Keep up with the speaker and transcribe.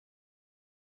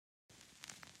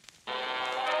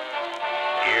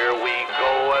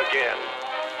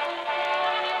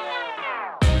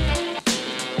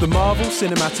The Marvel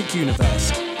Cinematic Universe.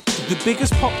 The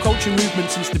biggest pop culture movement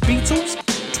since the Beatles,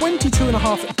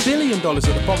 $22.5 billion at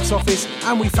the box office,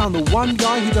 and we found the one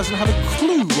guy who doesn't have a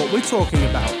clue what we're talking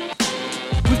about.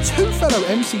 With two fellow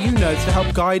MCU nerds to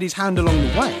help guide his hand along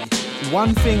the way,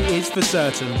 one thing is for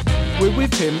certain, we're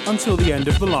with him until the end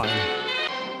of the line.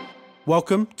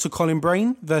 Welcome to Colin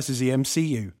Brain versus the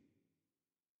MCU.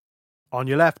 On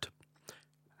your left.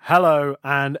 Hello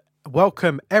and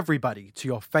welcome everybody to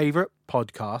your favourite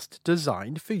podcast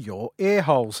designed for your ear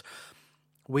holes.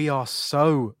 We are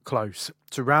so close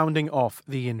to rounding off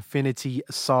the Infinity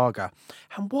Saga.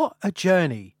 And what a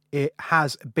journey it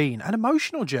has been, an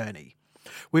emotional journey.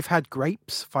 We've had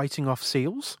grapes fighting off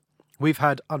seals. We've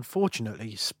had,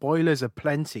 unfortunately, spoilers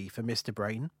aplenty for Mr.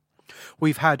 Brain.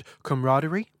 We've had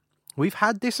camaraderie. We've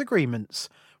had disagreements.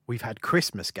 We've had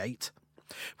Christmasgate.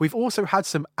 We've also had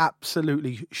some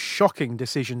absolutely shocking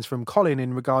decisions from Colin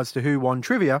in regards to who won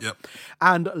trivia. Yep.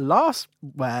 And last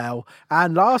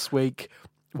week,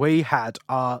 we had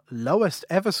our lowest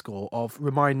ever score of,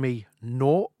 remind me,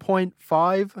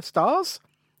 0.5 stars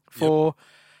for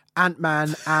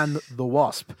Ant-Man and the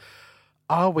Wasp.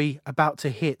 Are we about to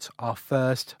hit our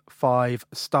first 5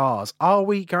 stars? Are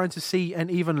we going to see an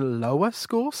even lower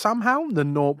score somehow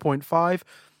than 0.5?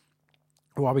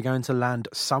 Or are we going to land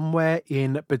somewhere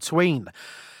in between?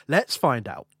 Let's find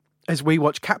out as we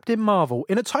watch Captain Marvel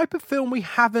in a type of film we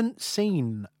haven't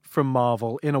seen from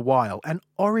Marvel in a while, an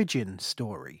origin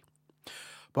story.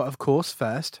 But of course,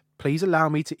 first, please allow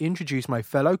me to introduce my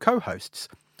fellow co-hosts.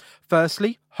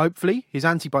 Firstly, hopefully, his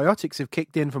antibiotics have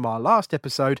kicked in from our last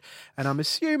episode, and I'm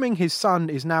assuming his son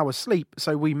is now asleep,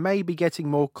 so we may be getting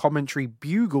more commentary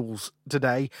bugles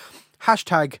today.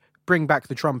 Hashtag bring back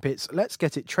the trumpets. Let's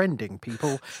get it trending,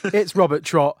 people. It's Robert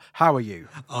Trott. How are you?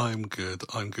 I'm good.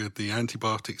 The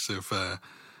antibiotics have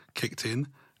kicked in.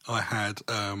 I had,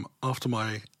 after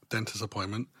my dentist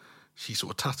appointment, she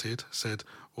sort of tutted, said,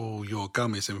 "Oh, your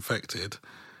gum is infected."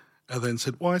 And then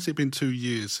said, "Why has it been 2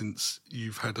 years since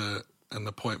you've had an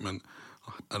appointment?"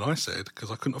 And I said,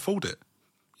 because I couldn't afford it.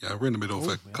 Yeah, we're in the middle of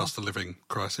a cost of living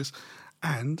crisis.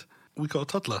 And we got a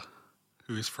toddler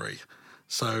who is free.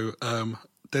 So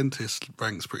dentist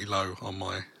ranks pretty low on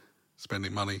my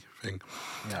spending money thing.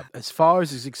 Yeah, as far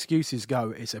as his excuses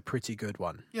go, it's a pretty good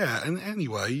one. Yeah, and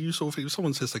anyway, you sort of, if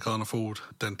someone says they can't afford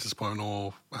dentist appointment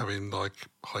or having like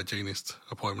hygienist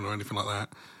appointment or anything like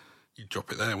that, you'd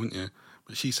drop it there, wouldn't you?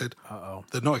 But she said,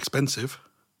 they're not expensive.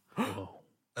 And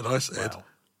I said,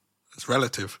 it's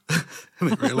relative,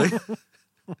 isn't it really?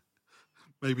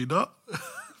 Maybe not.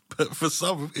 But for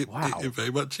some, it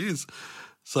very much is.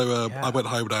 So I went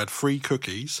home and I had 3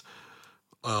 cookies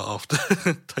after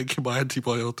taking my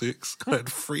antibiotics. I had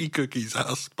 3 cookies out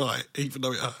of spite, even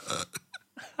though it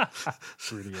hurt.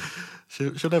 Brilliant.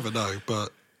 She'll never know,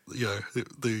 but, you know,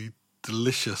 the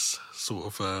delicious sort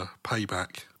of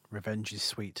payback. Revenge is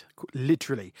sweet,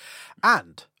 literally.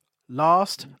 And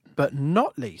last but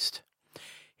not least,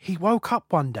 he woke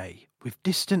up one day with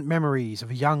distant memories of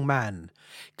a young man,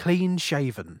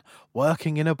 clean-shaven,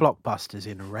 working in a Blockbusters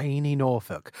in rainy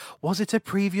Norfolk. Was it a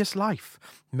previous life?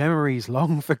 Memories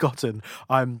long forgotten.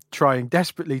 I'm trying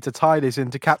desperately to tie this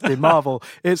into Captain Marvel.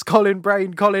 It's Colin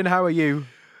Brain. Colin, how are you?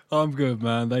 I'm good,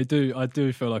 man. I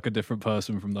do feel like a different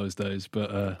person from those days,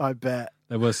 but I bet.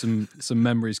 There were some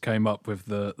memories came up with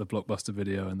the Blockbuster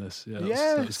video in this. Yeah,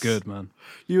 that was good, man.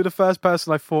 You were the first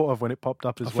person I thought of when it popped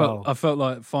up as well. I felt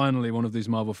like finally one of these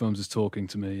Marvel films is talking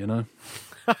to me, you know?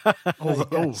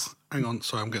 Hang on.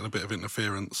 Sorry, I'm getting a bit of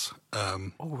interference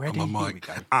Already? on my mic.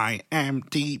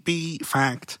 IMDb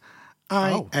fact.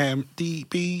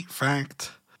 IMDb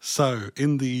fact. So,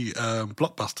 in the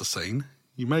Blockbuster scene,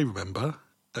 you may remember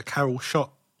that Carol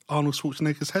shot Arnold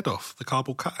Schwarzenegger's head off, the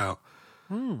cardboard cutout.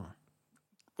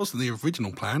 Wasn't the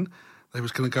original plan. They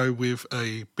was going to go with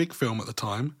a big film at the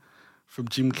time from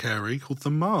Jim Carrey called The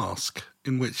Mask,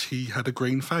 in which he had a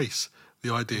green face.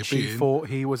 The idea being... She thought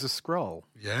he was a Skrull.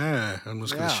 Yeah, and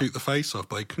was going to shoot the face off,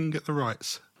 but they couldn't get the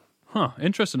rights. Huh,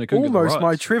 interesting. They couldn't Almost get the my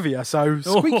rights. trivia, so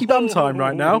squeaky bum time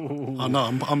right now. Oh, no,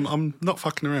 I'm not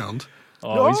fucking around.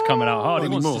 Oh, he's coming out hard. He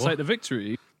Not wants anymore. to take the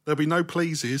victory. There'll be no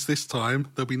pleases this time.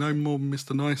 There'll be no more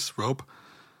Mr. Nice, Rob.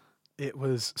 It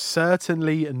was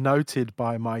certainly noted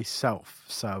by myself,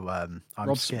 so I'm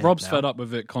scared Rob's now. fed up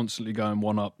with it constantly going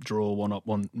one up, draw, one up,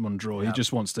 one draw. Yep.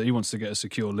 He wants to get a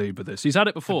secure lead with this. He's had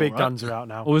it before, The big right? guns are out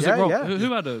now. Or was it Rob? Yeah.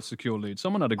 Who had a secure lead?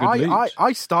 Someone had a good lead.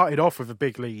 I started off with a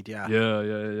big lead, yeah.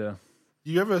 Yeah.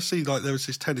 You ever see, like, there was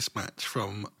this tennis match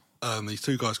from these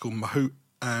two guys called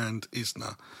and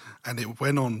Isna, and it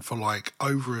went on for like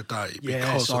over a day.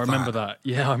 Yes, I remember that.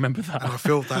 Yeah, I remember that. And I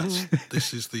feel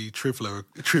this is the trivia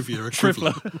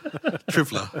equivalent. The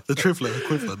Trivler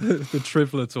equivalent. The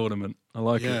Trivler tournament. I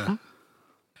like it.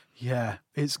 Yeah,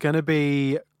 it's going to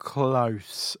be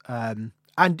close.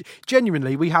 And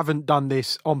genuinely, we haven't done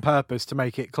this on purpose to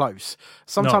make it close.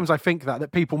 Sometimes I think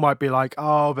that people might be like,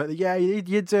 oh, but yeah,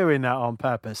 you're doing that on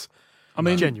purpose. I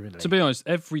mean, genuinely. To be honest,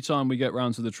 every time we get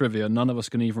round to the trivia, none of us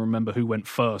can even remember who went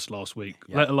first last week,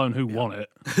 let alone who won it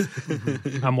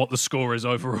and what the score is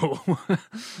overall.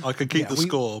 I can keep the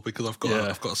score because I've got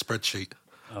a spreadsheet.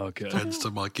 Okay. Tends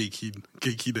to my geeky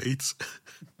needs.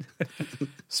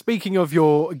 Speaking of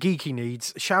your geeky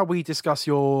needs, shall we discuss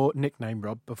your nickname,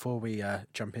 Rob, before we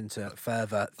jump into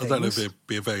further things? I don't know if it'd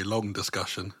be a very long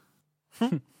discussion.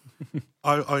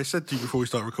 I said to you before we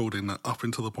start recording that up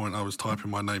until the point I was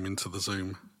typing my name into the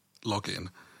Zoom login,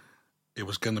 it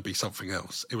was going to be something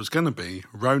else. It was going to be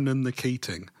Ronan the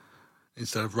Keating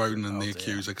instead of Ronan the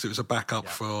Accuser, because it was a backup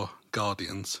for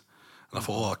Guardians. And I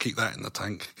thought, I'll keep that in the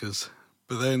tank.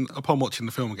 But then upon watching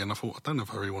the film again, I thought, I don't know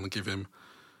if I really want to give him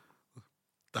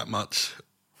that much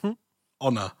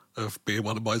honour of being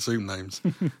one of my Zoom names.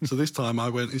 So this time I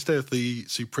went, instead of the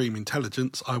Supreme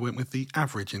Intelligence, I went with the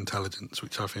Average Intelligence,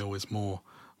 which I feel is more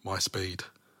my speed.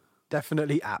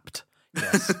 Definitely apt.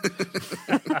 Yes.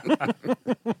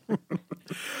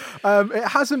 It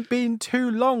hasn't been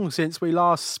too long since we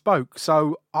last spoke,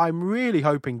 so I'm really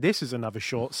hoping this is another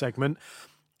short segment.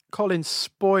 Colin,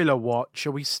 spoiler watch,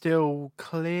 are we still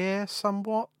clear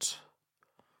somewhat?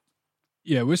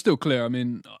 Yeah, we're still clear. I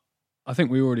mean, I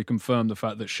think we already confirmed the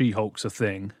fact that She-Hulk's a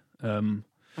thing.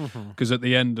 Because at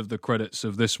the end of the credits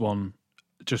of this one,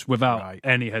 just without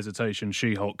any hesitation,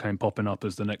 She-Hulk came popping up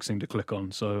as the next thing to click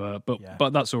on. So,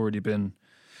 but that's already been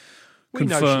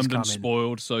confirmed and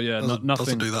spoiled. So yeah, nothing.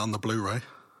 Doesn't do that on the Blu-ray.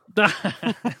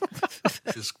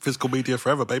 It's physical media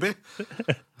forever, baby.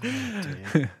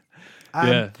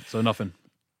 So nothing.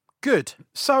 Good.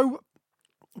 So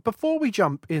before we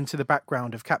jump into the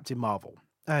background of Captain Marvel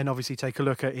and obviously take a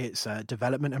look at its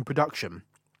development and production,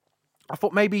 I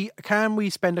thought maybe can we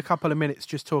spend a couple of minutes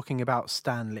just talking about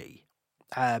Stan Lee?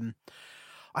 I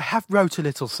have wrote a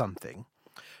little something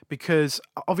because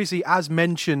obviously, as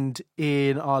mentioned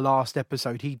in our last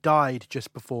episode, he died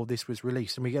just before this was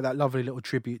released, and we get that lovely little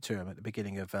tribute to him at the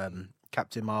beginning of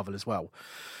Captain Marvel as well.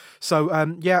 So,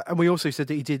 and we also said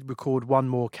that he did record one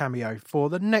more cameo for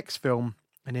the next film,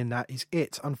 and in that is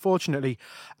it, unfortunately.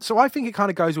 So I think it kind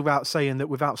of goes without saying that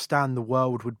without Stan, the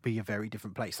world would be a very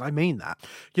different place. I mean that.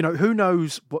 You know, who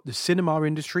knows what the cinema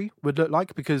industry would look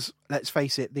like, because let's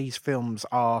face it, these films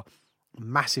are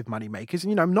massive money makers.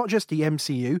 And, you know, not just the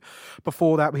MCU.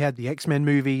 Before that, we had the X-Men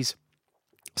movies,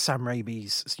 Sam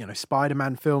Raimi's,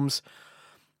 Spider-Man films.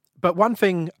 But one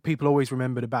thing people always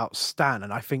remembered about Stan,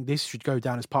 and I think this should go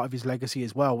down as part of his legacy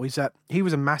as well, is that he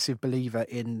was a massive believer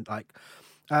in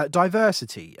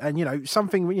diversity. And,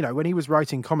 something, when he was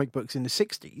writing comic books in the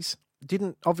 60s,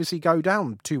 didn't obviously go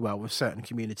down too well with certain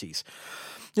communities.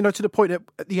 To the point that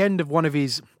at the end of one of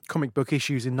his comic book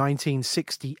issues in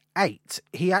 1968,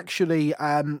 he actually,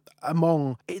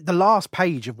 among the last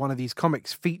page of one of these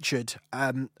comics, featured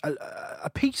a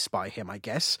piece by him, I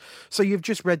guess. So you've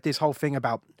just read this whole thing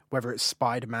about whether it's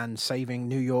Spider-Man saving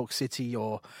New York City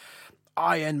or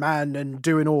Iron Man and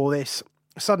doing all this.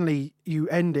 Suddenly you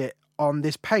end it on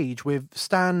this page with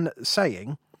Stan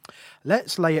saying,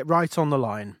 "Let's lay it right on the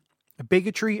line.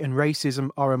 Bigotry and racism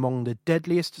are among the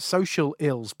deadliest social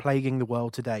ills plaguing the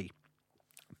world today.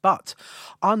 But,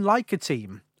 unlike a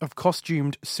team of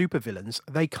costumed supervillains,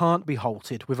 they can't be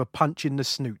halted with a punch in the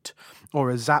snoot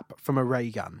or a zap from a ray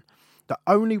gun. The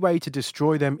only way to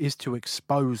destroy them is to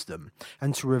expose them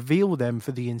and to reveal them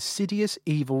for the insidious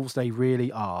evils they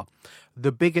really are.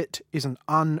 The bigot is an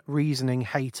unreasoning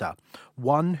hater,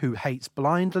 one who hates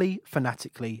blindly,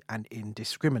 fanatically, and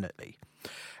indiscriminately."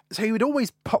 So he would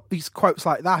always pop these quotes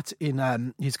like that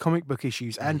in his comic book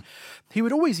issues, and he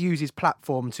would always use his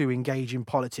platform to engage in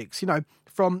politics.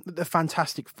 From the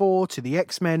Fantastic Four to the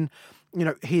X-Men,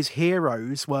 his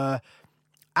heroes were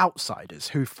outsiders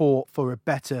who fought for a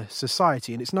better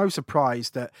society. And it's no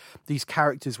surprise that these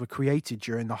characters were created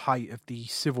during the height of the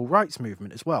civil rights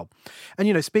movement as well.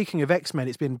 And, speaking of X-Men,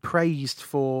 it's been praised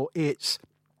for its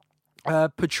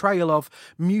portrayal of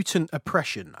mutant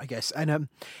oppression, I guess, and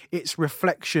its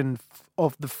reflection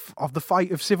of the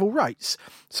fight of civil rights.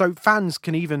 So fans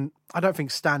can even, I don't think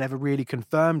Stan ever really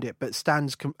confirmed it, but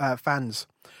fans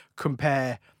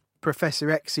compare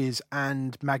Professor X's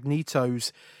and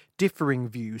Magneto's differing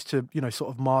views to,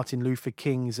 sort of Martin Luther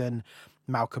King's and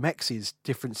Malcolm X's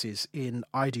differences in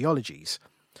ideologies.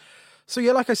 So,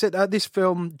 yeah, like I said, this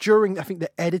film, during, I think, the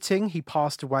editing, he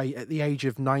passed away at the age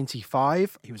of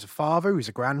 95. He was a father, he was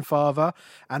a grandfather,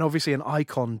 and obviously an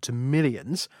icon to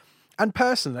millions. And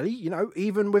personally, you know,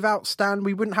 even without Stan,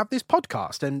 we wouldn't have this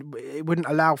podcast, and it wouldn't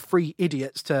allow three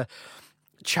idiots to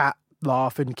chat,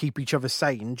 laugh, and keep each other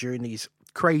sane during these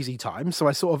crazy times. So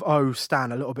I sort of owe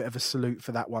Stan a little bit of a salute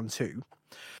for that one too.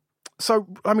 So,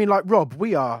 I mean, like, Rob,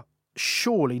 we are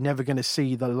surely never going to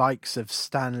see the likes of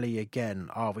Stan Lee again,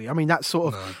 are we? I mean, that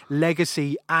sort of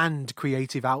legacy and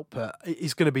creative output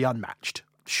is going to be unmatched,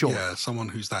 sure. Yeah, someone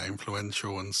who's that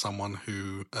influential and someone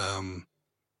who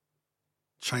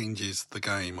changes the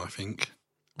game, I think,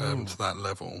 to that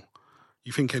level.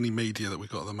 You think any media that we've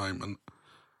got at the moment,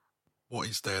 what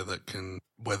is there that can,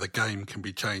 where the game can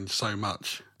be changed so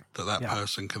much that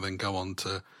person can then go on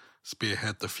to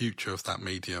spearhead the future of that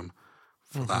medium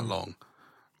for that long?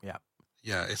 Yeah.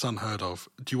 Yeah, it's unheard of.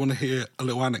 Do you want to hear a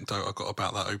little anecdote I got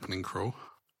about that opening crawl?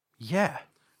 Yeah.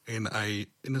 In a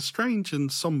strange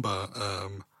and sombre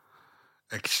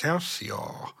Excelsior.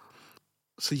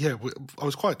 So yeah, I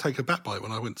was quite taken aback by it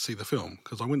when I went to see the film,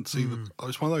 because I went to see it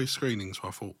was one of those screenings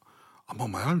where I thought, I'm on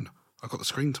my own. I got the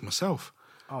screen to myself.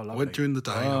 Oh, lovely. I went during the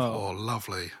day. I thought, oh,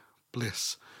 lovely,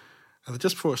 bliss. And then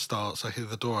just before it starts, I hear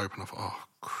the door open. I thought, oh,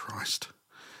 Christ.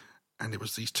 And it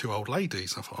was these two old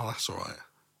ladies. I thought, oh, that's all right.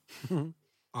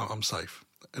 I'm safe.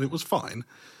 And it was fine.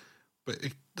 But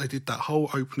they did that whole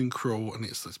opening crawl, and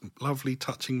it's this lovely,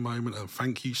 touching moment, and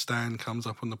thank you, Stan, comes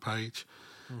up on the page,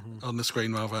 on the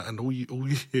screen, rather, and all you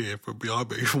hear from behind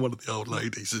me from one of the old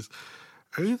ladies is,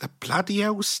 who the bloody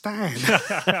hell Stan?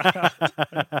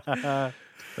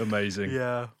 Amazing.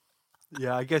 Yeah.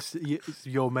 Yeah, I guess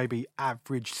your maybe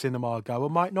average cinema goer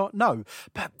might not know.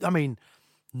 But, I mean,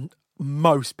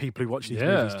 most people who watch these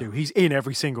movies do. He's in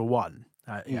every single one.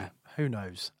 Yeah, who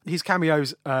knows? His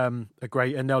cameos are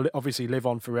great, and they'll obviously live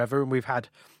on forever. And we've had,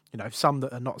 you know, some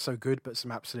that are not so good, but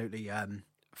some absolutely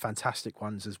fantastic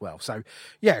ones as well. So,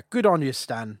 yeah, good on you,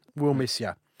 Stan. We'll miss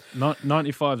you.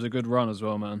 95 is a good run as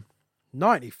well, man.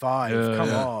 95, come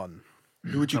on.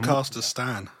 Who would you cast as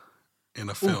Stan in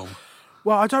a film?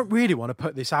 Well, I don't really want to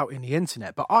put this out in the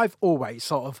internet, but I've always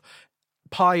sort of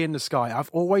pie in the sky.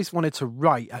 I've always wanted to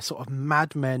write a sort of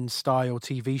Mad Men style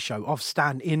TV show of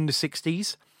Stan in the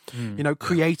 60s, you know,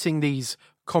 creating these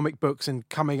comic books and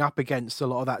coming up against a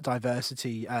lot of that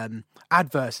diversity,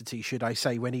 adversity, should I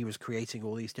say, when he was creating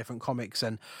all these different comics.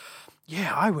 And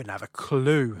yeah, I wouldn't have a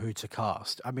clue who to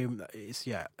cast. I mean, it's,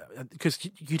 because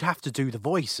you'd have to do the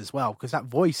voice as well, because that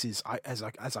voice is as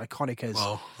iconic as...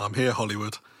 Well, I'm here,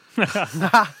 Hollywood.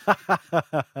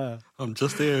 I'm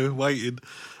just here waiting.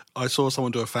 I saw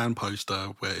someone do a fan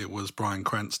poster where it was Bryan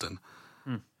Cranston.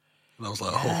 And I was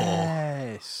like,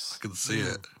 yes. I can see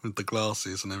it with the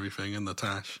glasses and everything and the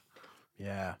tash.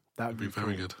 Yeah, that would be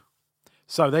very cool. good.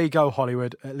 So there you go,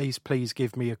 Hollywood. At least please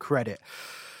give me a credit.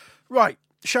 Right,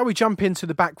 shall we jump into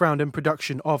the background and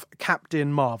production of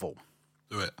Captain Marvel?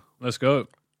 Do it. Let's go.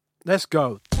 Let's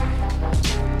go.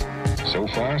 So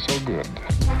far, so good.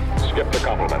 Skip the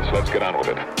compliments. Let's get on with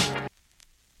it.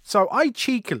 So I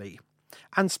cheekily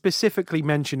and specifically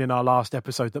mentioned in our last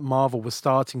episode that Marvel was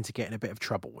starting to get in a bit of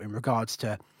trouble in regards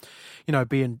to, you know,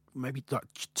 being maybe like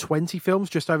 20 films,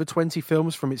 just over 20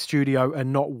 films from its studio,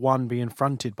 and not one being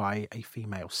fronted by a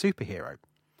female superhero.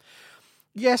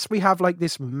 Yes, we have like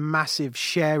this massive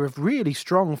share of really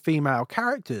strong female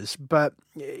characters, but,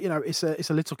 you know, it's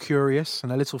a little curious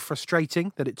and a little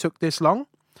frustrating that it took this long.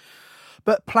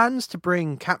 But plans to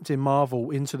bring Captain Marvel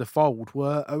into the fold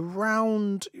were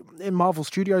around in Marvel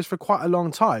Studios for quite a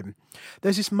long time.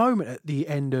 There's this moment at the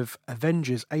end of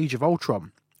Avengers Age of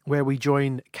Ultron where we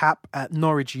join Cap at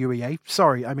Norwich UEA,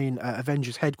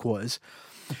 Avengers headquarters,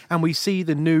 and we see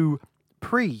the new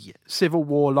pre-Civil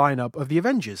War lineup of the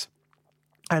Avengers.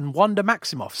 And Wanda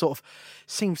Maximoff sort of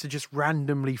seems to just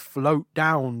randomly float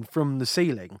down from the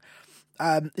ceiling.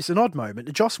 It's an odd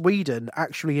moment. Joss Whedon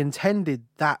actually intended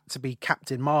that to be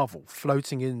Captain Marvel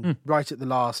floating in right at the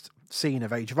last scene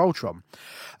of Age of Ultron.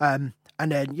 And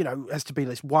then, you know, as to be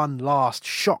this one last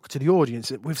shock to the audience,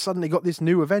 that we've suddenly got this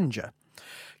new Avenger.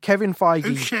 Kevin Feige...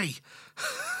 Who's she?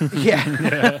 Yeah.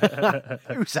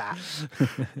 Who's that?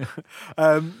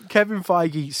 Kevin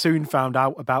Feige soon found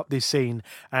out about this scene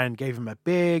and gave him a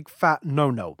big fat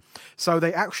no-no. So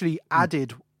they actually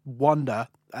added Wanda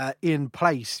in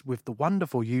place with the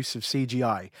wonderful use of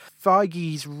CGI.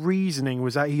 Feige's reasoning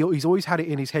was that he's always had it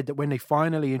in his head that when they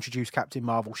finally introduced Captain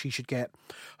Marvel, she should get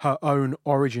her own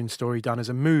origin story done as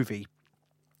a movie.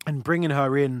 And bringing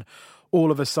her in all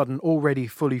of a sudden already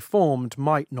fully formed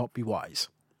might not be wise.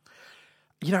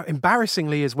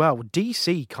 embarrassingly as well,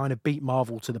 DC kind of beat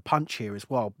Marvel to the punch here as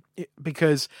well,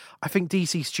 because I think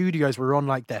DC Studios were on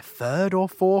like their third or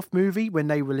fourth movie when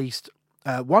they released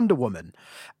Wonder Woman.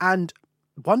 And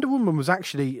Wonder Woman was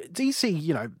actually,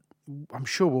 DC, I'm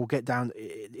sure we'll get down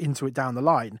into it down the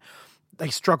line. They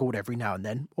struggled every now and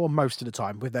then, or most of the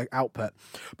time, with their output.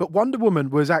 But Wonder Woman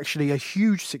was actually a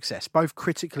huge success, both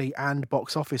critically and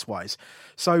box office wise.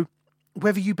 So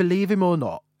whether you believe him or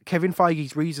not, Kevin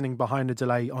Feige's reasoning behind the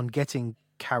delay on getting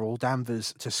Carol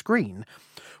Danvers to screen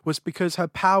was because her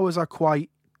powers are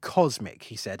quite cosmic,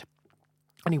 he said.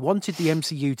 And he wanted the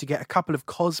MCU to get a couple of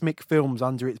cosmic films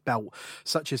under its belt,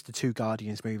 such as the 2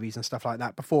 Guardians movies and stuff like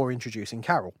that, before introducing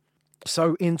Carol.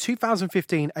 So in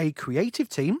 2015, a creative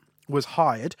team was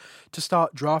hired to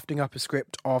start drafting up a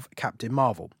script of Captain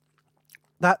Marvel.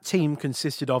 That team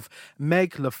consisted of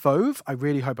Meg LaFauve, I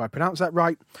really hope I pronounced that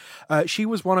right. She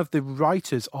was one of the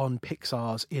writers on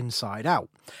Pixar's Inside Out.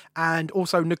 And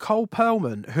also Nicole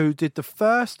Perlman, who did the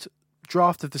first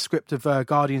draft of the script of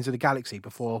Guardians of the Galaxy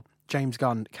before James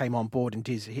Gunn came on board and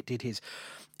did his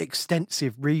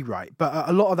extensive rewrite. But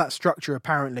a lot of that structure,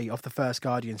 apparently, of the first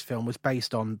Guardians film was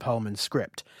based on Perlman's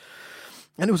script.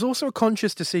 And it was also a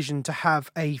conscious decision to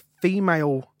have a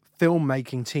female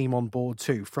filmmaking team on board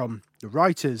too, from the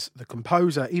writers, the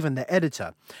composer, even the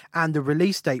editor. And the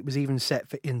release date was even set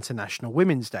for International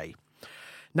Women's Day.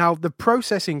 Now, the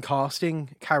process in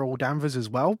casting Carol Danvers as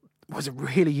well was a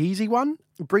really easy one.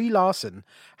 Brie Larson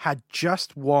had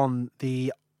just won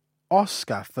the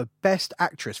Oscar for Best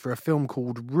Actress for a film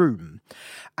called Room,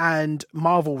 and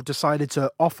Marvel decided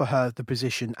to offer her the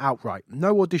position outright.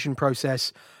 No audition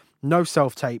process, no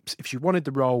self-tapes. If she wanted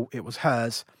the role, it was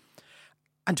hers.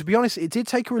 And to be honest, it did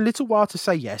take her a little while to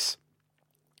say yes.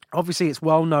 Obviously, it's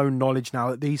well-known knowledge now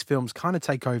that these films kind of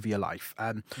take over your life.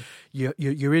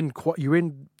 You're in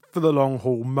for the long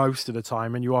haul most of the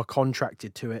time, and you are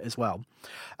contracted to it as well.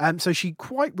 So she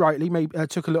quite rightly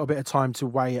took a little bit of time to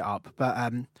weigh it up,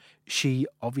 but she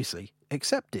obviously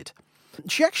accepted.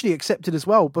 She actually accepted as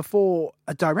well before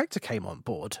a director came on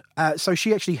board. So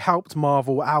she actually helped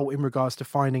Marvel out in regards to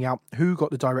finding out who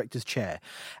got the director's chair.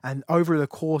 And over the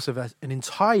course of an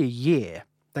entire year,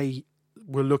 they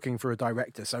were looking for a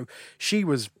director. So she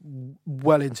was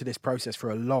well into this process for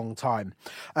a long time.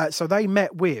 So they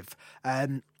met with a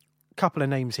couple of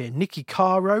names here. Nikki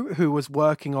Caro, who was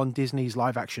working on Disney's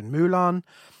live-action Mulan.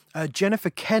 Jennifer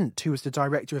Kent, who was the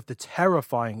director of the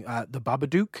terrifying The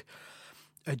Babadook.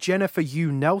 Jennifer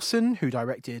Yu Nelson, who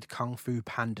directed Kung Fu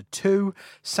Panda 2.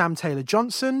 Sam Taylor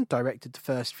Johnson directed the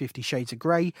first 50 Shades of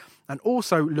Grey. And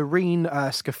also Lorene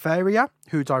Scafaria,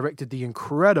 who directed the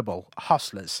incredible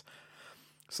Hustlers.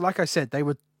 So like I said, they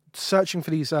were searching for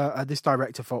this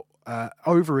director for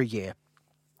over a year.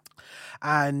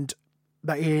 And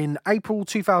in April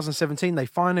 2017, they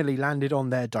finally landed on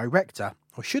their director,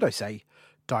 or should I say,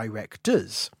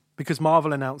 directors. Because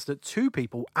Marvel announced that 2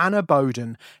 people, Anna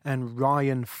Boden and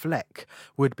Ryan Fleck,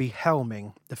 would be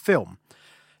helming the film.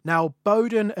 Now,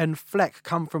 Boden and Fleck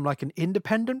come from like an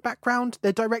independent background.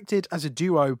 They're directed as a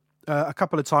duo a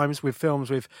couple of times with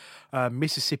films with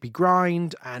Mississippi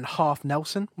Grind and Half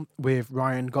Nelson with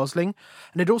Ryan Gosling.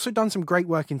 And they'd also done some great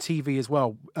work in TV as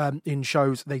well, in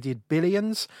shows. They did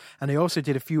Billions, and they also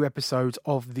did a few episodes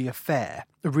of The Affair,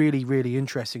 a really, really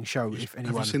interesting show. If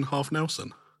anyone... Have you seen Half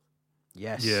Nelson?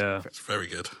 Yes. Yeah. It's very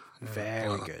good.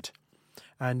 Very good.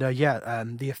 And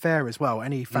The Affair as well.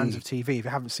 Any fans of TV, if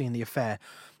you haven't seen The Affair,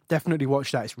 definitely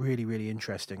watch that. It's really, really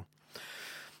interesting.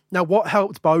 Now, what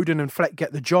helped Boden and Fleck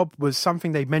get the job was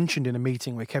something they mentioned in a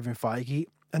meeting with Kevin Feige,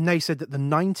 and they said that the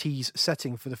 90s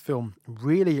setting for the film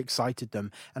really excited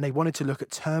them, and they wanted to look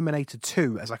at Terminator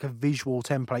 2 as like a visual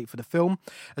template for the film,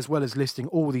 as well as listing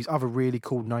all these other really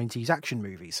cool 90s action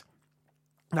movies.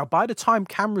 Now, by the time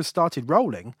cameras started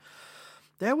rolling,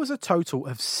 there was a total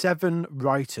of 7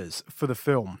 writers for the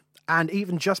film. And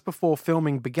even just before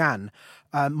filming began,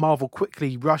 Marvel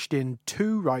quickly rushed in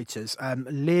 2 writers,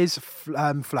 Liz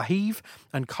Flahive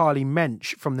and Carly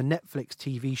Mensch from the Netflix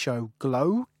TV show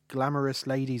Glow, Glamorous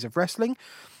Ladies of Wrestling.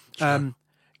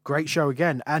 Great show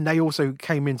again. And they also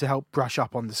came in to help brush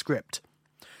up on the script.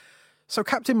 So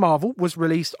Captain Marvel was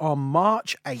released on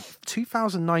March 8th,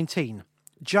 2019.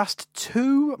 Just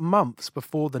 2 months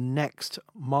before the next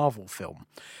Marvel film,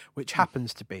 which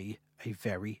happens to be a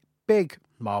very big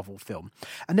Marvel film.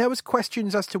 And there was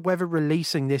questions as to whether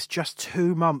releasing this just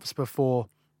 2 months before,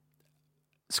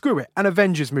 screw it, an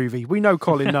Avengers movie, we know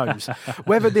Colin knows,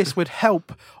 whether this would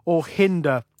help or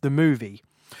hinder the movie.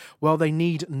 Well, they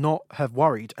need not have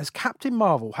worried, as Captain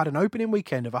Marvel had an opening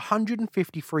weekend of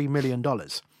 $153 million.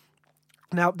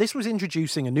 Now, this was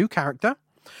introducing a new character,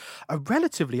 a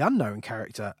relatively unknown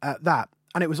character at that.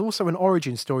 And it was also an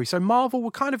origin story. So Marvel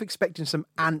were kind of expecting some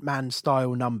Ant-Man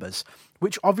style numbers,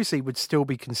 which obviously would still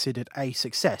be considered a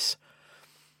success.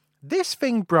 This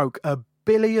thing broke $1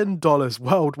 billion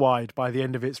worldwide by the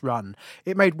end of its run.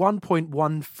 It made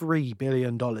 $1.13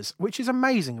 billion, which is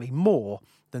amazingly more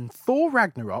than Thor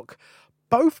Ragnarok,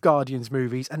 both Guardians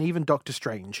movies, and even Doctor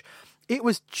Strange. It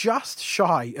was just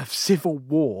shy of Civil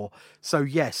War. So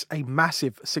yes, a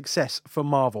massive success for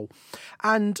Marvel.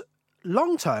 And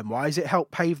long-term wise, it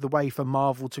helped pave the way for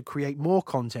Marvel to create more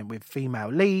content with female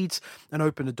leads and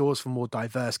open the doors for more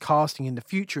diverse casting in the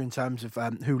future in terms of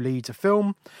who leads a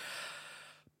film.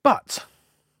 But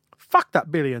fuck that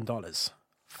 $1 billion.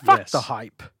 Fuck the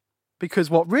hype. Because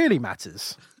what really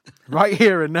matters, right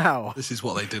here and now... This is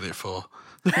what they did it for.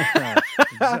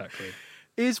 Exactly.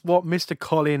 Is what Mr.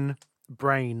 Colin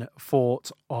Brain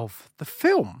thought of the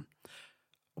film.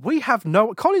 We have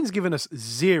Colin's given us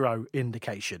zero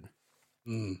indication.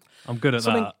 I'm good at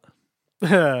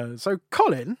that. So,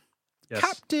 Colin, Yes.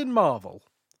 Captain Marvel,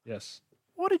 Yes.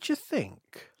 what did you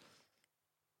think?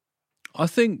 I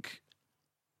think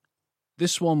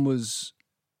this was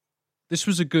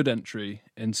a good entry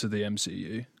into the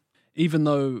MCU, even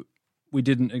though we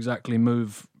didn't exactly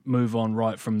move on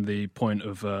right from the point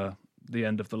of the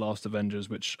end of the last Avengers,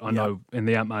 which I know in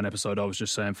the Ant-Man episode I was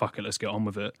just saying, fuck it, let's get on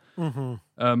with it.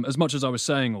 Mm-hmm. As much as I was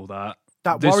saying all that,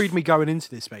 Worried me going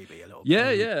into this maybe a little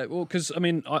bit. Yeah. Well, because, I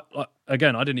mean, I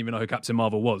didn't even know who Captain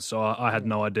Marvel was, so I had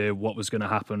no idea what was going to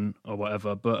happen or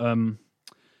whatever. But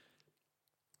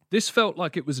this felt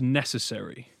like it was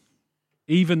necessary,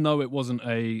 even though it wasn't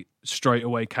a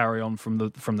straightaway carry on from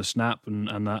the snap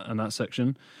and that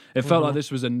section. It felt like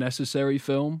this was a necessary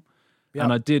film,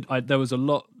 and there was a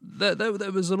lot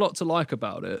there was a lot to like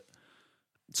about it.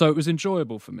 So it was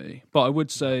enjoyable for me. But I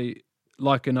would say,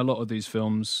 like in a lot of these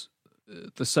films,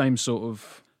 the same sort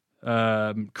of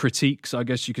critiques, I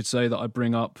guess you could say, that I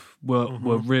bring up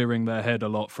were rearing their head a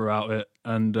lot throughout it,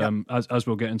 and as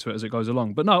we'll get into it as it goes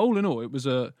along. But no, all in all, it was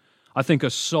I think a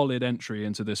solid entry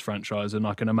into this franchise, and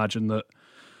I can imagine that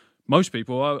most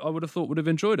people I would have thought would have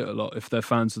enjoyed it a lot if they're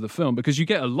fans of the film, because you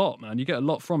get a lot, man. You get a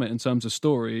lot from it in terms of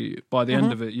story. By the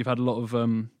end of it, you've had a lot of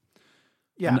and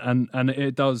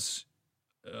it does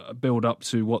build up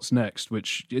to what's next,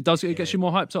 which it gets you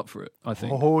more hyped up for it, I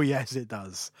think. Oh yes, it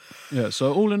does. Yeah,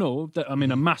 so all in all, I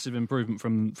mean, a massive improvement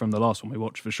from the last one we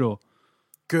watched, for sure.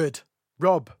 Good.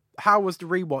 Rob, how was the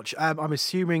rewatch? I'm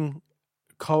assuming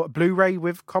Blu-ray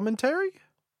with commentary?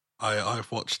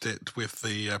 I've watched it with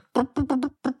the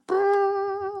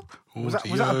was that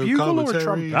a bugle or a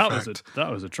trumpet?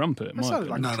 That was a trumpet. No,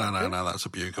 that's a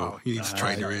bugle. You need to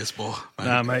train your ears more. Mate.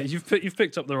 Nah, mate, you've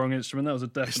picked up the wrong instrument. That was a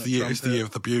definite trumpet. It's the year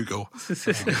of the bugle. So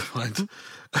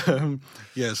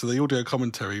the audio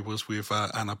commentary was with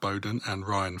Anna Boden and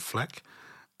Ryan Fleck,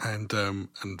 and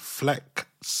Fleck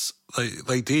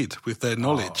they did with their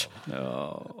knowledge.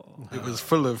 It was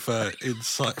full of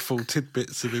insightful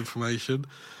tidbits of information.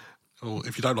 Or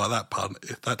if you don't like that pun,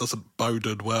 if that doesn't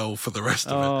bode well for the rest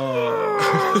of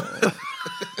it.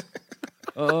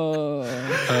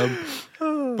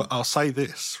 But I'll say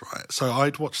this, right? So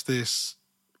I'd watched this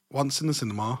once in the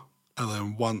cinema and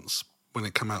then once when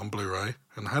it came out on Blu-ray,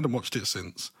 and I hadn't watched it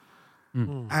since.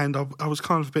 And I was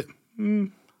kind of a bit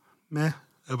meh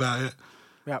about it.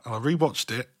 Yep. And I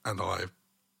rewatched it and I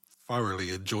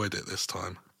thoroughly enjoyed it this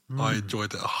time. I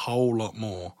enjoyed it a whole lot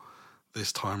more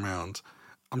this time round.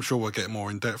 I'm sure we'll get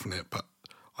more in depth in it, but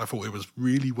I thought it was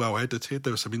really well edited.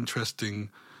 There were some interesting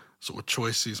sort of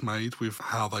choices made with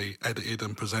how they edited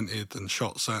and presented and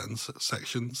shot certain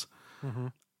sections.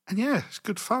 And yeah, it's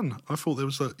good fun. I thought there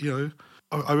was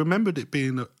I remembered it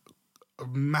being a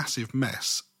massive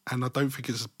mess, and I don't think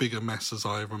it's as big a mess as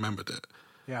I remembered it.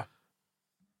 Yeah.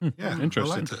 Yeah, interesting.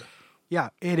 I liked it. Yeah,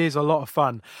 it is a lot of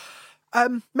fun.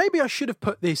 Maybe I should have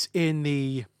put this in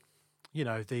the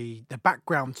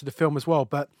background to the film as well,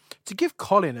 but to give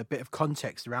Colin a bit of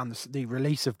context around the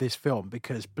release of this film,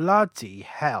 because bloody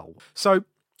hell. So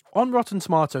on Rotten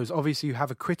Tomatoes, obviously you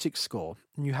have a critic score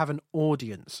and you have an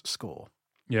audience score.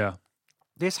 Yeah.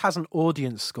 This has an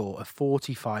audience score of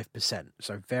 45%,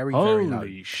 so very, very low.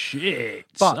 Holy shit,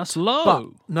 that's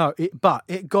low. But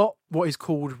it got what is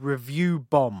called review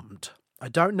bombed. I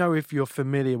don't know if you're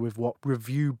familiar with what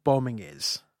review bombing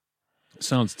is.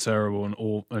 Sounds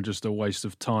terrible and just a waste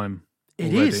of time.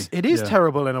 It is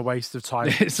terrible and a waste of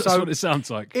time. That's what it sounds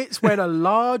like. It's when a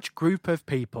large group of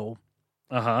people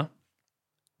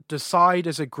decide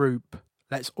as a group,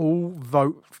 let's all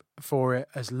vote for it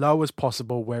as low as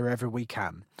possible wherever we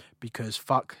can, because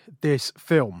fuck this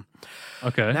film.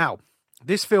 Okay. Now,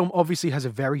 This film obviously has a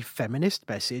very feminist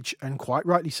message, and quite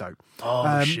rightly so.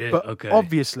 Oh, shit. But Okay.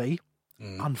 obviously,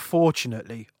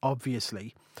 unfortunately,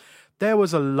 there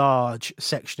was a large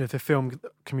section of the film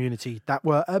community that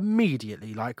were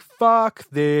immediately like, fuck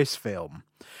this film.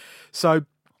 So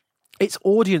its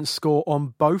audience score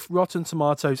on both Rotten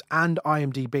Tomatoes and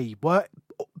IMDb were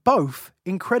both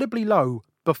incredibly low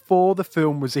before the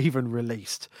film was even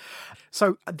released.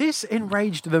 So this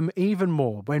enraged them even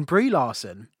more when Brie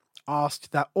Larson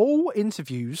asked that all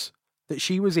interviews that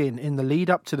she was in the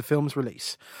lead up to the film's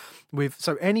release,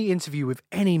 so any interview with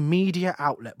any media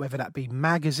outlet, whether that be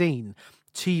magazine,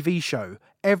 TV show,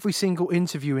 every single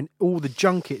interview in all the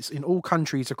junkets in all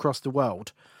countries across the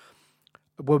world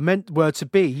were to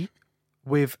be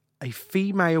with a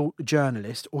female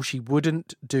journalist, or she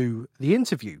wouldn't do the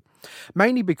interview.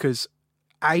 Mainly because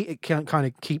it kind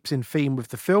of keeps in theme with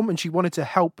the film, and she wanted to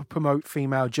help promote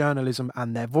female journalism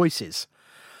and their voices.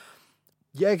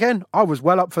 Yeah, again, I was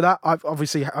well up for that.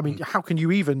 How can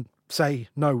you even say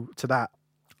no to that?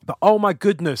 But oh my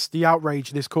goodness, the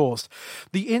outrage this caused.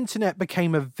 The internet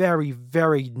became a very,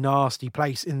 very nasty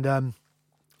place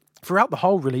throughout the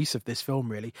whole release of this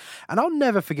film, really. And I'll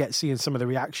never forget seeing some of the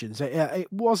reactions. It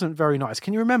wasn't very nice.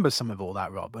 Can you remember some of all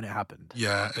that, Rob, when it happened?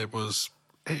 Yeah,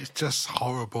 it's just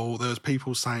horrible. There was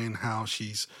people saying how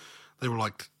there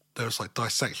was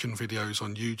dissection videos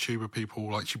on YouTube of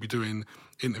people, like, she'd be doing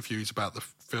interviews about the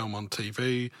film on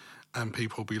TV, and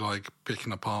people be like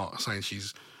picking apart, saying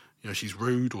she's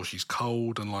rude or she's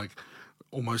cold, and like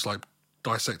almost like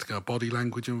dissecting her body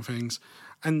language and things.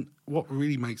 And what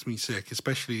really makes me sick,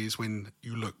 especially, is when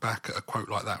you look back at a quote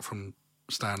like that from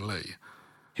Stan Lee.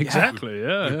 Exactly,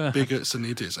 with bigots and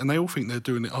idiots, and they all think they're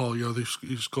doing it. Oh, yeah, this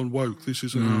has gone woke. This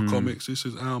isn't our comics. This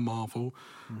is our Marvel.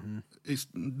 It's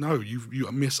no,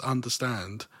 you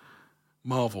misunderstand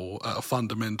Marvel at a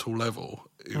fundamental level,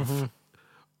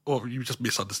 or you just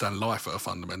misunderstand life at a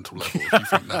fundamental level if you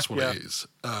think that's what it is.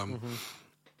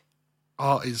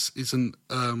 Art isn't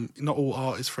not all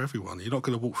art is for everyone. You're not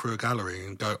going to walk through a gallery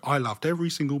and go, I loved every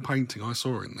single painting I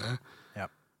saw in there,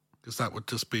 because that would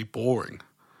just be boring.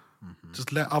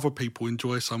 Just let other people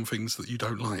enjoy some things that you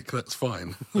don't like. That's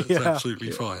fine. That's absolutely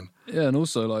fine. Yeah, and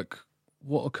also, like,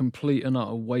 what a complete and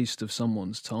utter waste of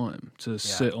someone's time to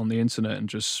sit on the internet and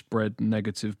just spread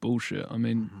negative bullshit. I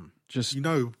mean, just... You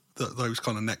know that those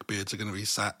kind of neckbeards are going to be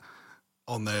sat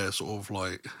on their sort of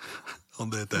like... on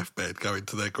their deathbed going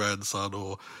to their grandson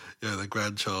or their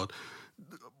grandchild.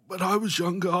 When I was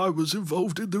younger, I was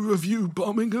involved in the review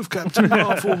bombing of Captain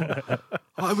Marvel.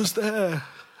 I was there.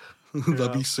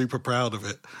 They'd be super proud of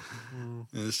it.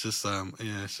 It's just,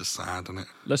 it's just sad, isn't it?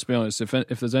 Let's be honest. If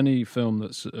there's any film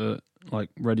that's like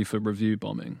ready for review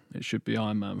bombing, it should be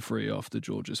Iron Man 3 after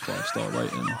George's 5-star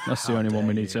rating. That's the only one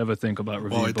we need to ever think about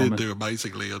review bombing. Well, it did do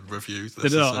amazingly on reviews.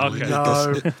 Did it? Okay.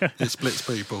 No. It splits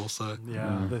people. So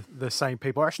the same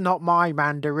people. It's not my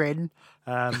Mandarin.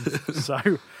 It's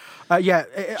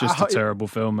just a terrible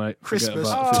film, mate. Christmas.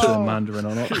 Forget about if it's in Mandarin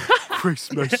or not.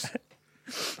 Christmas.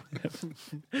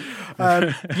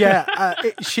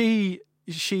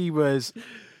 She was,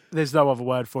 there's no other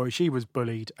word for it, she was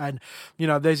bullied. And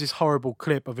there's this horrible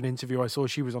clip of an interview I saw.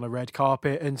 She was on a red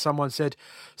carpet and someone said,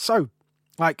 so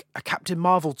like a Captain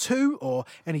Marvel 2 or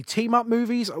any team up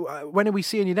movies, when are we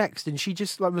seeing you next? And she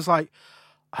just was like,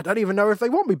 I don't even know if they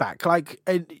want me back. Like,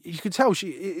 and you could tell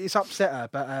it's upset her.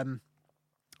 But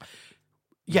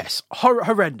yes,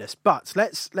 horrendous. But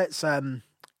let's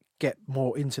get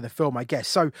more into the film, I guess.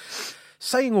 So,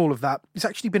 saying all of that, it's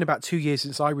actually been about 2 years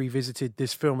since I revisited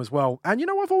this film as well. And,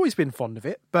 I've always been fond of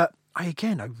it, but I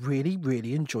really,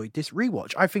 really enjoyed this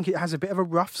rewatch. I think it has a bit of a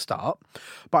rough start,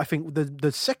 but I think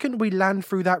the second we land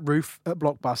through that roof at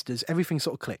Blockbusters, everything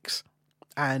sort of clicks.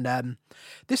 And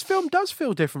this film does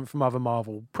feel different from other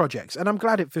Marvel projects, and I'm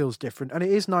glad it feels different. And it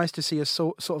is nice to see a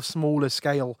sort of smaller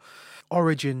scale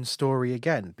origin story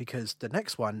again, because the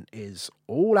next one is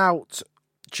all out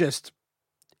just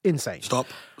insane. Stop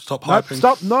hyping.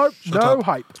 No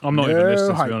hype. I'm not even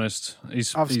listening, to be honest.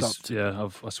 I've stopped. Yeah,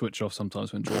 I switch off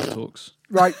sometimes when George talks.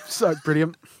 Right, so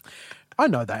brilliant. I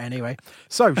know that anyway.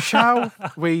 So shall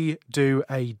we do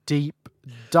a deep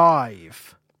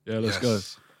dive? Yeah, let's go.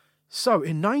 So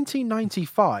in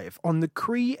 1995, on the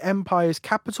Kree Empire's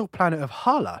capital planet of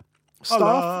Hala,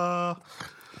 Star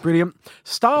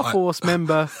Force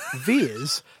member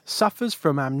Veers suffers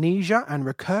from amnesia and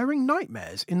recurring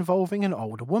nightmares involving an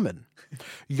older woman.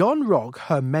 Yon Rog,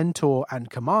 her mentor and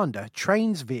commander,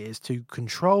 trains Veers to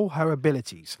control her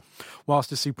abilities, whilst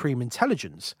the Supreme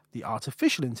Intelligence, the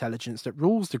artificial intelligence that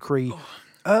rules the Kree,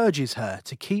 urges her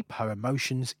to keep her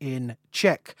emotions in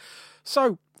check.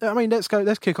 So, I mean, let's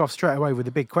kick off straight away with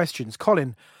the big questions.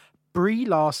 Colin, Brie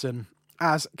Larson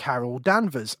as Carol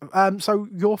Danvers. So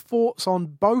your thoughts on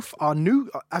both our new,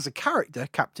 as a character,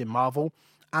 Captain Marvel,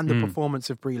 and the performance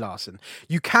of Brie Larson.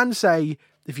 You can say,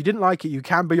 if you didn't like it, you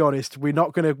can be honest. We're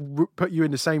not going to put you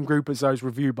in the same group as those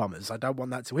review bombers. I don't want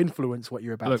that to influence what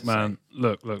you're about to say.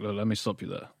 Look, let me stop you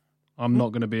there. I'm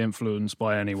not going to be influenced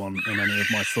by anyone in any of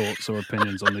my thoughts or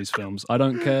opinions on these films. I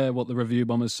don't care what the review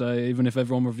bombers say, even if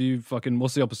everyone review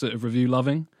what's the opposite of review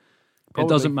loving? Probably.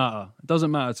 It doesn't matter. It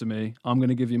doesn't matter to me. I'm going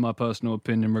to give you my personal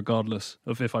opinion regardless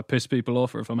of if I piss people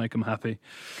off or if I make them happy.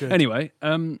 Good. Anyway,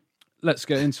 let's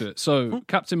get into it. So,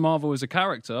 Captain Marvel as a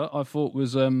character, I thought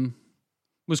was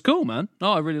cool, man.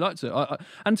 No, I really liked it.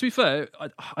 And to be fair,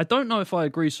 I don't know if I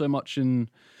agree so much in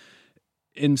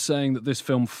saying that this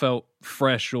film felt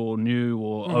fresh or new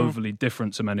or overly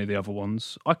different to many of the other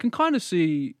ones. I can kind of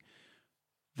see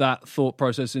that thought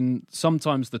process in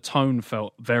sometimes the tone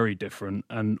felt very different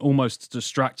and almost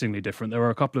distractingly different. There were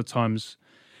a couple of times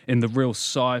in the real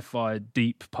sci-fi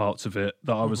deep parts of it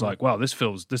that I was like, wow, this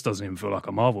doesn't even feel like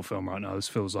a Marvel film right now. This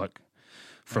feels like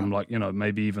from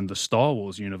maybe even the Star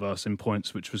Wars universe in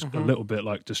points, which was a little bit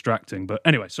like distracting. But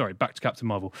anyway, sorry, back to Captain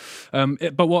Marvel.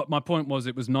 But what my point was,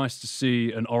 it was nice to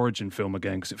see an origin film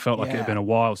again because it felt like it had been a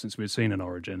while since we had seen an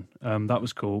origin. That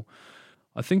was cool.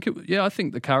 I think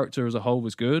the character as a whole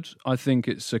was good. I think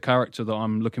it's a character that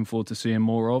I'm looking forward to seeing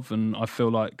more of, and I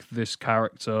feel like this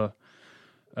character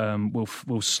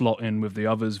will slot in with the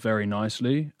others very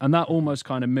nicely. And that almost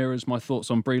kind of mirrors my thoughts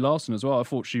on Brie Larson as well. I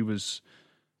thought she was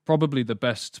probably the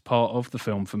best part of the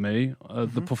film for me.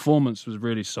 The performance was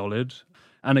really solid.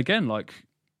 And again, I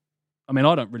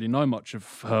don't really know much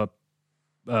of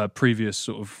her previous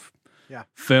sort of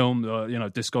film,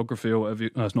 discography or whatever.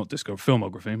 No, it's not discography,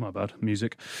 filmography, my bad,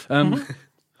 music.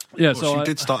 Yeah, so she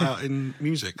did start out in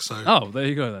music, so... Oh, there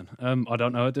you go then. I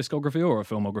don't know a discography or a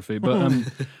filmography,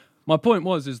 but my point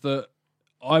is that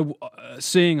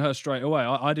seeing her straight away,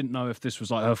 I didn't know if this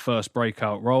was like her first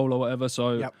breakout role or whatever,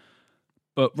 so... Yep.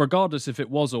 But regardless if it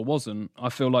was or wasn't, I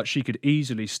feel like she could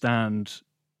easily stand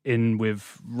in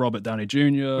with Robert Downey Jr.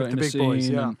 with in the a big scene. Boys,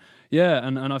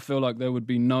 and I feel like there would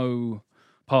be no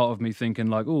part of me thinking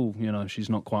like, oh, she's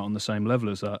not quite on the same level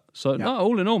as that. So no,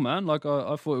 all in all, man, like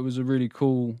I thought it was a really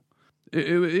cool.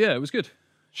 It was good.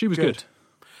 She was good.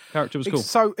 Character was cool.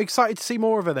 So excited to see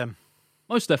more of her then.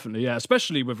 Most definitely, yeah.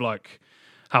 Especially with like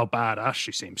how badass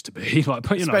she seems to be,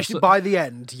 especially by the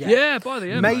end. Yeah, by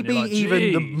the end, maybe man,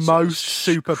 even the most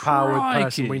superpowered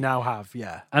person we now have.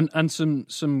 Yeah, and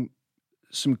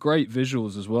some great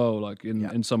visuals as well, like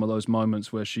in some of those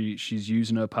moments where she's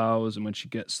using her powers and when she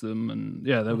gets them, and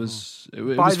there was.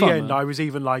 It by was the fun, end, man. I was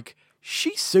even like,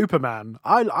 she's Superman.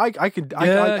 I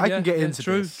can get into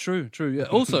this. True. Yeah.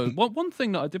 Also, one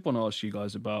thing that I did want to ask you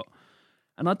guys about,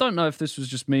 and I don't know if this was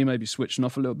just me maybe switching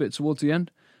off a little bit towards the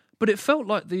end. But it felt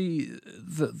like the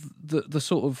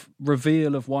sort of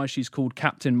reveal of why she's called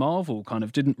Captain Marvel kind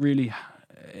of didn't really...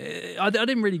 I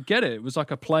didn't really get it. It was like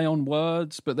a play on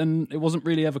words, but then it wasn't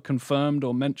really ever confirmed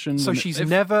or mentioned. So she's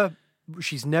never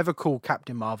called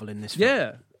Captain Marvel in this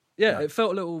film? Yeah. It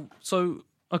felt a little... So,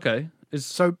 okay.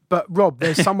 But Rob,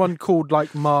 there's someone called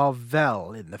like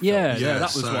Marvel in the film. Yeah,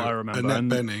 that was what I remember. Annette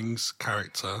Bening's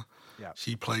character,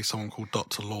 she plays someone called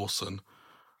Dr. Lawson,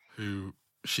 who...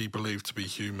 she believed to be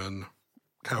human.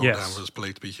 Carol Danvers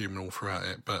believed to be human all throughout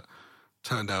it, but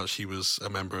turned out she was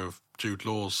a member of Jude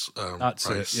Law's That's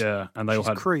race. it, yeah. And they all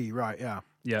had Kree, right?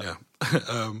 Yeah.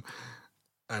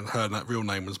 And her real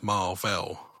name was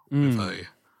Marvel with a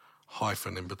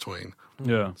hyphen in between.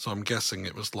 Yeah. So I'm guessing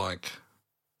it was like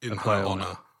in her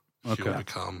honour she'll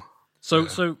become. So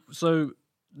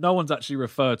no one's actually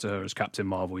referred to her as Captain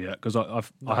Marvel yet because I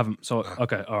haven't. So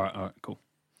okay, all right, cool.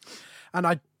 And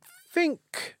I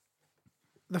think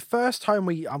the first time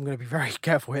I'm going to be very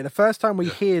careful here. The first time we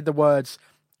hear the words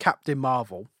Captain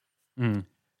Marvel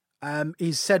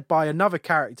is said by another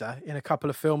character in a couple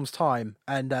of films' time.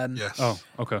 And yes. Oh,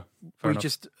 okay. Fair enough.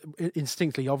 Just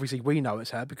instinctively, obviously, we know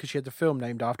it's her because she had the film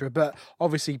named after her. But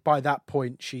obviously, by that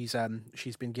point, she's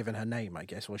been given her name, I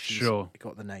guess, or she's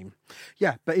got the name.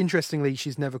 Yeah, but interestingly,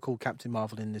 she's never called Captain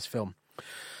Marvel in this film.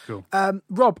 Cool.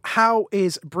 Rob, how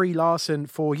is Brie Larson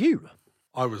for you?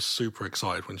 I was super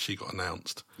excited when she got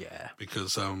announced. Yeah.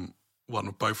 Because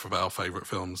both of our favourite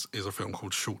films is a film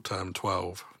called Short Term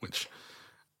 12, which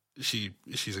she's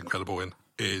incredible in.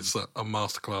 It is a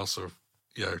masterclass of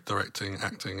directing,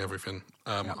 acting, everything.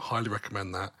 Highly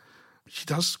recommend that. She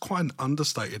does quite an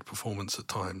understated performance at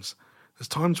times. There's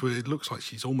times where it looks like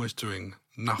she's almost doing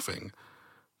nothing,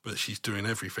 but she's doing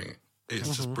everything.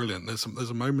 It's just brilliant. There's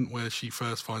a moment where she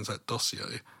first finds that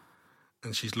dossier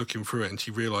and she's looking through it and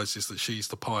she realises that she's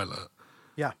the pilot.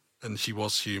 Yeah. And she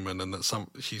was human and that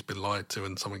she's been lied to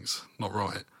and something's not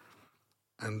right.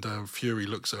 And Fury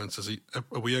looks at her and says,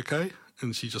 are we okay?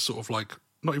 And she just sort of like,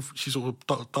 she sort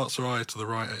of darts her eye to the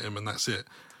right at him and that's it.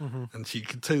 Mm-hmm. And she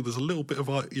can tell there's a little bit of,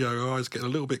 her eyes getting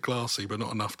a little bit glassy, but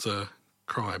not enough to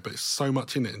cry. But it's so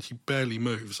much in it and she barely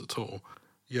moves at all.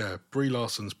 Yeah, Brie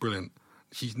Larson's brilliant.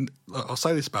 I'll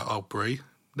say this about Brie,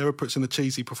 never puts in a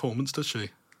cheesy performance, does she?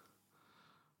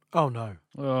 Oh, no.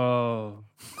 Oh.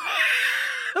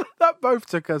 That both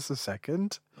took us a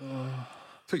second.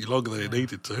 Took you longer than it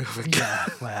needed to, I think. Yeah,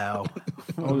 well.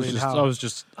 I was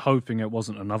just hoping it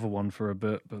wasn't another one for a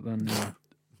bit, but then...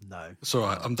 No. It's all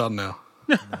right, I'm done now.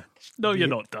 No, you're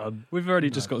not done. We've already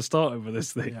just got started with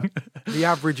this thing. Yeah. The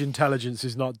average intelligence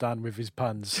is not done with his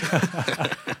puns.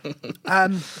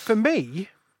 For me,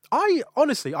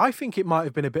 I think it might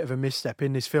have been a bit of a misstep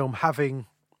in this film having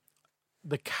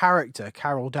the character,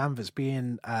 Carol Danvers, be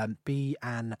an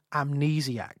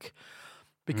amnesiac.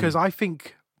 Because I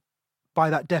think by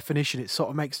that definition, it sort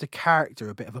of makes the character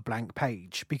a bit of a blank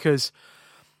page. Because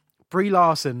Brie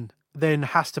Larson then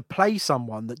has to play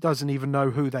someone that doesn't even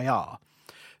know who they are.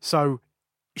 So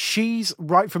she's,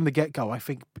 right from the get-go, I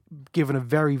think, given a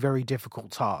very, very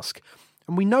difficult task.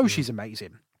 And we know she's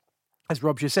amazing. As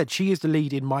Rob just said, she is the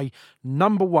lead in my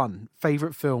number one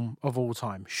favourite film of all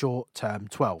time, Short Term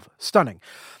 12. Stunning.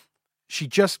 She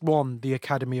just won the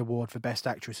Academy Award for Best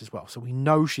Actress as well, so we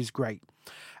know she's great.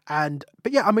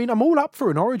 But yeah, I mean, I'm all up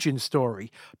for an origin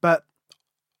story, but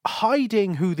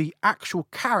hiding who the actual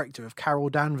character of Carol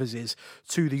Danvers is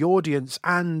to the audience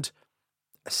and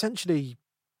essentially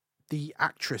the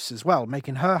actress as well,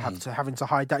 making her having to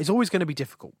hide that is always going to be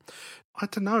difficult. I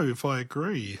don't know if I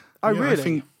agree. Oh,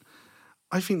 really?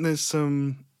 I think there's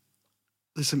some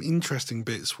interesting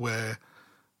bits where,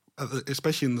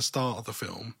 especially in the start of the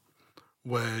film,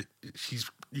 where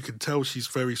you can tell she's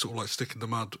very sort of like stick in the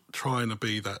mud, trying to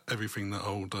be that everything that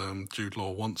old Jude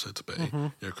Law wants her to be. Mm-hmm.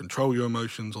 You know, control your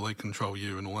emotions or they control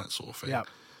you and all that sort of thing. Yeah.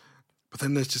 But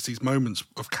then there's just these moments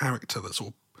of character that sort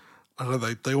of, I don't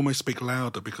know, they almost speak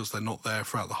louder because they're not there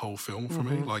throughout the whole film for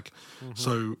me. Like,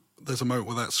 so there's a moment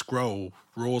where that scroll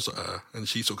roars at her and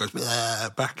she sort of goes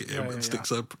back at him and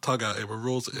sticks her tongue out at him and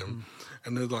roars at him.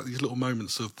 And there's like these little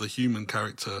moments of the human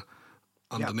character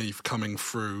underneath coming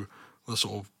through the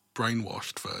sort of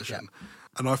brainwashed version.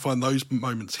 And I find those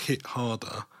moments hit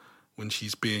harder when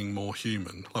she's being more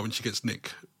human. Like when she lets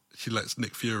Nick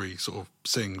Fury sort of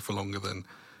sing for longer than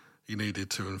he needed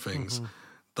to and things.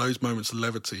 Those moments of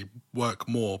levity work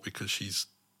more because she's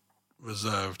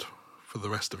reserved for the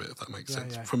rest of it, if that makes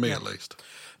sense. For me, at least.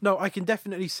 No, I can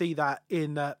definitely see that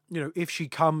in, if she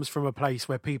comes from a place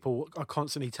where people are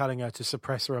constantly telling her to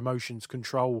suppress her emotions,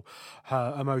 control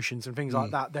her emotions and things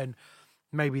like that, then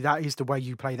maybe that is the way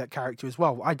you play that character as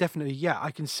well. I definitely,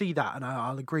 I can see that, and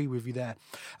I'll agree with you there.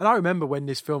 And I remember when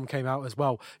this film came out as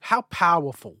well, how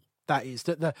powerful that is.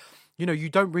 That you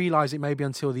don't realise it maybe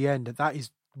until the end, that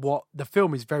is what the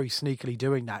film is very sneakily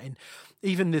doing that. And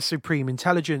even the Supreme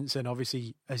Intelligence and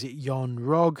obviously, is it Yon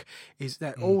Rog, is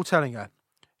they're all telling her,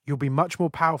 you'll be much more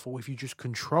powerful if you just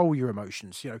control your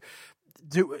emotions,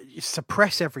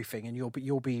 suppress everything and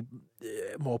you'll be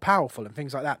more powerful and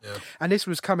things like that. And this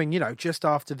was coming, just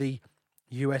after the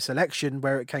US election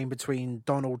where it came between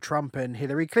Donald Trump and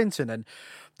Hillary Clinton and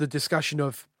the discussion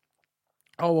of,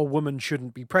 a woman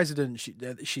shouldn't be president,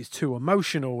 she's too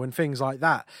emotional and things like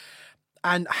that.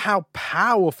 And how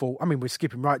powerful, I mean, we're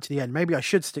skipping right to the end. Maybe I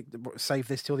should save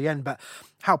this till the end, but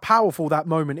how powerful that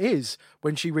moment is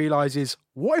when she realizes,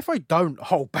 what if I don't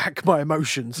hold back my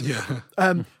emotions?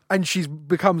 And she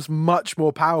becomes much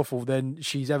more powerful than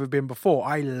she's ever been before.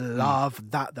 I love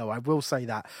that, though. I will say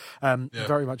that.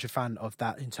 Very much a fan of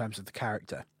that in terms of the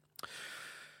character.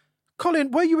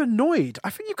 Colin, were you annoyed? I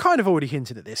think you kind of already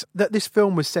hinted at this, that this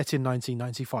film was set in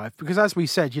 1995. Because as we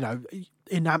said,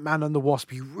 in Ant-Man and the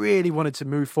Wasp, you really wanted to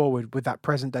move forward with that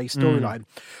present-day storyline.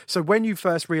 So when you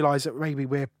first realised that maybe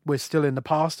we're still in the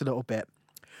past a little bit,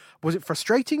 was it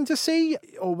frustrating to see?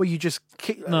 Or were you just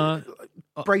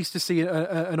braced to see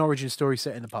an origin story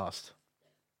set in the past?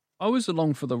 I was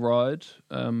along for the ride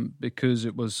because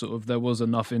it was sort of, there was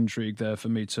enough intrigue there for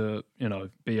me to,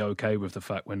 be okay with the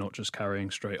fact we're not just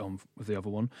carrying straight on with the other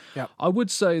one. Yeah. I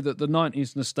would say that the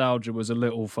 90s nostalgia was a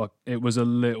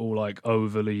little like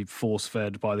overly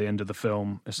force-fed by the end of the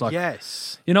film. It's like,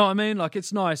 yes. You know what I mean? Like,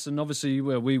 it's nice, and obviously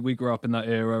we grew up in that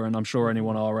era, and I'm sure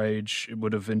anyone our age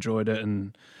would have enjoyed it,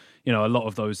 and a lot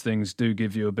of those things do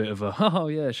give you a bit of a, oh,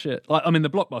 yeah, shit. Like, I mean, the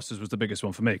Blockbusters was the biggest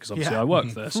one for me because obviously I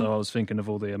worked there, so I was thinking of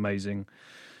all the amazing,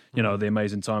 you know, the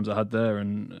amazing times I had there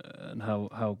and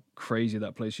how crazy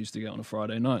that place used to get on a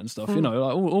Friday night and stuff. You know,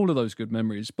 like all of those good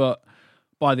memories. But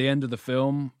by the end of the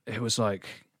film, it was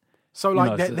like... So,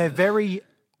 like, they're very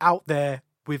out there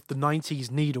with the 90s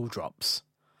needle drops.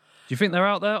 Do you think they're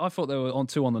out there? I thought they were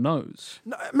too on the nose.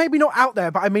 No, maybe not out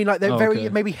there, but I mean, like,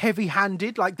 they're maybe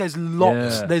heavy-handed. Like, there's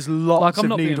lots like,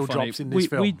 of needle drops in this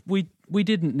film. We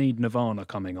didn't need Nirvana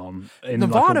coming on.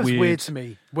 Nirvana's like weird to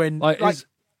me. When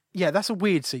yeah, that's a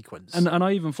weird sequence. And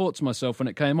I even thought to myself when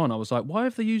it came on, I was like, why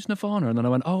have they used Nirvana? And then I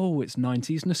went, oh, it's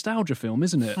 90s nostalgia film,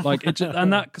 isn't it? Like,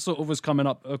 and that sort of was coming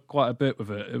up quite a bit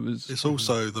with it. It's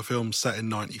also the film set in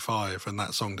 95, and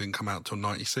that song didn't come out till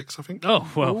 96, I think. Oh,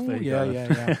 well, there you go.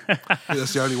 Yeah.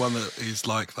 That's the only one that is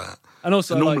like that. And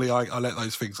also, normally I let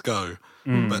those things go,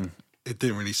 but it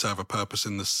didn't really serve a purpose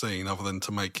in the scene other than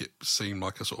to make it seem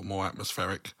like a sort of more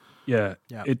atmospheric. Yeah,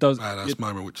 it does. Badass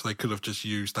moment, which they could have just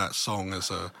used that song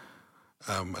as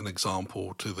an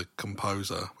example to the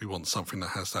composer. We want something that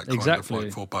has that kind of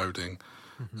like foreboding,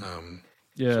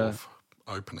 sort of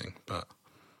opening. But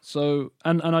so,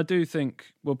 and I do think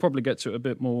we'll probably get to it a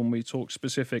bit more when we talk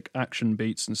specific action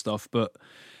beats and stuff. But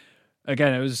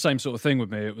again, it was the same sort of thing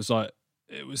with me. It was like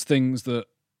it was things that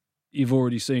you've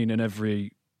already seen in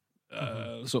every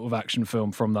sort of action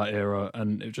film from that era,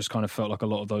 and it just kind of felt like a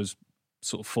lot of those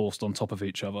sort of forced on top of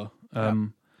each other.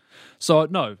 So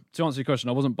no, to answer your question,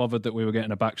 I wasn't bothered that we were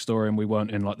getting a backstory and we weren't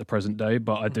in like the present day,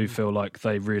 but I do feel like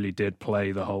they really did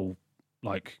play the whole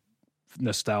like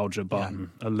nostalgia button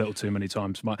a little too many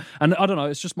times. And I don't know,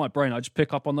 it's just my brain. I just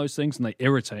pick up on those things and they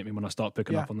irritate me when I start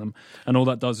picking up on them. And all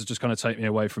that does is just kind of take me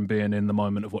away from being in the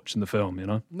moment of watching the film, you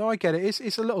know? No, I get it.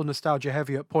 It's a little nostalgia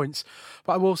heavy at points,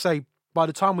 but I will say by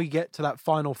the time we get to that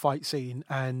final fight scene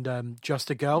and Just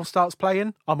a Girl starts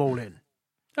playing, I'm all in.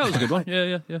 That was a good one.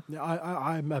 Yeah.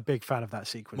 I'm a big fan of that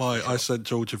sequence. I sent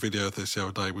George a video of this the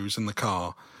other day. We was in the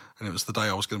car, and it was the day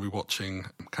I was going to be watching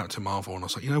Captain Marvel, and I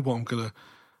was like, you know what, I'm gonna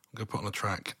put on a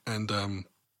track and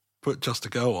put Just a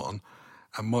Girl on,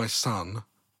 and my son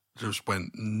just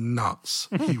went nuts.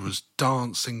 He was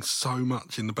dancing so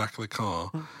much in the back of the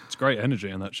car. It's great energy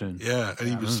in that tune. Yeah, and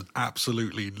he was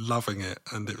absolutely loving it,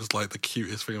 and it was like the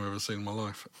cutest thing I've ever seen in my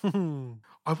life.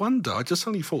 I wonder, I just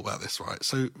suddenly thought about this, right?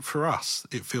 So for us,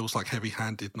 it feels like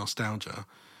heavy-handed nostalgia,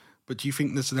 but do you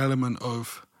think there's an element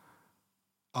of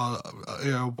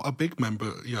a big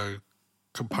member,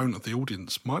 component of the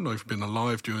audience might not have been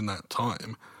alive during that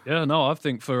time? Yeah, no, I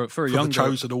think for a younger... the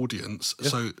chosen audience,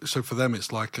 so for them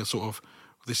it's like a sort of,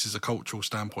 this is a cultural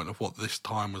standpoint of what this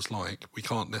time was like. We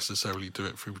can't necessarily do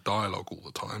it through dialogue all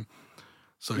the time.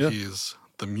 So here's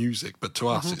the music, but to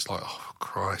us it's like, oh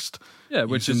Christ,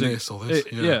 which is this or this.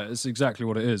 It's exactly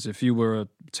what it is. If you were a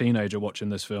teenager watching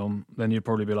this film, then you'd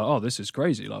probably be like, oh, this is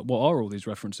crazy, like what are all these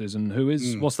references and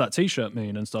what's that t-shirt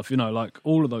mean and stuff, like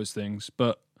all of those things.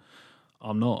 But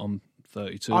I'm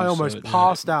 32. I almost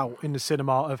passed out in the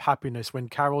cinema of happiness when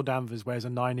Carol Danvers wears a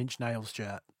 9 Inch Nails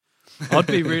shirt. I'd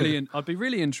be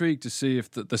really intrigued to see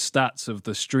if the stats of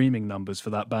the streaming numbers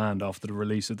for that band after the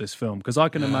release of this film, because I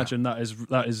can imagine that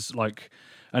is like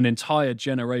an entire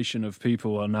generation of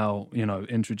people are now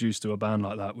introduced to a band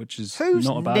like that, which is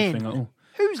not a bad thing at all.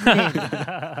 Who's Nin?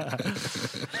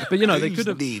 But they could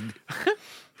have.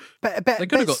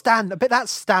 But that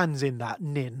stands in that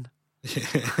Nin.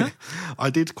 Yeah. I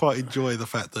did quite enjoy the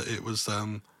fact that it was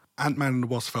Ant-Man and the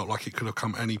Wasp felt like it could have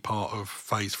come any part of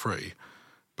Phase 3,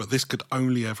 but this could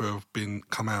only ever have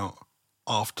come out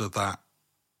after that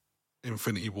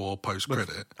Infinity War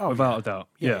post-credit. Without a doubt.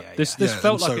 Yeah. This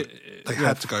felt like they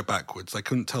had to go backwards. They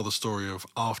couldn't tell the story of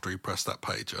after he pressed that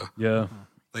pager. Yeah.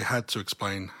 They had to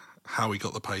explain how he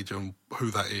got the pager and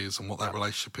who that is and what that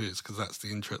relationship is, because that's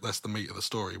the meat of the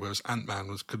story, whereas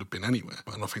Ant-Man could have been anywhere.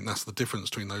 And I think that's the difference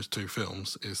between those two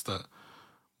films, is that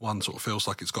one sort of feels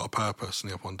like it's got a purpose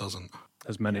and the other one doesn't.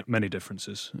 There's many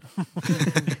differences.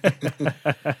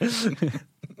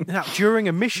 Now, during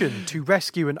a mission to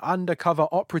rescue an undercover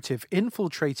operative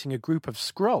infiltrating a group of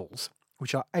Skrulls,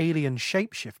 which are alien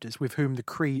shapeshifters with whom the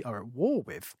Kree are at war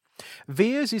with,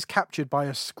 Veers is captured by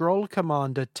a Skrull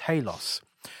commander, Talos.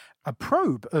 A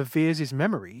probe of Veers'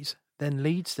 memories then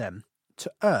leads them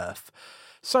to Earth.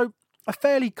 So, a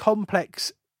fairly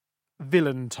complex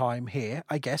villain time here,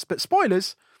 I guess. But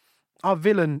spoilers, our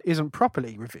villain isn't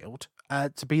properly revealed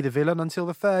to be the villain until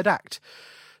the third act.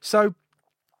 So,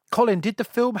 Colin, did the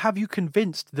film have you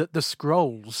convinced that the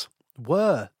Skrulls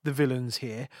were the villains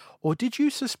here? Or did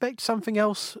you suspect something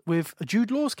else with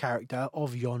Jude Law's character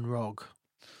of Yon-Rogg?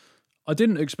 I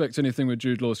didn't expect anything with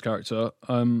Jude Law's character.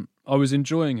 I was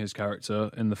enjoying his character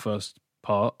in the first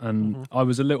part, and I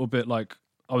was a little bit like,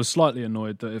 I was slightly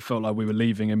annoyed that it felt like we were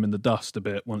leaving him in the dust a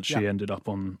bit once she ended up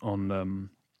on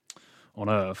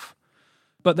Earth.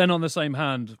 But then on the same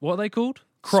hand, what are they called?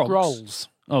 Krogs. Scrolls.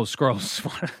 Oh, scrolls.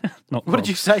 Not What did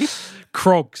you say?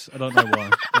 Krogs. I don't know why.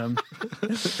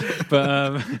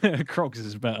 But Krogs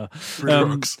is better.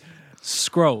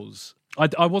 Scrolls.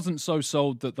 I wasn't so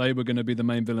sold that they were going to be the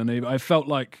main villain either. I felt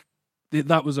like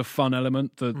that was a fun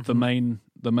element. The main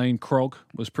Krog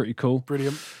was pretty cool.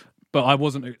 Brilliant. But I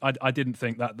wasn't. I didn't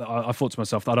think that. I thought to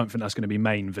myself, I don't think that's going to be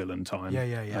main villain time.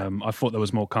 Yeah. I thought there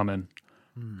was more coming.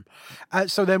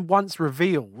 So then, once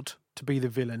revealed to be the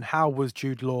villain, how was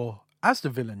Jude Law as the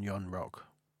villain, Yon Rock?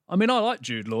 I mean, I like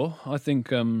Jude Law. I think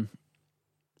the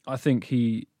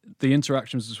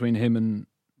interactions between him and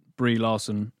Brie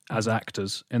Larson as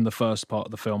actors in the first part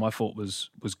of the film, I thought was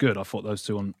good. I thought those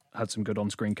two had some good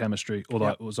on-screen chemistry, although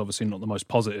it was obviously not the most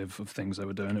positive of things they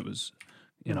were doing. It was,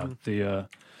 their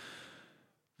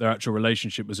actual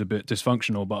relationship was a bit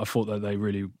dysfunctional, but I thought that they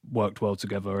really worked well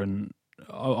together. And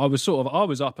I was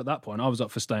up at that point. I was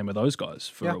up for staying with those guys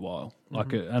for a while.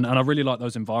 And I really like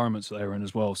those environments that they were in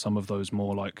as well. Some of those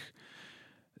more like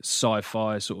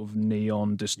sci-fi sort of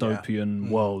neon dystopian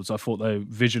worlds. I thought they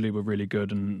visually were really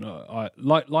good, and I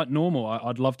like normal.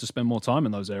 I'd love to spend more time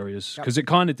in those areas because it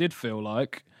kind of did feel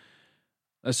like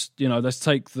let's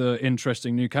take the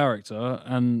interesting new character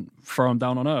and throw him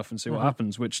down on Earth and see what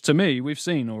happens. Which to me we've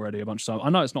seen already a bunch of times. I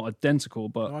know it's not identical,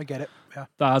 but I get it. Yeah,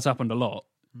 that has happened a lot.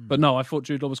 But no, I thought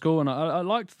Jude Law was cool, and I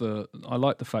liked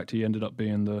the fact he ended up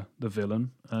being the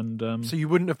villain. And so you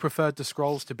wouldn't have preferred the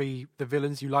Skrulls to be the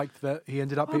villains? You liked that he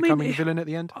ended up becoming the villain at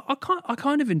the end? I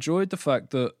kind of enjoyed the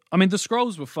fact that the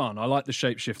Skrulls were fun. I like the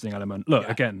shape shifting element. Look,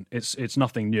 again, it's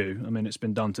nothing new. I mean, it's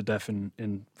been done to death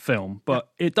in film, but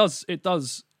it does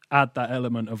add that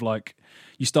element of like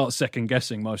you start second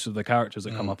guessing most of the characters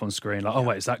that come up on screen. Like, oh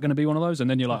wait, is that going to be one of those? And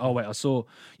then you're like, oh wait,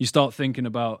 you start thinking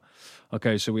about,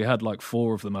 okay, so we had like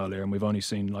 4 of them earlier and we've only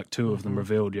seen like 2 of them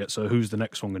revealed yet. So who's the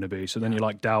next one going to be? So then you're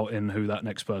like doubting who that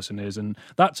next person is. And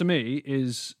that to me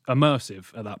is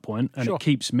immersive at that point. And it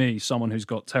keeps me, someone who's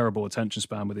got terrible attention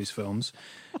span with these films,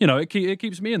 it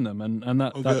keeps me in them. And I'm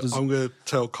going to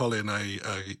tell Colin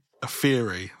a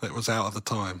theory that was out at the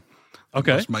time.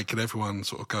 Okay. Just making everyone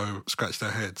sort of go scratch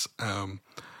their heads.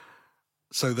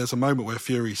 So there's a moment where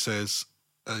Fury says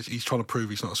he's trying to prove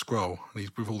he's not a Skrull, and he's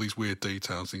with all these weird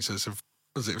details. And he says,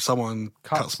 if someone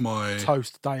cuts my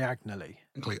toast diagonally,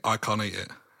 I can't eat it.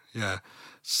 Yeah.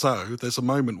 So there's a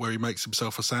moment where he makes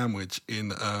himself a sandwich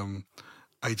in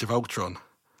Age of Ultron.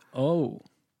 Oh.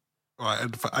 Right,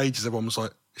 and for ages everyone was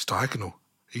like, it's diagonal.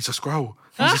 He's a Skrull.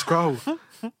 He's a Skrull.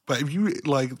 But if you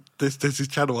there's this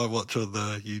channel I watch on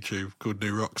the YouTube called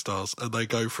New Rockstars, and they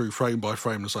go through frame by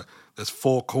frame. It's like there's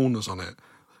 4 corners on it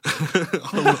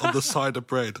on the side of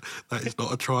bread. That is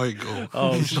not a triangle.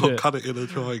 Oh, He's not cut it in a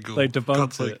triangle. They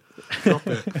debunked it. Drop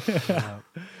it.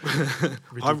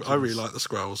 I really like the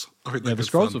Skrulls. I think the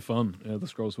Skrulls were fun. Yeah, the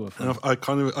Skrulls were fun. And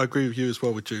I agree with you as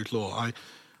well with Jude Law.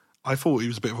 I thought he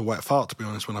was a bit of a wet fart, to be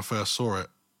honest, when I first saw it,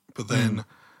 but then.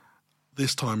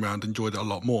 This time round, enjoyed it a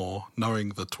lot more, knowing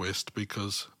the twist,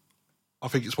 because I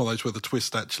think it's one of those where the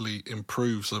twist actually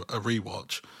improves a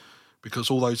rewatch. Because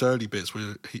all those early bits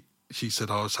where she said,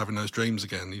 I was having those dreams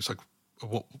again. He's like,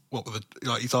 what were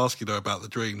he's asking her about the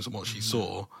dreams and what she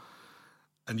saw.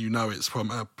 And it's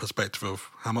from a perspective of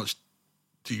how much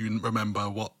do you remember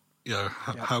what,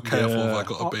 how careful have I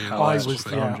got to be?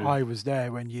 I was there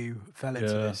when you fell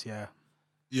into this,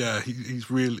 Yeah,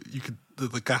 he's really,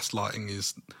 the gaslighting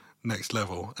is next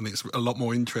level, and it's a lot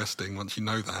more interesting once you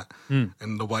know that,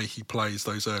 and the way he plays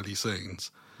those early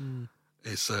scenes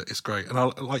it's great. And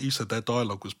like you said, their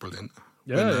dialogue was brilliant.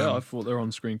 I thought their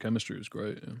on-screen chemistry was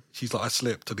great. She's like, I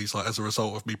slipped, and he's like, as a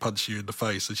result of me punching you in the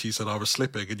face, and she said, I was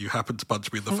slipping and you happened to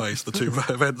punch me in the face. The two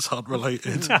events aren't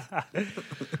related.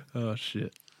 Oh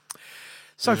shit.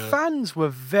 So fans were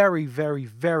very, very,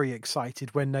 very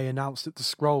excited when they announced that the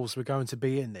Skrulls were going to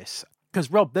be in this,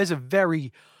 because Rob, there's a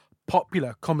very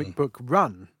popular comic book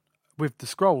run with the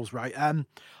Skrulls, right?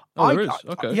 There is.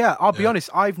 Okay. Yeah, I'll be honest,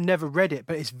 I've never read it,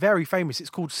 but it's very famous. It's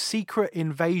called Secret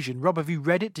Invasion. Rob, have you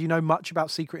read it? Do you know much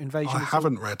about Secret Invasion? I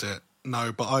haven't read it,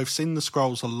 no, but I've seen the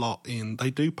Skrulls a lot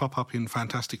they do pop up in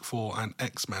Fantastic Four and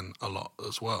X-Men a lot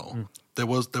as well. There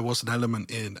was an element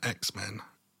in X-Men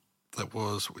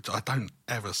which I don't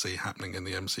ever see happening in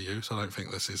the MCU, so I don't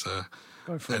think this is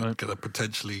going to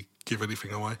potentially give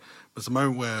anything away. There's a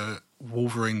moment where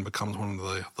Wolverine becomes one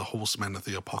of the horsemen of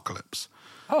the apocalypse.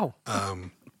 Oh.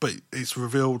 But it's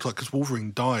revealed, because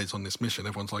Wolverine dies on this mission.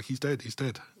 Everyone's like, he's dead.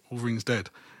 Wolverine's dead.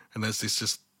 And there's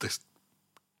this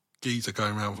geezer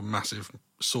going around with a massive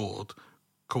sword,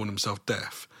 calling himself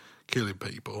Death, killing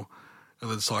people. And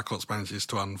then Cyclops manages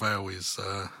to unveil his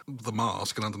the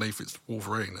mask, and underneath it's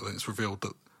Wolverine, and then it's revealed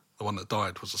that the one that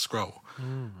died was a Skrull,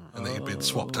 and that he'd been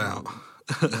swapped out.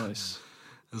 Nice.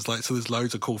 It's like, so there's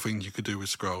loads of cool things you could do with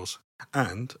Skrulls.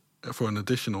 And for an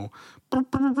additional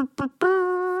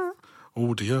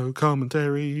audio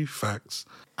commentary facts,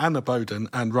 Anna Boden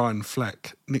and Ryan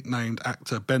Fleck nicknamed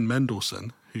actor Ben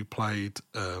Mendelsohn, who played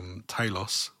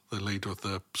Talos, the leader of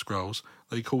the Skrulls,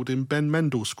 they called him Ben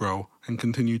Mendel Skrull and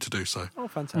continue to do so. Oh,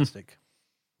 fantastic.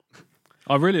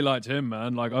 I really liked him,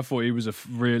 man. Like, I thought he was a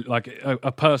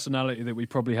personality that we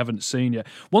probably haven't seen yet.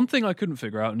 One thing I couldn't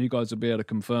figure out, and you guys will be able to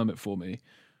confirm it for me,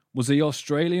 was he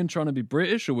Australian trying to be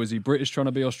British, or was he British trying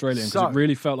to be Australian? Because it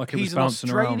really felt like it was bouncing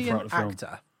around throughout the film. He's an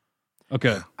Australian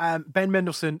Okay. Ben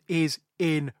Mendelsohn is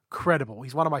incredible.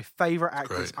 He's one of my favourite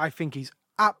actors. Great. I think he's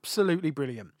absolutely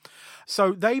brilliant.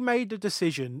 So they made the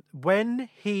decision, when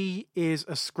he is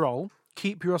a Skrull,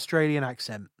 keep your Australian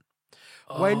accent.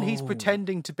 When he's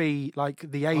pretending to be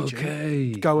like the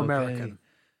agent, go American.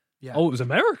 Yeah. Oh, it was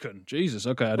American. Jesus.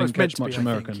 Okay, I didn't catch much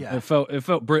American. Think, yeah. It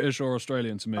felt British or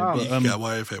Australian to me. Oh. But, You can get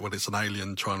away with it when it's an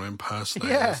alien trying to impersonate.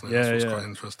 Yeah. Isn't it? That's what's quite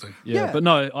interesting. Yeah, but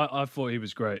no, I thought he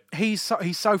was great. He's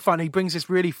so fun. He brings this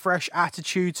really fresh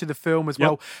attitude to the film as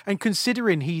well. And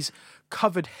considering he's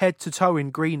covered head to toe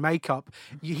in green makeup,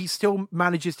 he still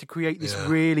manages to create this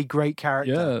really great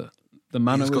character. Yeah, the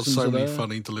mannerisms He's got so many there.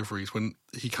 funny deliveries when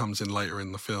he comes in later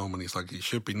in the film and he's like, you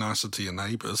should be nicer to your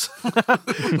neighbours.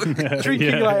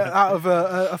 Drinking out of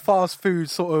a fast food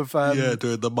sort of...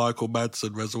 doing the Michael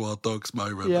Madsen Reservoir Dogs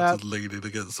moment, just leaning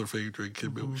against the thing,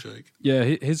 drinking milkshake. Yeah,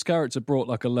 his character brought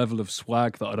like a level of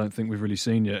swag that I don't think we've really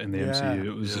seen yet in the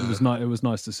MCU. It was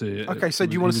nice to see it. Okay, so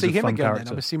do you want to see him again then?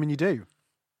 I'm assuming you do.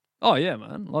 Oh yeah,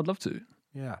 man, I'd love to.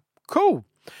 Yeah, cool.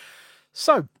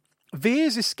 So,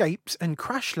 Veers escapes and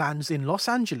crash lands in Los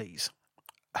Angeles.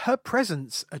 Her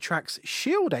presence attracts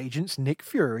S.H.I.E.L.D. agents Nick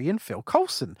Fury and Phil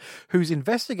Coulson, whose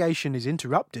investigation is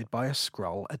interrupted by a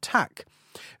Skrull attack.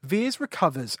 Veers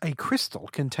recovers a crystal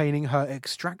containing her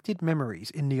extracted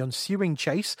memories in the ensuing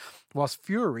chase, whilst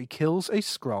Fury kills a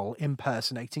Skrull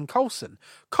impersonating Coulson.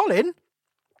 Colin?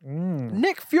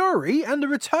 Nick Fury and the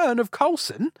return of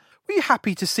Coulson? Were you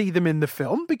happy to see them in the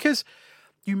film? Because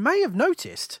you may have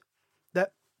noticed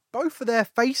that both of their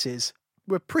faces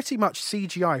were pretty much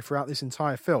CGI throughout this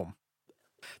entire film.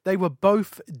 They were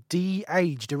both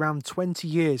de-aged around 20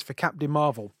 years for Captain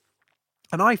Marvel.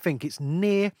 And I think it's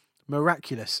near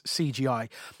miraculous CGI.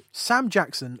 Sam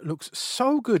Jackson looks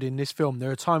so good in this film.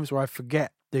 There are times where I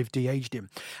forget they've de-aged him.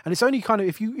 And it's only kind of,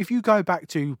 if you go back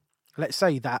to, let's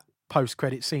say, that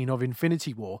post-credit scene of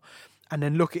Infinity War, and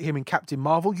then look at him in Captain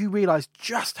Marvel, you realise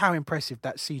just how impressive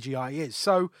that CGI is.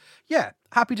 So, yeah,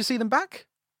 happy to see them back?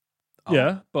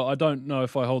 Yeah, but I don't know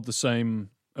if I hold the same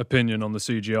opinion on the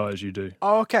CGI as you do.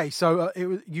 Oh, okay. So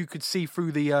you could see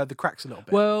through the cracks a little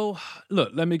bit. Well,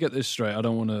 look, let me get this straight. I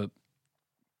don't want to...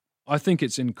 I think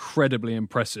it's incredibly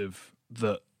impressive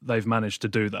that they've managed to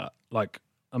do that. Like,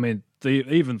 I mean, the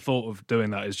even thought of doing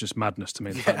that is just madness to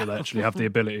me. The fact that they actually have the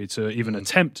ability to even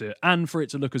attempt it and for it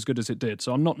to look as good as it did.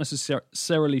 So I'm not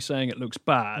necessarily saying it looks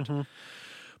bad,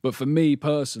 but for me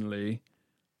personally,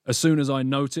 as soon as I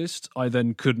noticed, I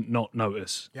then couldn't not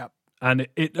notice. Yep. And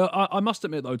I must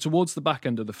admit, though, towards the back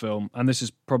end of the film, and this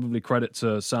is probably credit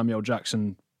to Samuel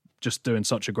Jackson just doing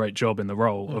such a great job in the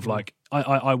role of like,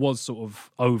 I was sort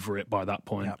of over it by that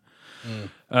point.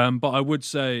 Yep. But I would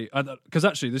say, because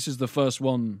actually this is the first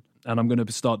one, and I'm going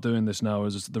to start doing this now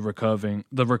as the recurring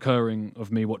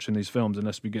of me watching these films,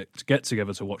 unless we get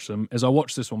together to watch them, is I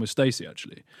watched this one with Stacey,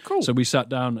 actually. Cool. So we sat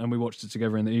down and we watched it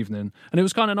together in the evening. And it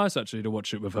was kind of nice, actually, to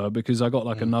watch it with her, because I got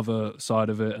like another side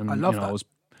of it. And I love that.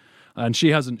 And she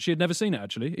had never seen it,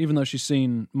 actually, even though she's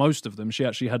seen most of them. She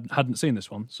actually hadn't seen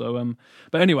this one. So,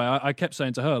 but anyway, I kept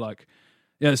saying to her, like,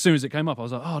 yeah, as soon as it came up, I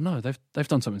was like, oh no, they've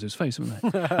done something to his face,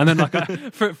 haven't they? And then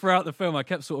like throughout the film, I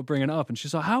kept sort of bringing it up, and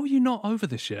she's like, how are you not over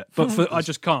this yet? But I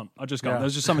just can't. Yeah.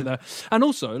 There's just something there. And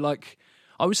also, like,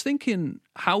 I was thinking,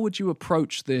 how would you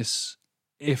approach this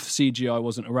if CGI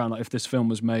wasn't around? Like, if this film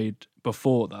was made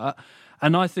before that?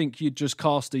 And I think you'd just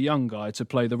cast a young guy to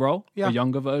play the role, a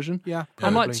younger version. Yeah,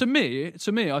 and like to me,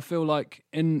 I feel like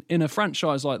in a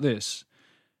franchise like this,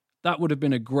 that would have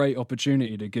been a great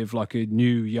opportunity to give like a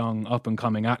new, young,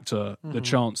 up-and-coming actor the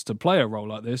chance to play a role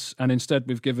like this. And instead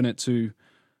we've given it to,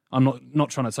 I'm not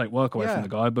trying to take work away from the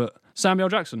guy, but Samuel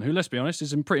Jackson, who, let's be honest,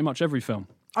 is in pretty much every film.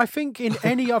 I think in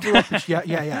any other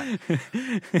opportunity,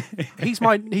 he's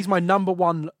my number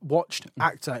one watched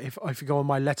actor if you go on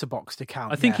my Letterboxd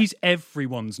account. I think he's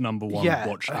everyone's number one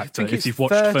watched actor if you've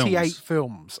watched 38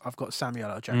 films. I've got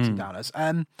Samuel L. Jackson down as.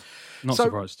 Not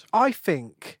surprised. I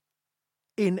think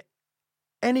in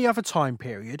any other time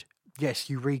period, yes,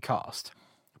 you recast.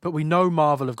 But we know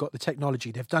Marvel have got the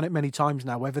technology. They've done it many times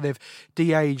now, whether they've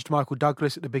de-aged Michael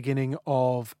Douglas at the beginning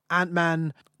of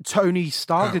Ant-Man, Tony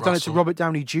Stark, they've done it to Robert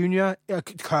Downey Jr.,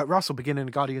 Kurt Russell, beginning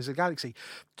of Guardians of the Galaxy,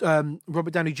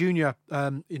 Robert Downey Jr.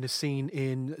 In a scene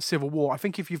in Civil War. I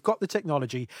think if you've got the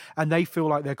technology and they feel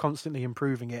like they're constantly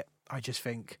improving it, I just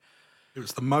think... It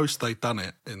was the most they've done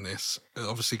it in this.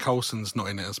 Obviously, Coulson's not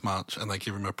in it as much, and they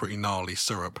give him a pretty gnarly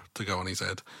syrup to go on his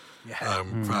head. Yeah.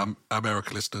 For our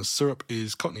American listeners, syrup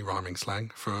is Cockney rhyming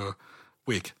slang for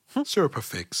wig. Syrup of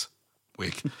figs.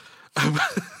 Wig.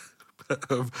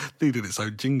 Needed its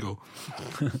own jingle.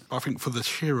 I think for the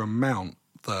sheer amount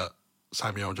that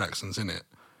Samuel L. Jackson's in it,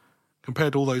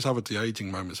 compared to all those other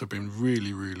de-aging moments, have been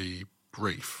really, really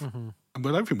brief. And I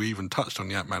don't think we even touched on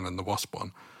the Ant-Man and the Wasp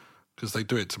one, because they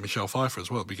do it to Michelle Pfeiffer as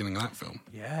well at the beginning of that film.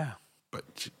 Yeah.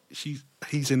 But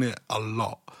he's in it a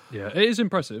lot. Yeah, it is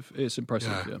impressive. It's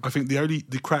impressive, yeah. I think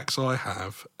the cracks I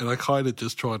have, and I kind of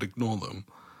just try to ignore them,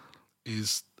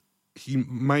 is he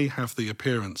may have the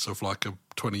appearance of like a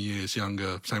 20 years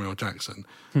younger Samuel Jackson,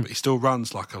 but he still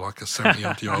runs like a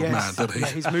 70-odd-year-old man, doesn't he? Yeah,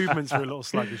 his movements are a little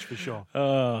sluggish for sure.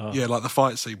 Yeah, like the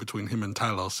fight scene between him and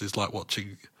Talos is like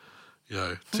watching...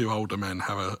 two older men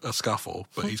have a scuffle,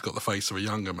 but he's got the face of a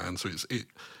younger man. So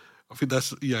I think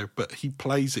that's, but he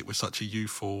plays it with such a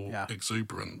youthful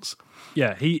exuberance.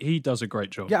 Yeah, he does a great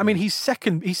job. Yeah, I mean, he's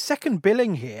second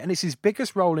billing here, and it's his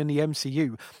biggest role in the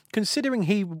MCU.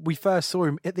 Considering we first saw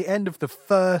him at the end of the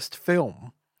first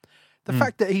film, the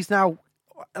fact that he's now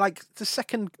like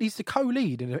he's the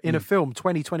co-lead in a film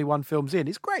 21 films in,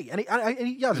 is great, and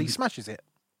he smashes it.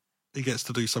 He gets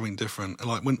to do something different. And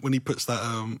like when he puts that,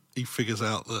 he figures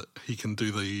out that he can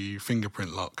do the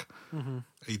fingerprint lock.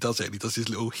 He does it, and he does his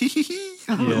little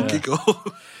little giggle.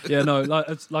 Yeah, no,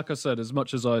 like I said, as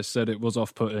much as I said it was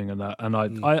off-putting and that, and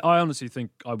I honestly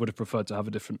think I would have preferred to have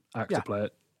a different actor play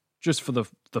it, just for the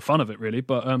fun of it, really.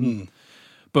 But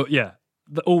yeah,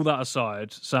 all that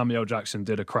aside, Samuel L. Jackson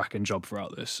did a cracking job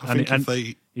throughout this. I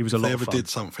think he was a lot they of ever fun. did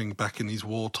something back in his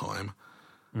wartime,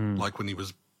 like when he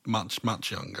was much,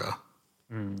 much younger,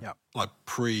 like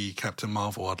pre-Captain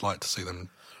Marvel, I'd like to see them.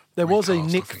 There was a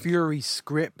Nick Fury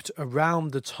script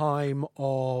around the time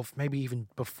of maybe even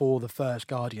before the first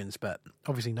Guardians, but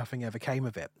obviously nothing ever came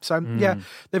of it. So,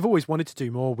 they've always wanted to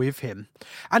do more with him.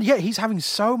 And yet he's having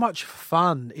so much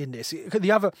fun in this.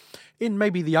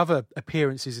 Maybe the other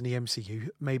appearances in the MCU,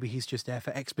 maybe he's just there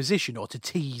for exposition or to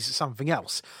tease something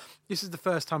else. This is the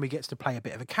first time he gets to play a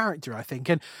bit of a character, I think.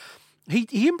 And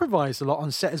he improvised a lot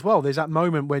on set as well. There's that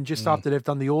moment when just after they've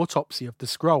done the autopsy of the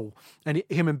Skrull, and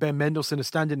him and Ben Mendelsohn are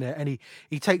standing there, and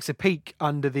he takes a peek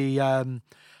under the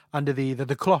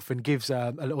cloth and gives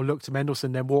a little look to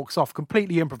Mendelsohn, then walks off.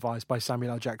 Completely improvised by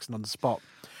Samuel L. Jackson on the spot.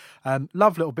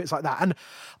 Love little bits like that. And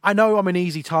I know I'm an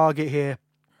easy target here,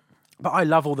 but I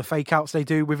love all the fake outs they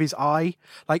do with his eye.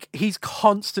 Like, he's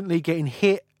constantly getting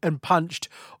hit and punched,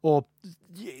 or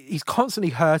he's constantly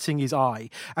hurting his eye,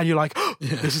 and you're like,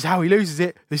 this is how he loses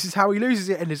it,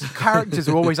 and his characters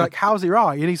are always like, how's your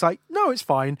eye? And he's like, no, it's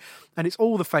fine. And it's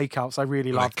all the fake outs I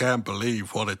really love. I can't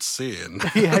believe what it's seeing.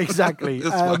 Yeah, exactly. It's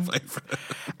my favourite.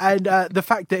 And the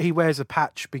fact that he wears a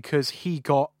patch because he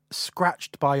got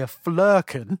scratched by a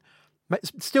flurkin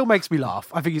still makes me laugh.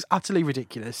 I think he's utterly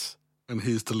ridiculous. And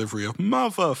his delivery of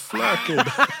mother flirking.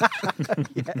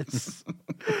 Yes.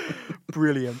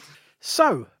 Brilliant.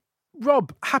 So,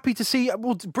 Rob, happy to see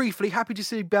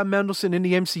Ben Mendelsohn in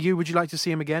the MCU. Would you like to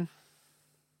see him again?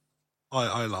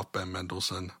 I love Ben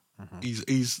Mendelsohn.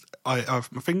 I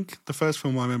think the first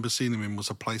film I remember seeing him in was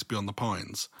A Place Beyond the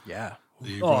Pines. Yeah.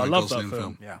 The I Ryan love Gosling that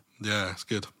film. Yeah, it's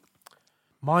good.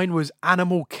 Mine was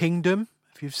Animal Kingdom,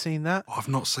 if you've seen that. I've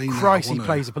not seen Christ, that. he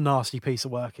plays a nasty piece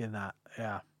of work in that.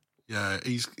 Yeah. Yeah,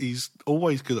 he's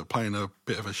always good at playing a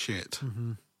bit of a shit.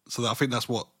 So I think that's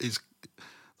what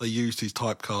they used his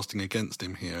typecasting against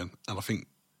him here, and I think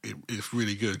it's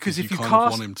really good because you kind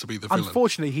of want him to be the villain.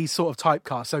 Unfortunately, he's sort of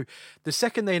typecast. So the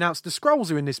second they announce the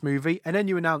Skrulls are in this movie, and then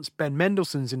you announce Ben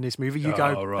Mendelsohn's in this movie, you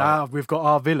go, we've got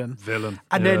our villain.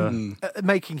 And then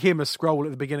making him a Skrull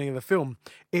at the beginning of the film,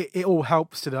 it all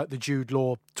helps to the Jude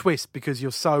Law twist because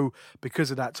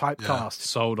because of that typecast. Yeah.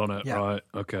 Sold on it, right?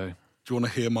 Okay. Do you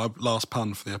want to hear my last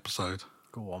pun for the episode?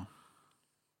 Go on.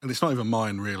 And it's not even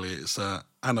mine, really. It's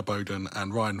Anna Boden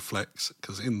and Ryan Flex,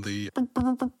 because in the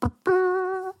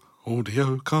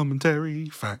audio commentary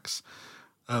facts,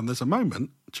 there's a moment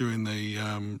during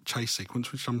the chase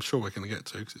sequence, which I'm sure we're going to get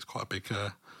to, because it's quite a big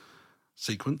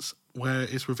sequence, where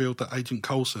it's revealed that Agent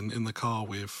Coulson in the car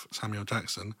with Samuel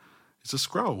Jackson is a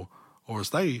Skrull, or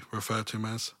as they refer to him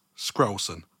as,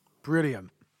 Skrullson. Brilliant.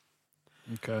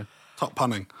 Okay. Top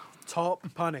punning. Top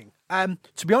punning.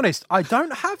 To be honest, I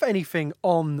don't have anything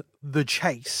on the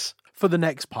chase for the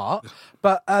next part,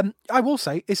 but I will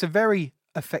say it's a very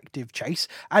effective chase,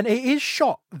 and it is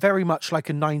shot very much like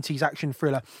a 90s action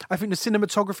thriller. I think the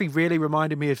cinematography really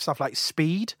reminded me of stuff like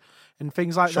Speed and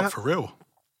things like that. Shot for real.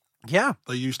 Yeah.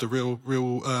 They used a real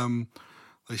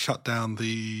they shut down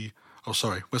the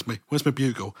where's my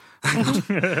bugle?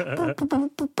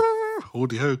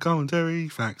 Audio commentary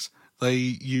facts. They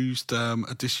used a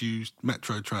disused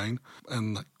metro train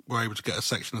and were able to get a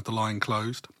section of the line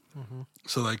closed.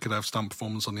 So they could have stunt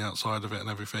performance on the outside of it and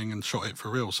everything, and shot it for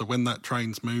real. So when that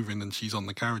train's moving and she's on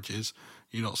the carriages,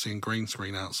 you're not seeing green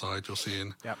screen outside, you're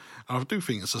seeing... Yep. And I do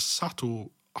think it's a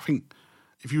subtle... I think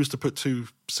if you was to put two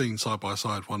scenes side by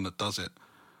side, one that does it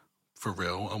for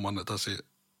real and one that does it,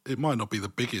 it might not be the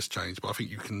biggest change, but I think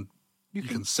you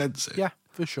can sense it. Yeah,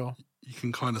 for sure. You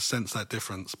can kind of sense that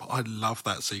difference. But I love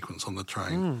that sequence on the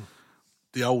train.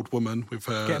 The old woman with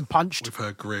her... Getting punched. With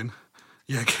her grin.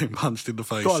 Yeah, getting punched in the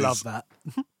face. Gotta love that.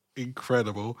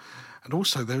 Incredible. And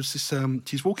also there's this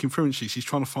she's walking through and she's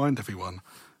trying to find everyone.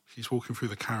 She's walking through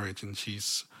the carriage and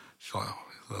she's like,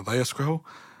 oh, are they a Skrull?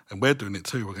 And we're doing it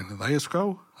too. We're going, are they a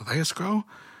Skrull? Are they a Skrull?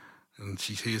 And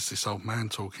she hears this old man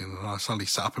talking, and I suddenly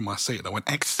sat up in my seat and I went,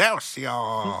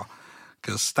 Excelsior!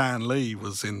 Because Stan Lee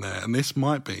was in there, and this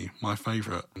might be my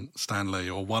favourite Stan Lee,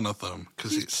 or one of them,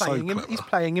 because it's so clever. He's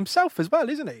playing himself as well,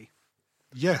 isn't he?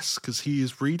 Yes, because he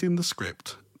is reading the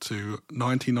script to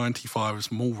 1995's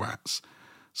Mallrats.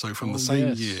 So from the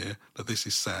same year that this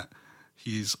is set,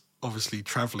 he's obviously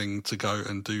travelling to go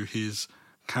and do his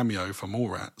cameo for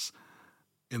Mallrats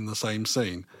in the same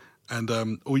scene. And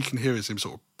all you can hear is him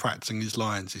sort of practicing his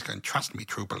lines. He's going, trust me,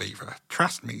 true believer.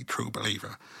 Trust me, true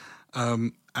believer.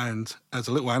 And as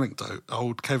a little anecdote,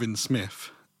 old Kevin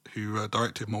Smith, who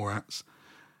directed Mallrats,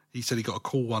 he said he got a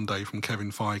call one day from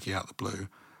Kevin Feige out the blue.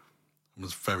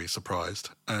 Was very surprised,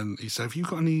 and he said, have you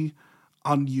got any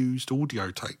unused audio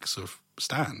takes of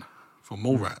Stan for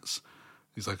Mallrats?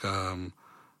 He's like,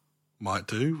 might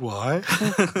do, why?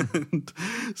 And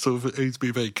sort of he's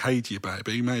been very cagey about it,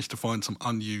 but he managed to find some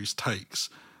unused takes,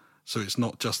 so it's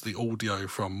not just the audio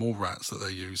from Mallrats that they're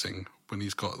using when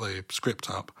he's got the script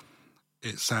up.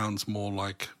 It sounds more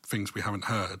like things we haven't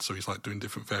heard, so he's like doing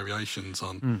different variations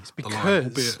on the line,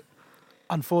 albeit...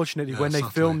 Unfortunately, when they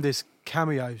filmed this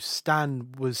cameo,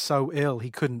 Stan was so ill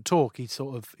he couldn't talk. He'd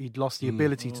lost the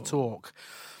ability to talk.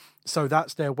 So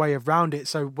that's their way around it.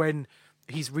 So when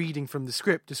he's reading from the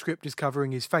script is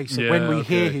covering his face. So when we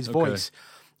hear his voice,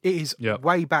 it is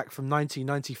way back from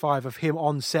 1995 of him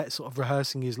on set sort of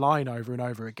rehearsing his line over and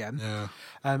over again. Yeah.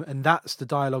 And that's the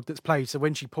dialogue that's played. So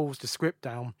when she pulls the script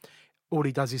down, all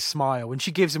he does is smile, and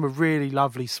she gives him a really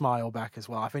lovely smile back as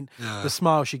well. I think the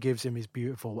smile she gives him is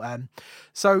beautiful.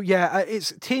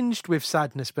 It's tinged with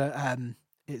sadness, but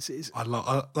it's. I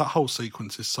love that whole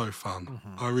sequence is so fun.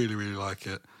 I really, really like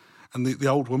it. And the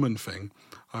old woman thing,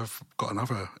 I've got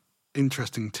another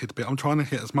interesting tidbit. I'm trying to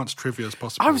hit as much trivia as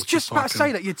possible. I was just about to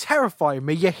say that. You're terrifying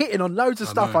me. You're hitting on loads of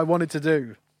stuff I wanted to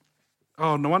do.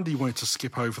 Oh, no wonder you wanted to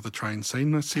skip over the train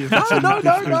scene. Let's see if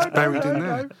it's buried in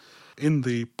there. In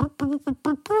the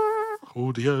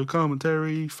audio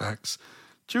commentary facts,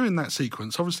 during that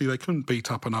sequence, obviously they couldn't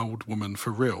beat up an old woman for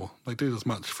real. They did as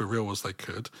much for real as they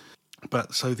could.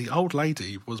 But so the old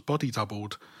lady was body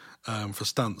doubled for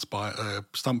stunts by a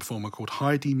stunt performer called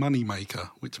Heidi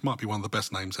Moneymaker, which might be one of the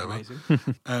best names ever.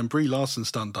 And Brie Larson's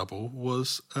stunt double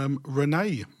was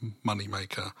Renee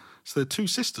Moneymaker. So they're two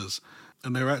sisters,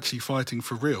 and they're actually fighting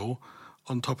for real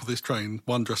on top of this train,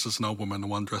 one dressed as an old woman and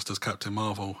one dressed as Captain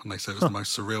Marvel, and they said it was the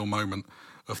most surreal moment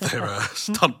of their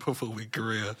stunt performing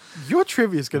career. Your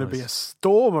trivia is going to be a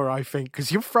stormer, I think,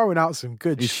 because you're throwing out some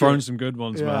good shit. He's thrown some good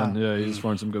ones, man. Yeah, he's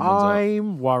thrown some good ones out.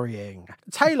 I'm worrying.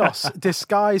 Talos,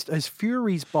 disguised as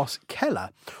Fury's boss, Keller,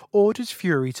 orders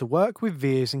Fury to work with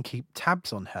Veers and keep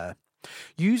tabs on her.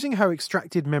 Using her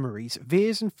extracted memories,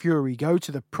 Veers and Fury go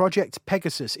to the Project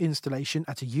Pegasus installation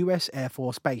at a US Air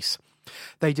Force base.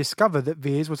 They discover that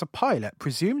Veers was a pilot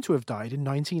presumed to have died in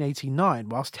 1989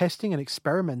 whilst testing an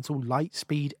experimental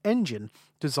light-speed engine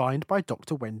designed by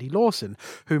Dr. Wendy Lawson,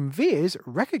 whom Veers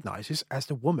recognises as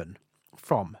the woman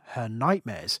from her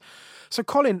nightmares. So,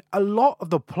 Colin, a lot of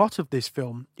the plot of this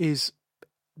film is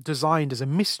designed as a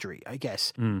mystery, I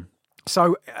guess.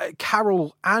 So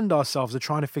Carol and ourselves are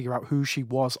trying to figure out who she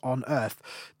was on Earth.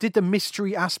 Did the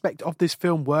mystery aspect of this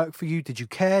film work for you? Did you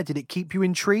care? Did it keep you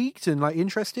intrigued and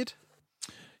interested?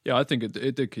 Yeah, I think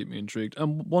it did keep me intrigued.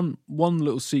 And one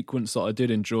little sequence that I did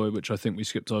enjoy, which I think we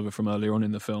skipped over from earlier on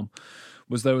in the film,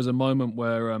 was there was a moment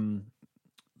where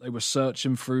they were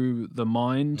searching through the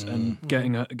mind and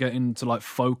getting to like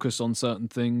focus on certain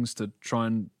things to try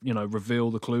and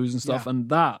reveal the clues and stuff, and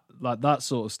that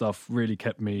sort of stuff really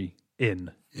kept me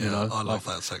in. Yeah, I love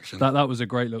that section. That was a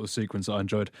great little sequence that I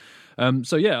enjoyed.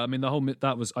 So yeah, I mean,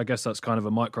 I guess that's kind of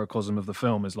a microcosm of the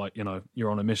film, is like,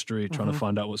 you're on a mystery trying to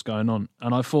find out what's going on,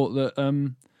 and I thought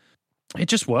that it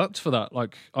just worked for that.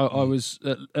 Like I was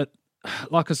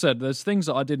like I said, there's things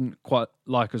that I didn't quite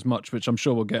like as much, which I'm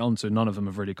sure we'll get onto. None of them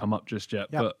have really come up just yet,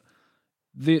 but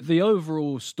the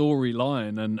overall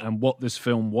storyline and what this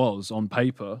film was on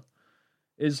paper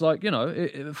is like,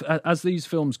 as these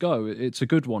films go, it's a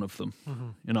good one of them.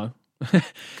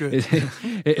 Good.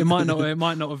 it might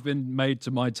not have been made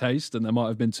to my taste, and there might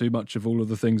have been too much of all of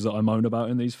the things that I moan about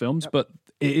in these films, but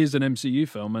it is an MCU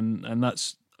film, and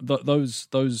that's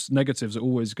those negatives are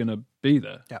always going to be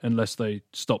there unless they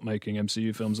stop making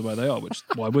MCU films the way they are, which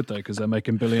why would they? Because they're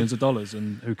making billions of dollars,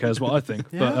 and who cares what I think.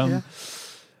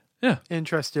 Yeah.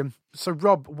 Interesting. So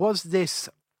Rob, was this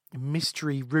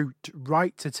mystery route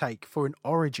right to take for an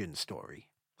origin story?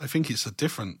 I think it's a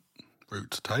different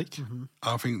route to take.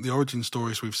 I think the origin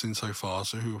stories we've seen so far,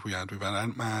 so who have we had? We've had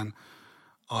Ant-Man,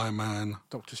 Iron Man,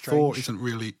 Doctor Strange. Thor isn't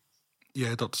really...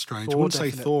 Yeah, Doctor Strange. Thor, I wouldn't say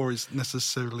definite. Thor is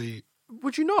necessarily...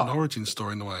 Would you not? An origin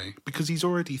story in a way, because he's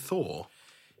already Thor.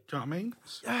 Do you know what I mean?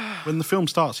 When the film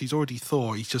starts, he's already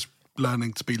Thor. He's just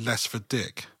learning to be less of a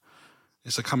dick.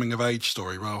 It's a coming of age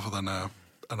story rather than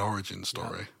an origin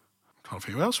story. I'm trying to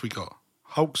think, what else we got?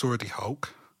 Hulk's already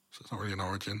Hulk, so it's not really an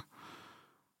origin.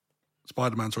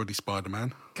 Spider-Man's already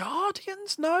Spider-Man.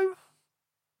 Guardians? No.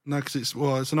 No, because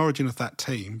it's an origin of that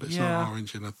team, but it's not an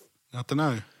origin of... I don't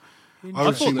know.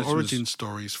 I thought think origin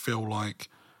stories feel like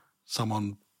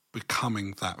someone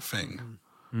becoming that thing,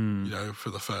 for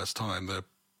the first time.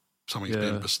 Something's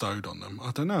been bestowed on them.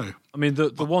 I don't know. I mean, the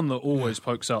one that always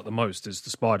pokes out the most is the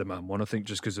Spider-Man one, I think,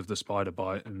 just because of the spider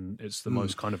bite, and it's the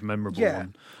most kind of memorable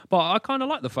one. But I kind of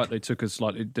like the fact they took a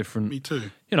slightly different... Me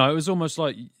too. It was almost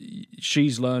like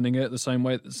she's learning it the same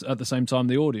way at the same time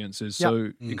the audience is.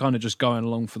 So you're kind of just going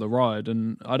along for the ride,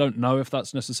 and I don't know if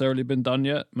that's necessarily been done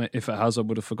yet. If it has, I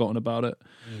would have forgotten about it.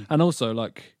 And also,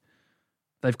 like,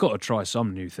 they've got to try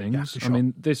some new things. Yeah, for sure. I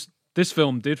mean, this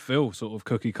film did feel sort of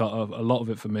cookie cutter, a lot of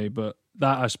it for me, but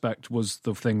that aspect was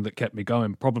the thing that kept me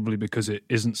going, probably because it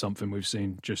isn't something we've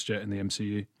seen just yet in the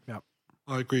MCU. Yeah.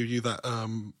 I agree with you that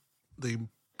the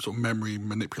sort of memory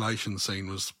manipulation scene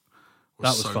was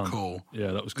so fun. Cool.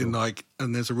 Yeah, that was cool.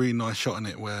 And there's a really nice shot in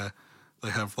it where they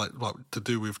have like to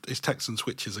do with it's text and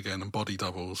switches again and body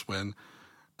doubles when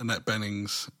Annette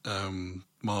Bening's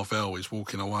Marvel is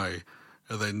walking away.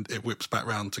 And then it whips back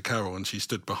round to Carol, and she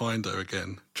stood behind her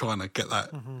again, trying to get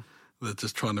that. They're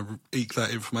just trying to eke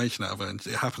that information out of her, and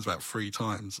it happens about 3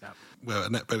 times. Where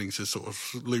Annette Bening's just sort of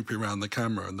looping around the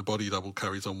camera, and the body double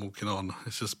carries on walking on.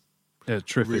 It's just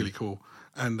really cool.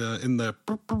 And in the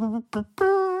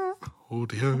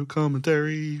audio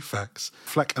commentary facts,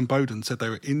 Fleck and Bowden said they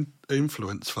were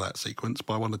influenced for that sequence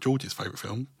by one of George's favourite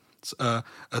films.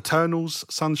 Eternal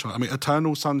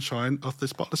Sunshine of the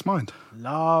Spotless Mind.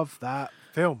 Love that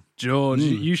film. George,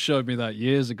 you showed me that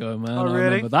years ago, man. Oh, I really?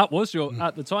 remember. That was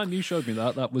at the time you showed me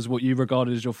that was what you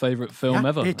regarded as your favourite film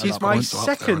ever. It is my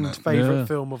second favourite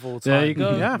film of all time. There you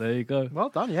go. There you go. Well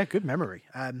done. Yeah, good memory.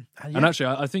 And actually,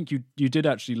 I think you did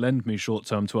actually lend me Short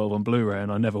Term 12 on Blu-ray,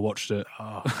 and I never watched it.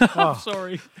 I'm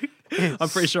sorry. I'm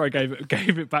pretty sure I gave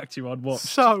it back to you unwatched.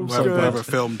 So we'll good. have a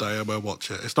film day and we'll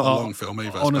watch it. It's not a long film either.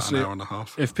 It's honestly, about an hour and a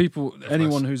half. If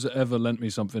anyone who's ever lent me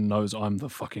something knows I'm the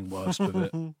fucking worst with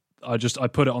it. I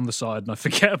put it on the side and I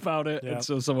forget about it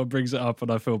until someone brings it up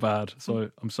and I feel bad. So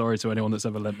I'm sorry to anyone that's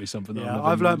ever lent me something.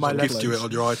 I've learned my lessons. Gift you it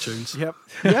on your iTunes. Yep.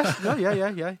 Yes. No.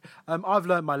 Yeah. I've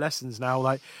learned my lessons now.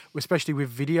 Like, especially with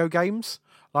video games.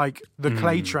 Like the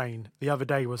Clay Train the other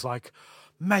day was like,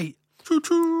 mate.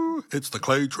 Choo-choo, it's the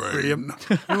Clay Train. Brilliant.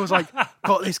 He was like,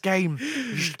 got this game.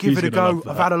 You should give it a go.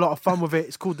 I've had a lot of fun with it.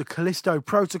 It's called the Callisto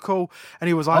Protocol. And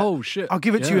he was like, oh, shit. I'll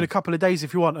give it to you in a couple of days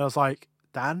if you want. And I was like,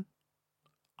 Dan,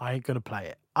 I ain't going to play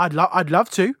it. I'd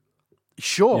love to.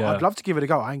 Sure, I'd love to give it a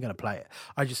go. I ain't going to play it.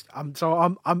 I'm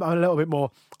a little bit more,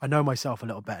 I know myself a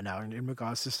little better now in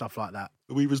regards to stuff like that.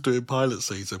 We was doing pilot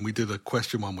season. We did a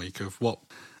question one week of what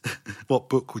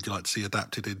book would you like to see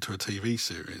adapted into a TV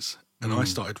series? And I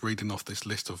started reading off this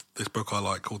list of this book I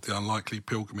like called The Unlikely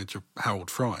Pilgrimage of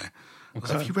Harold Fry. I was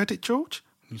like, have you read it, George?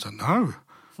 And he was like, no,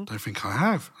 don't think I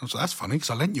have. I was like, that's funny because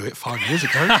I lent you it 5 years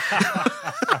ago.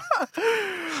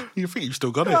 You think you've still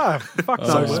got it? Yeah, fuck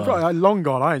no. It's probably long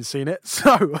gone. I ain't seen it.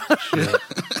 So,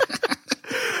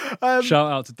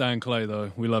 shout out to Dan Clay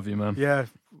though. We love you, man. Yeah,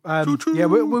 Choo-choo, yeah.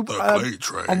 the Clay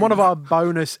Train. On one of our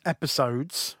bonus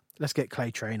episodes, let's get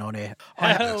Clay Train on here.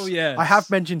 Hell yes. I have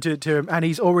mentioned to him, and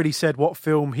he's already said what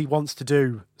film he wants to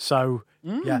do. So,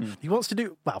 yeah, he wants to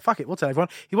do, well, fuck it, we'll tell everyone.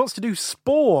 He wants to do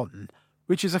Spawn,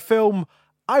 which is a film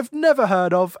I've never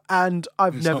heard of and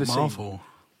I've never seen. It's not Marvel.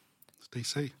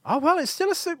 It's DC. Oh, well, it's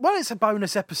still it's a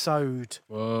bonus episode.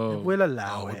 Whoa. We'll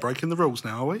allow We're it. breaking the rules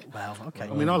now, are we? Well, okay.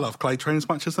 I mean, I love Clay Train as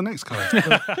much as the next guy.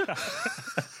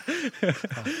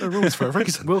 The rules for a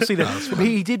reason. We'll see that.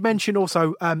 He did mention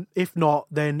also, if not,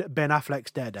 then Ben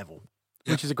Affleck's Daredevil,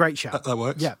 which is a great shout. That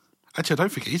works. Yeah. Actually, I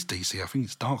don't think it is DC. I think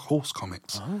it's Dark Horse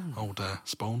Comics. Old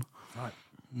Spawn.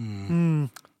 Right.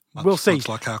 We'll see. Much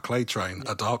like our Clay Train,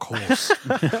 a dark horse.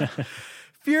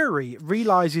 Fury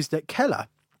realizes that Keller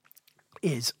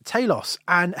is Talos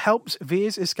and helps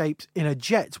Veers escape in a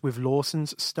jet with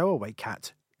Lawson's stowaway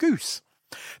cat, Goose.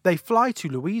 They fly to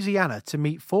Louisiana to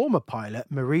meet former pilot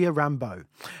Maria Rambeau,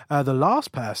 the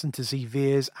last person to see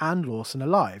Veers and Lawson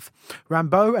alive.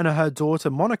 Rambeau and her daughter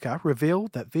Monica reveal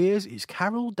that Veers is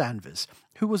Carol Danvers,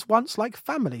 who was once like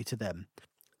family to them.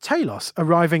 Talos,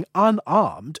 arriving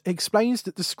unarmed, explains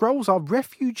that the Skrulls are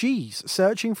refugees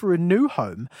searching for a new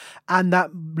home and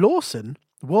that Lawson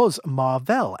was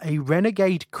Marvell, a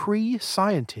renegade Kree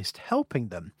scientist helping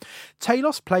them.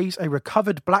 Talos plays a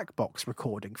recovered black box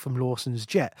recording from Lawson's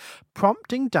jet,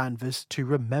 prompting Danvers to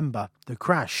remember the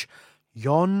crash.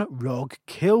 Yon Rog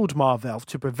killed Marvell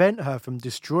to prevent her from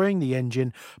destroying the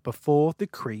engine before the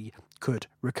Kree could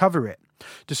recover it.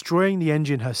 Destroying the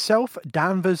engine herself,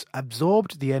 Danvers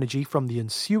absorbed the energy from the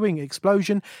ensuing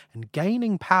explosion and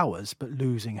gaining powers but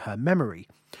losing her memory.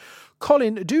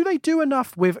 Colin, do they do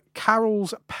enough with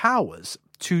Carol's powers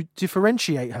to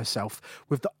differentiate herself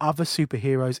with the other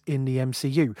superheroes in the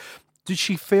MCU? Did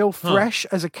she feel fresh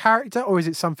as a character, or is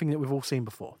it something that we've all seen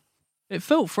before? It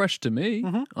felt fresh to me.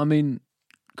 I mean,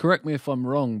 correct me if I'm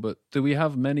wrong, but do we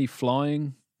have many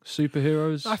flying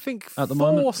superheroes? I think at the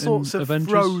Thor moment sorts of Avengers?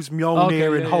 throws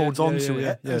Mjolnir and holds yeah, onto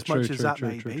yeah, it, yeah, as true, much as true, that true,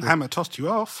 may true, be. true. Hammer tossed you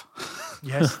off.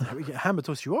 Yes, there we go. Hammer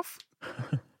toss you off.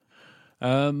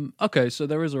 Okay, so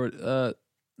there is already.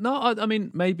 No, I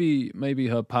mean maybe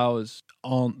her powers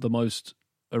aren't the most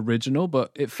original,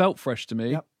 but it felt fresh to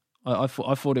me. Yep. I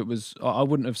thought it was. I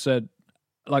wouldn't have said.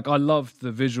 Like, I loved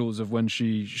the visuals of when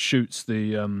she shoots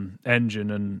the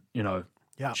engine and,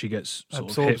 she gets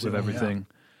sort of hit with everything,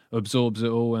 absorbs it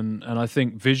all. And I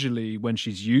think visually when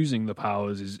she's using the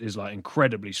powers is like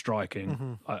incredibly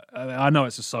striking. I know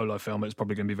it's a solo film, but it's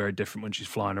probably going to be very different when she's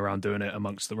flying around doing it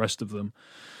amongst the rest of them.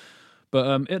 But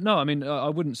I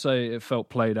wouldn't say it felt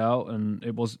played out, and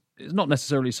it's not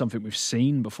necessarily something we've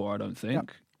seen before, I don't think.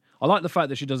 Yep. I like the fact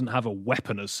that she doesn't have a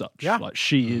weapon as such. Yeah. Like,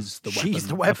 she is the weapon. She's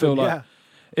the weapon, I feel like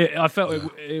I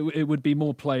felt it would be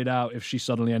more played out if she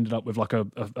suddenly ended up with like a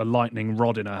lightning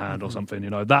rod in her hand or something.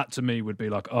 That to me would be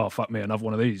like, oh fuck me, another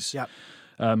one of these. Yep.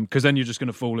 Because then you're just going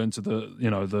to fall into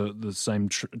the same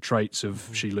traits of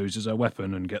she loses her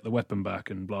weapon and get the weapon back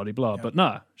and blah blah blah. Yep. But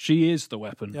nah, she is the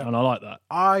weapon, and I like that.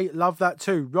 I love that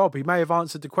too. Rob, he may have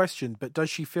answered the question, but does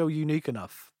she feel unique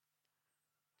enough?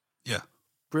 Yeah.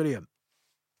 Brilliant.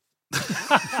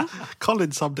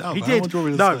 Colin summed it up. He man. did. What do you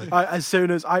want me to No, say? as soon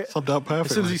as Summed it up perfectly.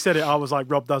 as soon as he said it, I was like,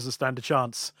 Rob doesn't stand a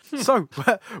chance. So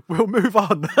we'll move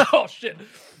on. Oh shit!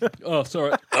 Oh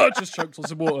sorry, I just choked on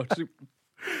some water.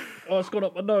 Oh, it's gone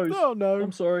up my nose. Oh no!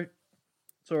 I'm sorry.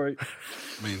 Sorry.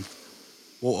 I mean,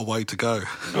 what a way to go.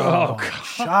 Oh,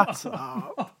 shut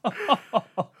up.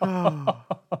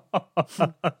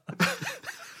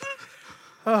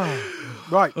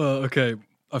 Right. Okay,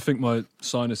 I think my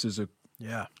sinuses are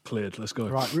Yeah. cleared. Let's go.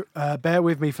 Right, bear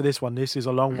with me for this one. This is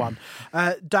a long one.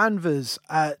 Danvers,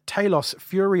 Talos,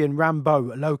 Fury, and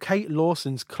Rambeau locate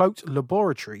Lawson's cloaked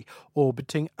laboratory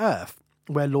orbiting Earth,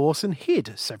 where Lawson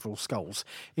hid several skulls,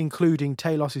 including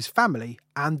Talos's family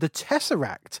and the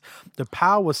Tesseract, the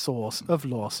power source of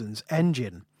Lawson's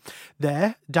engine.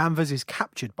 There, Danvers is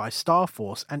captured by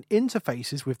Starforce and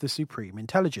interfaces with the Supreme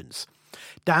Intelligence.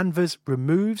 Danvers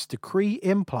removes the Kree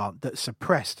implant that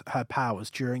suppressed her powers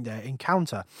during their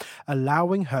encounter,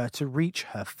 allowing her to reach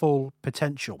her full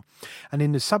potential. And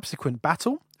in the subsequent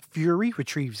battle, Fury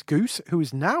retrieves Goose, who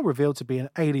is now revealed to be an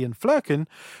alien Flurkin.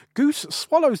 Goose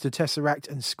swallows the Tesseract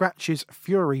and scratches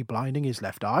Fury, blinding his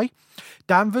left eye.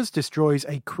 Danvers destroys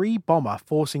a Kree bomber,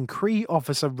 forcing Kree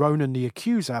officer Ronan the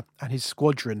Accuser and his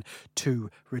squadron to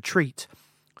retreat.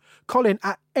 Colin,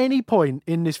 at any point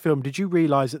in this film, did you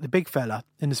realise that the big fella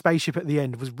in the spaceship at the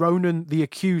end was Ronan the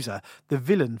Accuser, the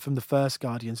villain from the first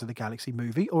Guardians of the Galaxy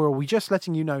movie, or are we just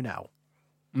letting you know now?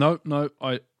 No,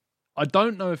 I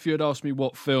don't know if you had asked me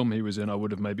what film he was in, I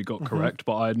would have maybe got correct,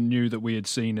 but I knew that we had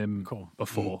seen him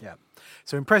before. Yeah.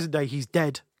 So in present day, he's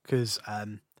dead because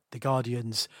the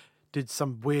Guardians did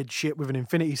some weird shit with an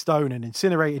Infinity Stone and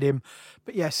incinerated him.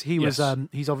 But yes, he's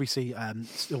obviously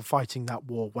still fighting that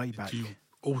war way back. Do you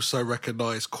also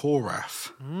recognise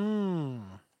Korath?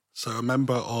 So a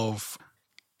member of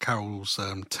Carol's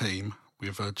team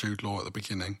with Jude Law at the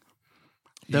beginning.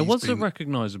 There was a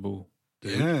recognisable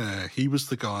dude. Yeah, he was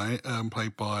the guy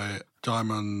played by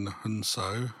Jaimon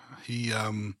Hunso. He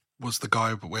was the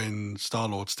guy when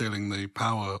Star-Lord stealing the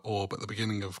power orb at the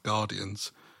beginning of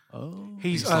Guardians. Oh,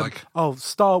 he's like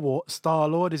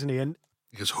Star-Lord, isn't he? And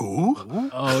he goes, who?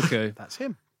 Oh, okay. That's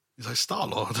him. He's like,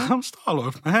 Star-Lord? I'm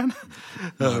Star-Lord, man.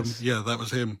 Nice. Yeah, that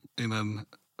was him in an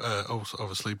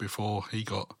obviously before he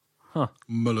got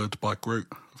mullered by Groot.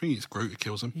 I think it's Groot who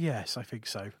kills him. Yes, I think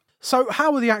so. So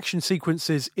how are the action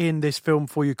sequences in this film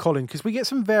for you, Colin? Because we get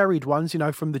some varied ones,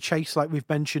 from the chase, like we've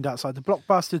mentioned, outside the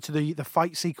blockbuster to the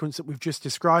fight sequence that we've just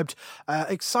described.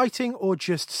 Exciting or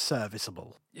just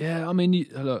serviceable? Yeah, I mean,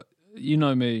 look, you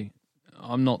know me.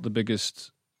 I'm not the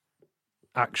biggest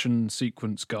action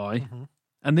sequence guy. Mm-hmm.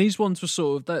 And these ones were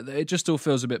sort of, it just all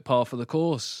feels a bit par for the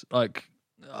course. Like,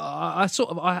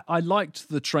 I liked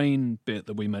the train bit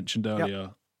that we mentioned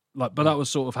earlier. Yep. But that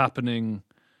was sort of happening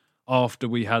after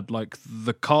we had like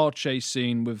the car chase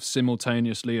scene with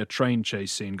simultaneously a train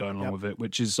chase scene going along with it,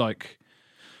 which is like,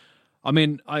 I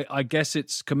mean, I guess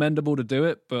it's commendable to do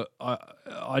it, but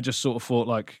I just sort of thought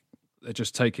like they're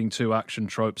just taking two action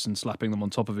tropes and slapping them on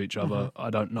top of each other. I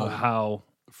don't know how.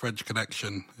 French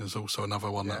Connection is also another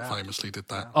one that famously did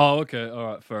that. Oh, okay. All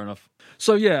right. Fair enough.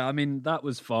 So, yeah, I mean, that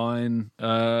was fine.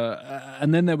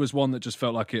 And then there was one that just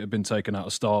felt like it had been taken out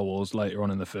of Star Wars later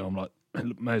on in the film. Like,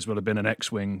 it may as well have been an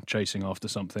X-Wing chasing after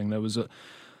something. There was a...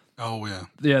 Oh, yeah.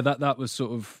 Yeah, that was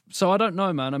sort of... So, I don't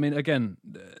know, man. I mean, again...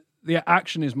 The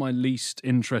action is my least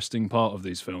interesting part of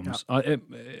these films. I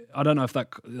don't know if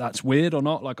that's weird or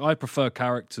not. Like, I prefer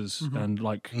characters and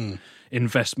like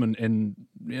investment in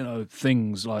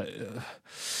things. Like,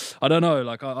 I don't know.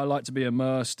 Like, I like to be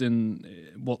immersed in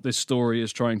what this story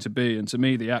is trying to be. And to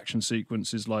me, the action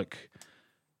sequence is like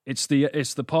it's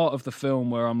the part of the film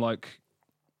where I'm like,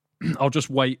 I'll just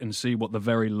wait and see what the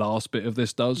very last bit of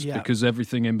this does because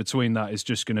everything in between that is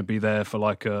just going to be there for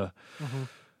like a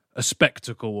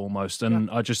spectacle almost,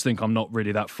 and I just think I'm not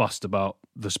really that fussed about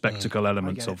the spectacle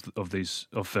elements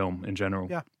of film in general.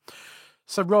 Yeah.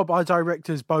 So Rob, our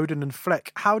directors Bowden and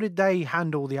Fleck, how did they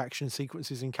handle the action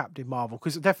sequences in Captain Marvel?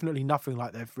 Because it's definitely nothing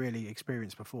like they've really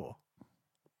experienced before.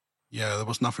 Yeah, there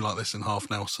was nothing like this in Half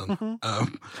Nelson.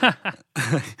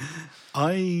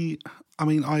 I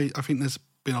think there's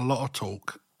been a lot of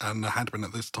talk, and there had been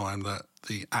at this time, that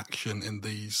the action in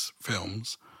these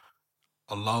films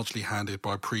are largely handled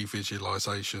by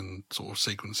pre-visualization sort of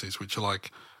sequences, which are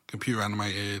like computer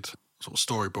animated sort of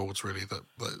storyboards, really, that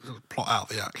plot out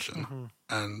the action.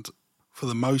 And for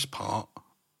the most part,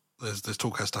 there's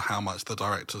talk as to how much the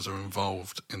directors are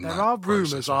involved in that. There are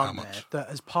rumours, aren't there, that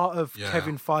as part of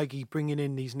Kevin Feige bringing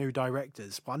in these new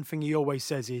directors, one thing he always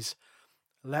says is,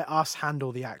 let us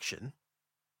handle the action.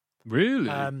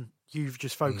 Really? You've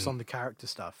just focused on the character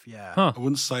stuff, I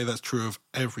wouldn't say that's true of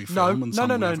every film, and some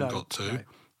we haven't got to,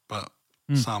 but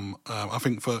some. I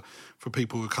think for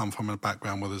people who come from a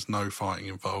background where there's no fighting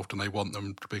involved, and they want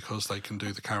them because they can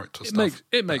do the character stuff.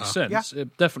 It makes sense. Yeah.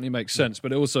 It definitely makes sense,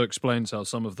 but it also explains how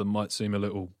some of them might seem a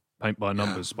little paint by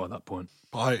numbers by that point.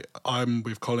 I'm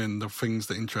with Colin. The things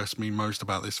that interest me most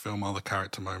about this film are the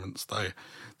character moments.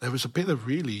 There was a bit of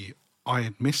really I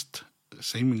had missed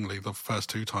seemingly the first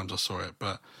two times I saw it,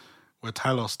 but where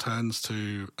Talos turns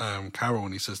to Carol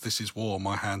and he says, "This is war,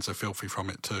 my hands are filthy from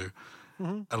it too."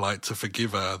 I like to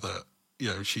forgive her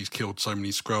that, she's killed so many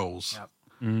Skrulls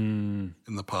in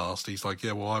the past. He's like,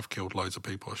 yeah, well, I've killed loads of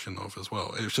people I shouldn't have as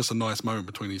well. It was just a nice moment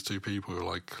between these two people who are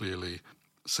like clearly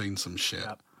seen some shit.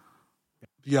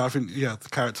 Yeah, I think, the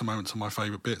character moments are my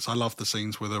favourite bits. I love the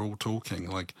scenes where they're all talking,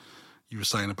 like you were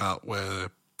saying about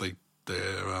where they're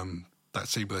that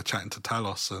scene where they're chatting to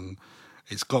Talos, and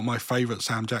it's got my favourite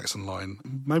Sam Jackson line.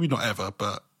 Maybe not ever,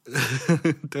 but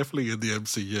definitely in the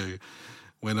MCU.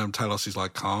 When Talos is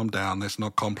like, calm down, let's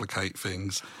not complicate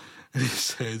things. And he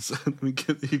says, let me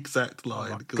get the exact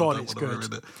line, because I don't want to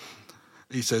ruin it.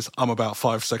 He says, I'm about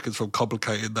 5 seconds from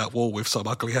complicating that wall with some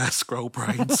ugly-ass scroll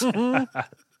brains.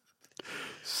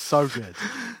 So good.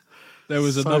 There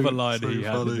was another line he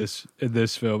had in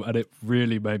this film, and it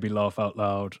really made me laugh out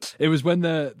loud. It was when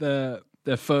they're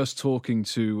first talking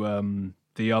to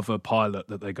the other pilot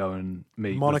that they go and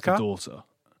meet, Monica? With the daughter.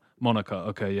 Monica,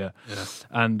 okay, yeah.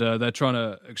 And they're trying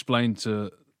to explain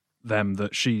to them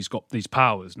that she's got these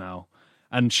powers now.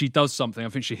 and she does something. I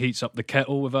think she heats up the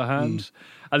kettle with her hand.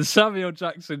 And Samuel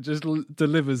Jackson just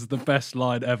delivers the best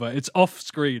line ever. It's off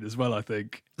screen as well, I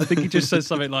think. He just says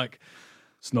something like,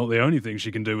 "It's not the only thing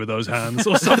she can do with those hands,"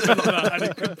 or something like that. And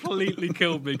it completely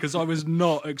killed me because I was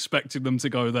not expecting them to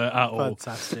go there at all.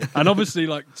 Fantastic. And obviously,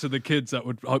 like, to the kids, that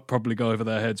would probably go over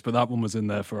their heads, but that one was in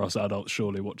there for us adults,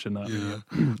 surely, watching that.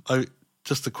 Yeah.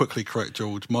 Just to quickly correct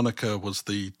George, Monica was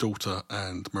the daughter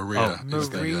and Maria is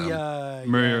the...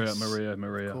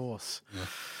 Maria. Of course.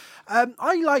 Yeah.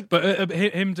 I like... But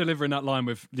him delivering that line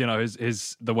with,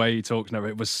 his the way he talks and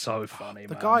everything, it was so funny,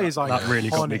 The guy is that really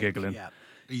got me giggling. Yeah.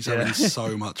 He's having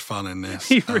so much fun in this.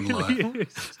 He really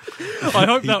is. I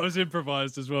hope that was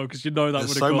improvised as well, because that would have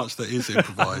There's so much that is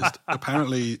improvised.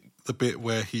 Apparently, the bit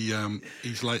where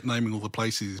he's like naming all the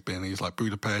places he's been. He's like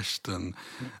Budapest and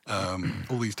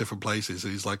all these different places.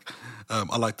 And he's like,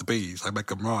 I like the bees. I make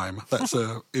them rhyme. That's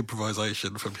a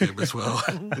improvisation from him as well.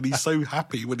 And he's so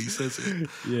happy when he says it.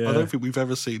 Yeah. I don't think we've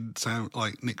ever seen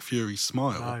Nick Fury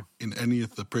smile in any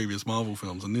of the previous Marvel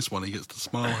films. And this one, he gets to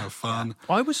smile, have fun.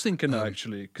 I was thinking that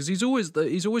actually, because he's always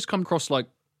come across like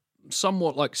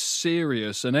somewhat like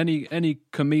serious, and any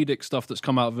comedic stuff that's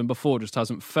come out of him before just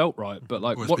hasn't felt right. But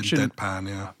like watching been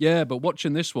deadpan, but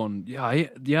watching this one, he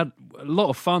had a lot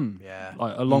of fun,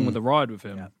 like along with the ride with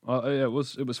him. It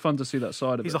was fun to see that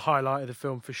side of it. He's a highlight of the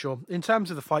film for sure. In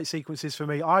terms of the fight sequences, for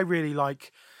me, I really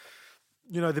like,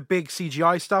 the big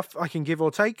CGI stuff. I can give or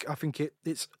take. I think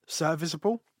it's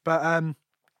serviceable, but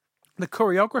the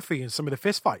choreography and some of the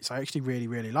fist fights I actually really,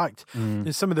 really liked.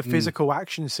 And some of the physical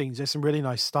action scenes, there's some really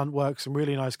nice stunt work, some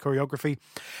really nice choreography.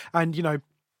 And,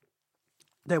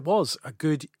 there was a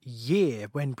good year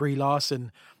when Brie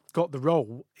Larson got the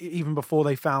role, even before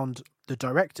they found the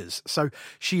directors. So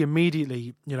she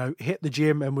immediately, hit the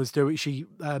gym and she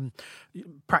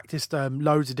practiced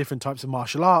loads of different types of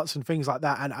martial arts and things like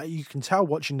that. And you can tell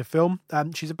watching the film,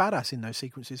 she's a badass in those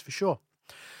sequences for sure.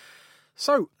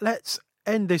 So let's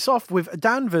end this off with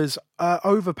Danvers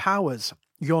overpowers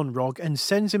Yon-Rogg and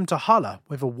sends him to Hala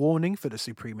with a warning for the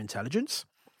Supreme Intelligence.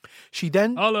 She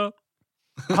then... Hala,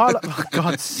 for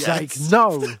God's sake,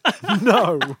 no. I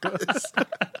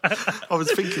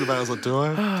was thinking about it, I was like, do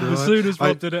I? As soon as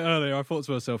Rob did it earlier, I thought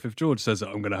to myself, if George says it,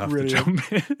 I'm going to have to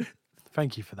jump in.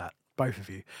 Thank you for that, both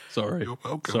of you. Sorry. You're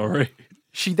welcome. Sorry.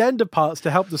 She then departs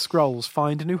to help the Skrulls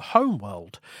find a new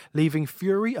homeworld, leaving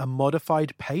Fury a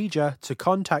modified pager to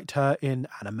contact her in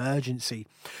an emergency.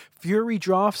 Fury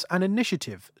drafts an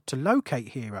initiative to locate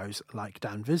heroes like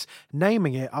Danvers,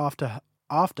 naming it after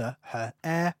her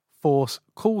Air Force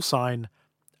call sign,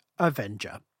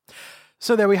 Avenger.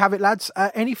 So there we have it, lads.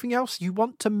 Anything else you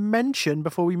want to mention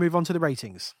before we move on to the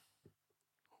ratings?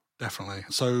 Definitely.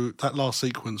 So that last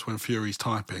sequence when Fury's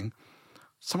typing...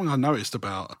 Something I noticed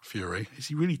about Fury is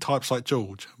he really types like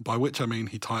George, by which I mean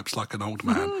he types like an old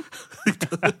man.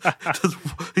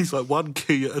 He's like one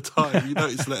key at a time. You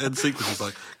notice the end sequence is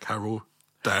like Carol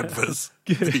Danvers,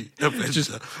 the Avenger.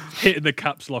 Just hitting the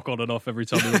caps lock on and off every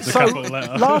time he wants a capital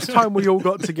letter. Last time we all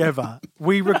got together,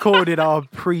 we recorded our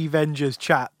PreVengers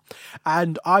chat.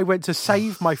 And I went to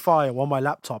save my file on my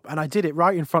laptop, and I did it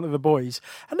right in front of the boys,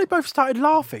 and they both started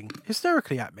laughing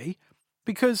hysterically at me.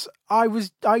 Because I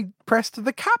pressed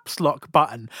the caps lock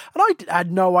button, and I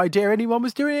had no idea anyone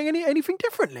was doing anything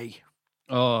differently.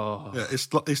 Oh, yeah, it's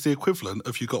the equivalent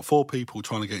of you got four people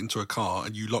trying to get into a car,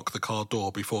 and you lock the car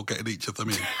door before getting each of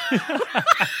them in.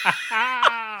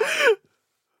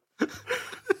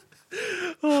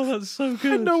 Oh, that's so good.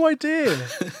 I had no idea,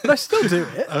 but I still do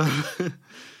it.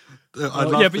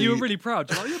 But you were really proud.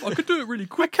 You're like, I could do it really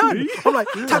quickly. I can. I'm like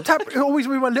tap tap, always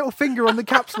with my little finger on the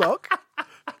caps lock.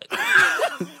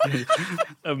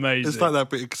 Amazing. It's like that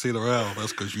bit in Casino Royale.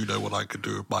 That's because you know what I could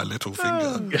do with my little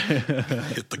finger.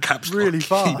 Hit the caps lock really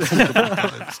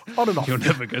fast. On and off. You'll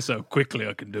never guess how quickly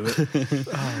I can do it.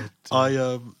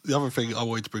 The other thing I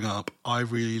wanted to bring up, I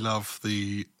really love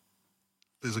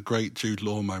there's a great Jude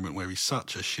Law moment where he's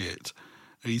such a shit.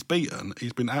 And he's beaten.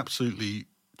 He's been absolutely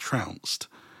trounced.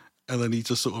 And then he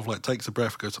just sort of like takes a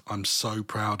breath and goes, I'm so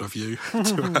proud of you.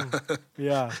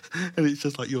 Yeah. And it's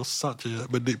just like, you're such a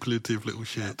manipulative little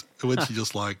shit. And when she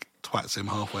just like twats him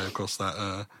halfway across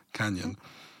that canyon,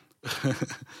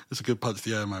 it's a good punch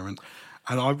to the air moment.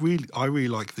 And I really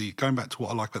like going back to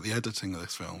what I like about the editing of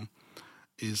this film,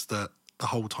 is that the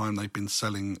whole time they've been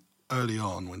selling, early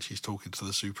on when she's talking to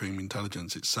the Supreme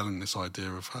Intelligence, it's selling this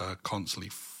idea of her constantly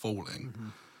falling. Mm-hmm.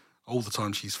 All the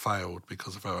time she's failed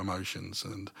because of her emotions,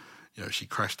 and she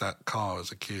crashed that car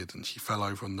as a kid and she fell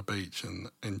over on the beach and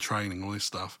in training, all this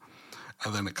stuff.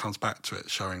 And then it comes back to it,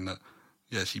 showing that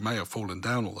yeah, she may have fallen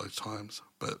down all those times,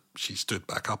 but she stood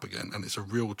back up again. And it's a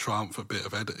real triumphant bit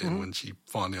of editing when she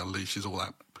finally unleashes all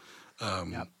that.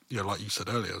 Like you said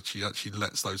earlier, she actually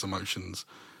lets those emotions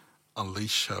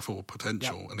unleash her full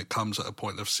potential. And it comes at a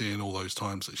point of seeing all those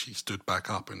times that she stood back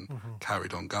up and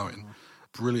carried on going.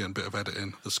 Brilliant bit of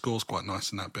editing. The score's quite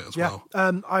nice in that bit as well.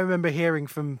 I remember hearing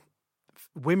from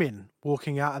women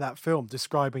walking out of that film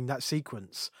describing that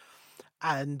sequence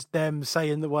and them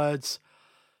saying the words,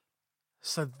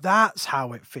 so that's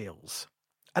how it feels.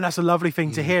 And that's a lovely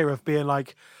thing to hear, of being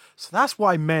like, so that's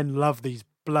why men love these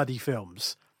bloody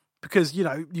films. Because, you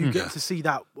get to see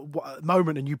that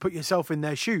moment and you put yourself in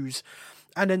their shoes,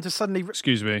 and then to suddenly...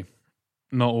 Excuse me.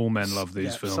 Not all men love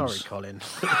these films. Sorry, Colin.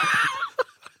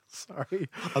 Sorry.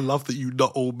 I love that you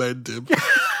not all men, Tim.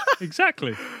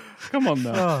 Exactly. Come on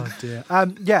now. Oh, dear.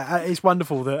 It's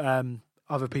wonderful that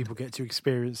other people get to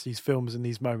experience these films and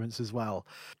these moments as well.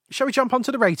 Shall we jump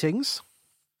onto the ratings?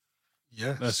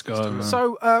 Yes. Let's go, man.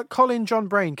 So, Colin John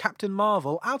Brain, Captain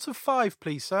Marvel, out of 5,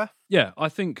 please, sir. Yeah, I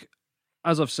think,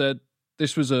 as I've said,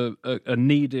 this was a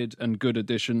needed and good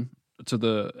addition to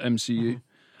the MCU.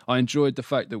 I enjoyed the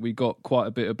fact that we got quite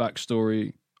a bit of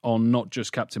backstory on not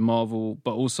just Captain Marvel,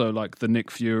 but also like the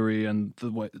Nick Fury and the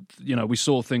way, we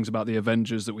saw things about the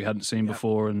Avengers that we hadn't seen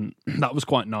before, and that was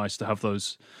quite nice to have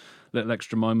those little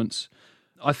extra moments.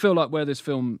 I feel like where this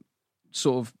film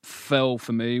sort of fell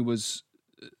for me was,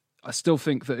 I still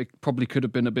think that it probably could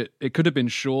have been it could have been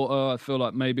shorter. I feel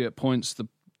like maybe at points the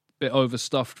bit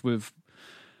overstuffed with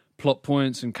plot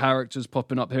points and characters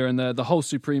popping up here and there. The whole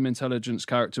Supreme Intelligence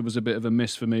character was a bit of a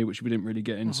miss for me, which we didn't really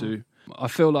get into. I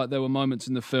feel like there were moments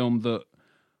in the film that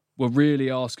were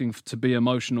really asking to be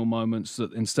emotional moments,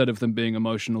 that instead of them being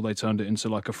emotional, they turned it into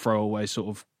like a throwaway sort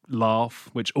of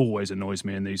laugh, which always annoys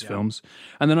me in these films.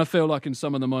 And then I feel like in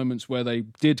some of the moments where they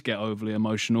did get overly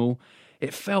emotional,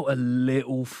 it felt a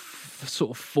little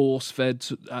sort of force-fed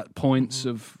at points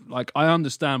of, like, I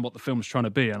understand what the film's trying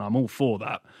to be, and I'm all for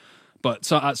that. But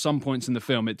so at some points in the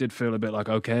film, it did feel a bit like,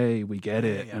 okay, we get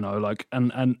it,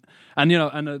 again,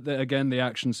 the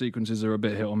action sequences are a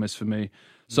bit hit or miss for me.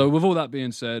 So with all that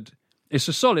being said, it's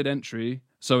a solid entry.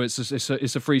 So it's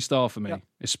a 3 star for me. Yeah.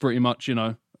 It's pretty much,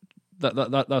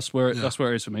 that's where it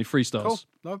is for me. 3 stars.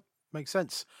 Cool. No, makes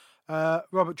sense.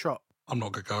 Robert Trott. I'm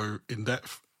not going to go in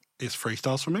depth. It's 3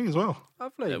 stars for me as well.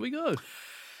 Lovely. There we go.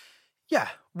 Yeah,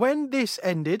 when this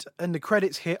ended and the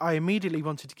credits hit, I immediately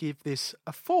wanted to give this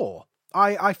a 4.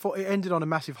 I thought it ended on a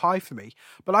massive high for me.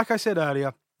 But like I said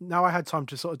earlier, now I had time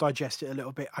to sort of digest it a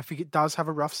little bit. I think it does have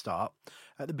a rough start.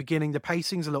 At the beginning, the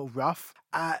pacing's a little rough.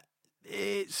 But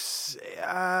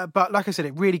like I said,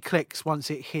 it really clicks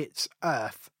once it hits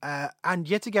Earth. And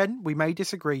yet again, we may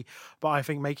disagree, but I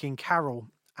think making Carol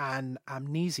and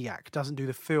Amnesiac doesn't do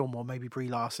the film, or maybe Brie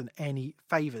Larson, any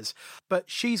favours. But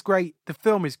she's great. The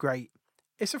film is great.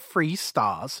 It's a 3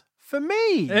 stars for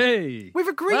me. Hey, we've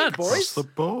agreed, boys. That's the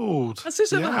bold. Has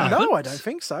this ever happened? No, I don't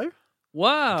think so.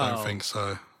 Wow. I don't think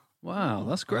so. Wow,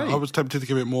 that's great. I was tempted to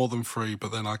give it more than 3,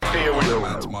 but then I came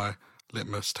to my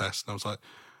litmus test, and I was like,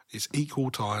 it's equal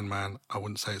to Iron Man. I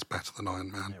wouldn't say it's better than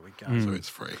Iron Man. There we go. So it's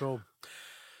 3. Cool.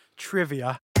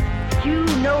 Trivia. You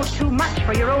know too much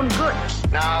for your own good.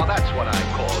 Now that's what I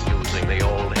call using the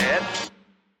old head.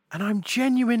 And I'm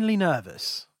genuinely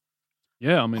nervous.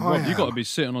 Yeah, I mean, Rob, you've got to be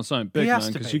sitting on something big,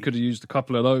 man, because you could have used a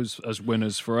couple of those as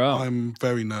winners throughout. I'm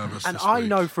very nervous. And this I week.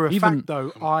 know for a fact,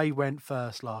 though, I went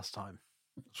first last time.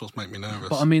 That's what's making me nervous.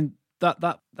 But I mean, that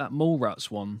Mallrats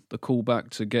one, the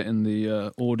callback to getting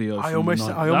the audio. I almost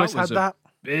had that.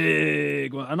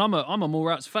 Big one. And I'm a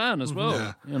Mallrats fan as well.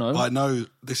 Yeah. You know, I know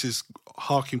this is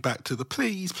harking back to the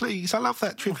please. I love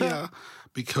that trivia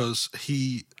because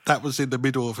that was in the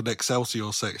middle of an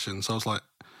Excelsior section. So I was like,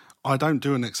 I don't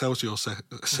do an Excelsior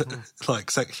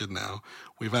section now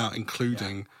without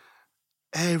including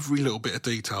every little bit of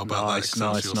detail about that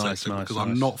Excelsior section because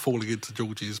I'm not falling into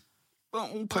George's.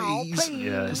 Oh, please.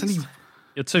 Yeah,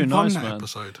 you're too nice, man.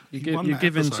 Episode. You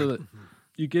give into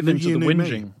the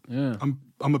whinging. Yeah,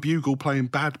 I'm a bugle playing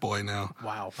bad boy now.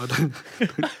 Wow, I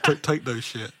don't take those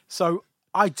shit. So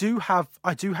I do have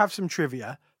some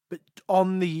trivia, but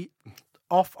on the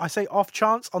off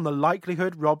chance, on the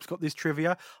likelihood Rob's got this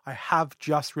trivia, I have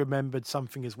just remembered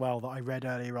something as well that I read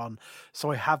earlier on.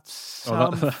 So I have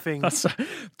something.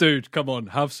 Dude, come on,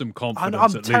 have some confidence.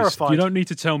 I'm at terrified. Least. You don't need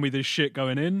to tell me this shit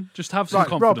going in. Just have some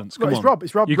confidence. Rob, come on.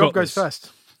 It's Rob. Rob goes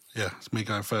first. Yeah, it's me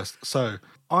going first. So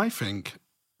I think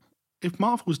if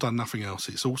Marvel's done nothing else,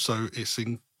 it's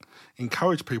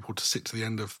encouraged people to sit to the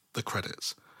end of the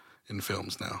credits in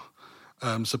films now.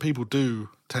 So people do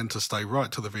tend to stay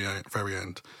right to the very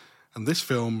end. And this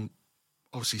film,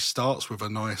 obviously starts with a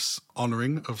nice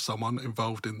honouring of someone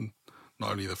involved in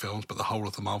not only the films, but the whole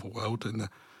of the Marvel world in the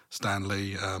Stan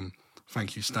Lee,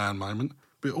 thank you, Stan moment.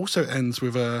 But it also ends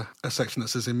with a section that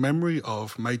says, in memory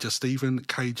of Major Stephen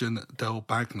Cajun Del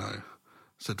Bagno,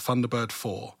 said Thunderbird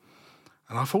 4.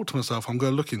 And I thought to myself, I'm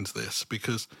going to look into this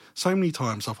because so many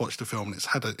times I've watched a film and it's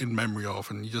had it in memory of,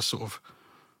 and you just sort of,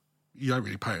 you don't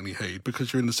really pay any heed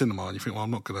because you're in the cinema and you think, well,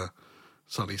 I'm not going to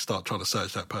suddenly start trying to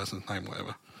search that person's name or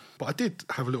whatever. But I did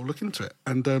have a little look into it.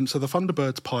 And so the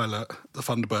Thunderbirds pilot, the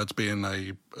Thunderbirds being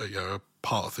a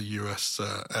part of the US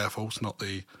Air Force, not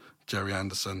the Jerry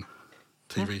Anderson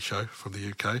TV show from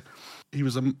the UK. He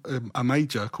was a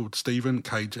major called Stephen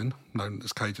Cajun, known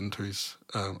as Cajun to his,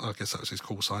 I guess that was his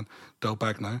call sign, Del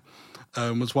Bagno,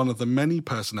 was one of the many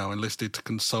personnel enlisted to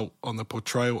consult on the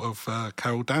portrayal of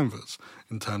Carol Danvers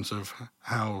in terms of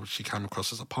how she came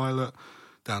across as a pilot,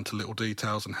 down to little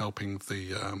details and helping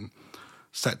the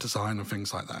set design and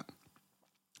things like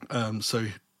that. So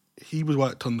he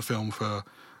worked on the film for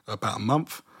about a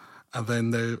month. And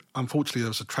then, unfortunately,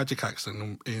 there was a tragic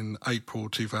accident in April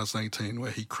 2018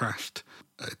 where he crashed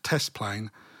a test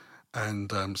plane and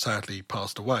sadly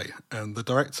passed away. And the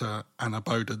director, Anna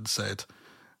Boden, said,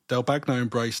 Del Bagno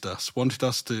embraced us,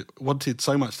 wanted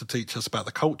so much to teach us about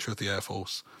the culture of the Air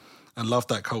Force and loved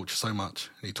that culture so much.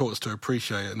 And he taught us to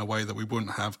appreciate it in a way that we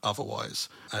wouldn't have otherwise.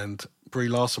 And Brie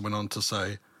Larson went on to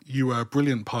say, you were a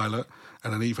brilliant pilot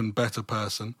and an even better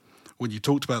person. When you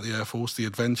talked about the Air Force, the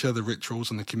adventure, the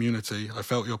rituals and the community, I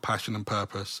felt your passion and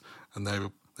purpose, and there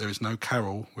is no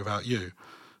Carol without you.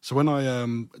 So when I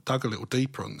dug a little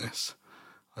deeper on this,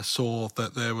 I saw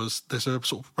that there's a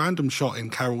sort of random shot in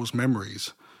Carol's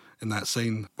memories in that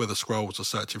scene where the Skrulls are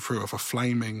searching through of a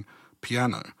flaming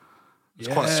piano. It's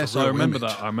quite a surreal I remember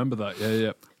image. that. I remember that.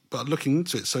 Yeah. But looking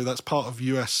into it, so that's part of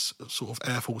US sort of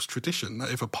Air Force tradition, that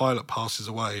if a pilot passes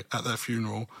away at their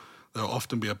funeral, there'll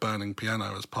often be a burning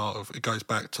piano as part of, it goes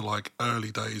back to like early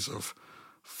days of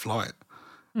flight.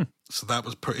 So that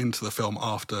was put into the film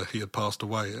after he had passed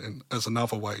away and as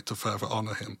another way to further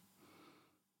honour him.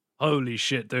 Holy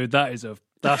shit, dude. That's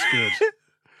good.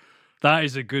 That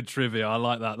is a good trivia. I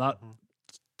like that. That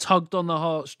tugged on the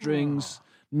heartstrings.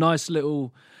 Nice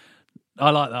little,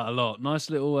 I like that a lot. Nice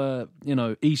little,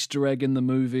 Easter egg in the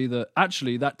movie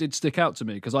that did stick out to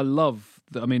me because I love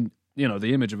that. I mean,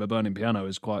 the image of a burning piano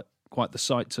is quite the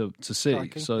sight to see.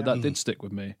 Striking, so that did stick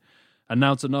with me. And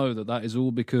now to know that is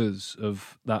all because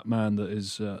of that man that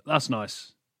is... that's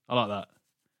nice. I like that.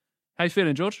 How you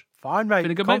feeling, George? Fine, mate.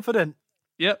 Feeling good, Confident.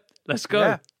 Mate? Yep. Let's go.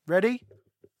 Yeah. Ready?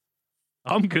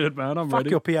 I'm good, man. I'm Fuck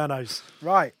ready. your pianos.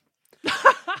 Right.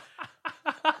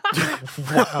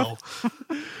 Wow.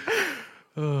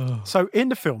 So in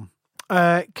the film,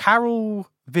 Carol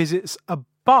visits a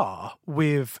bar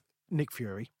with Nick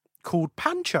Fury called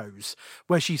Pancho's,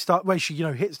 where she hits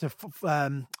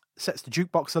the sets the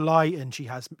jukebox alight, and she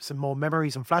has some more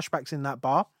memories and flashbacks in that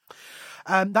bar.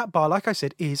 That bar, like I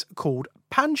said, is called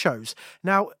Pancho's.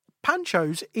 Now,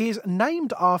 Pancho's is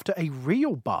named after a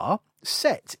real bar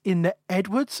set in the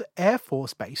Edwards Air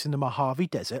Force Base in the Mojave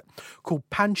Desert called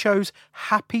Pancho's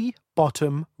Happy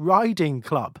Bottom Riding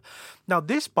Club. Now,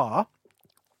 this bar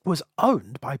was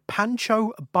owned by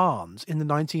Pancho Barnes in the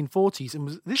 1940s,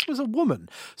 and this was a woman.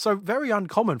 So very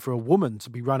uncommon for a woman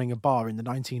to be running a bar in the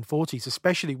 1940s,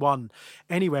 especially one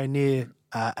anywhere near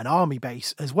an army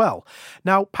base as well.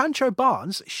 Now, Pancho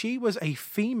Barnes, she was a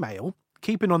female,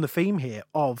 keeping on the theme here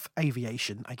of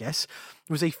aviation, I guess,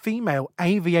 was a female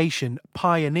aviation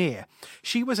pioneer.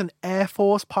 She was an Air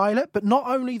Force pilot, but not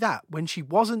only that, when she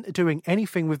wasn't doing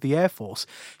anything with the Air Force,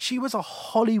 she was a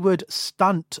Hollywood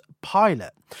stunt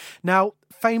pilot. Now,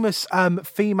 famous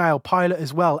female pilot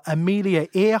as well, Amelia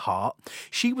Earhart,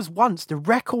 she was once the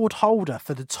record holder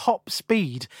for the top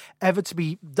speed ever to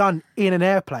be done in an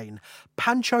airplane.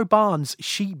 Pancho Barnes,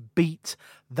 she beat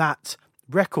that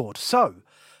record. So,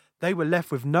 they were left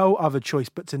with no other choice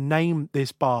but to name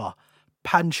this bar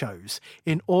Pancho's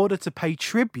in order to pay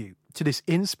tribute to this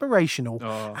inspirational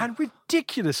and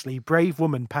ridiculously brave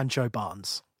woman, Pancho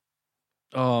Barnes.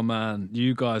 Oh, man.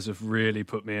 You guys have really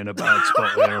put me in a bad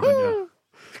spot there, haven't you?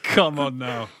 Come on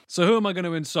now. So who am I going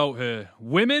to insult here?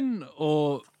 Women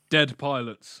or dead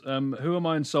pilots? Who am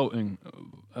I insulting?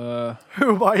 Who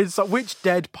am I insulting? Which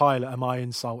dead pilot am I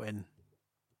insulting?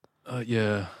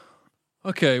 Yeah.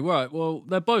 Okay, right. Well,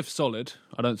 they're both solid.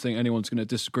 I don't think anyone's going to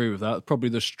disagree with that. Probably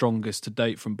the strongest to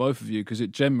date from both of you because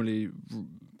it generally,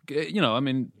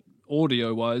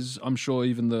 audio-wise, I'm sure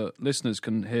even the listeners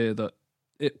can hear that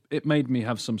it made me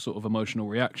have some sort of emotional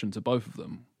reaction to both of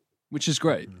them, which is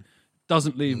great.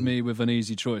 Doesn't leave me with an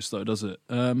easy choice, though, does it?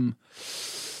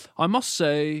 I must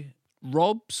say,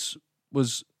 Rob's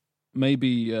was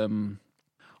maybe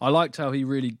I liked how he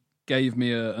really gave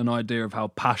me an idea of how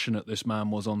passionate this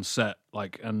man was on set.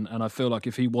 And I feel like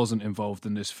if he wasn't involved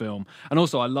in this film, and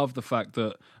also I love the fact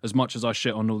that as much as I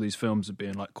shit on all these films of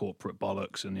being like corporate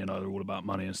bollocks and they're all about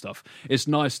money and stuff, it's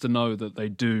nice to know that they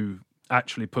do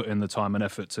actually put in the time and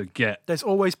effort to get. There's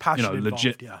always passion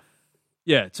legit. involved,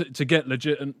 Yeah, to get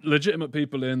legitimate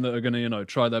people in that are going to,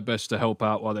 try their best to help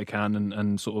out while they can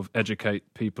and sort of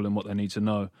educate people in what they need to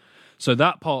know. So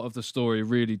that part of the story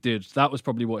really that was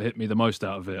probably what hit me the most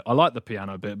out of it. I like the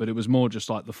piano bit, but it was more just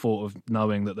like the thought of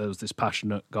knowing that there was this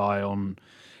passionate guy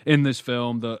in this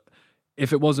film that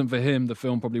if it wasn't for him, the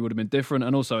film probably would have been different.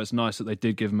 And also it's nice that they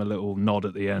did give him a little nod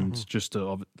at the end just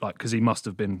to, because he must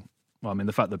have been,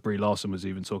 the fact that Brie Larson was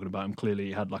even talking about him, clearly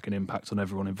he had like an impact on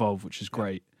everyone involved, which is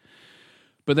great.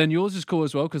 But then yours is cool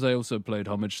as well because they also played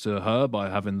homage to her by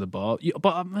having the bar.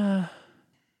 But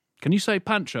can you say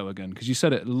Pancho again? Because you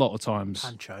said it a lot of times.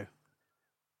 Pancho.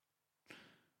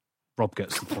 Rob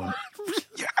gets the point.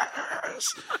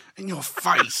 Yes, in your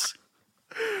face.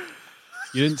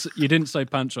 You didn't say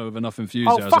Pancho with enough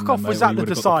enthusiasm. Oh, fuck off! Then, Was mate, that the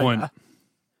designer?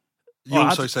 You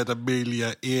also said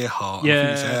Amelia Earhart. Yeah, I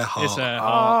think it's Earhart. It's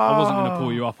Earhart. I wasn't going to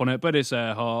pull you up on it, but it's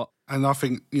Earhart. And I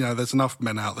think, there's enough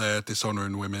men out there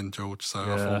dishonouring women, George, so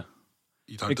I thought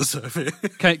you don't deserve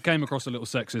it. Came across a little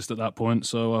sexist at that point,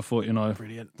 so I thought,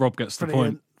 Brilliant. Rob gets the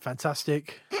point.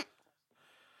 Fantastic.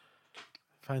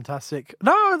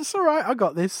 No, that's all right. I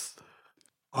got this.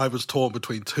 I was torn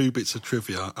between two bits of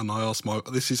trivia, and I asked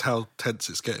this is how tense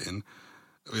it's getting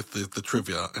with the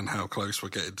trivia and how close we're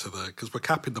getting to because we're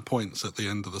capping the points at the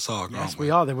end of the saga, aren't we? Yes, we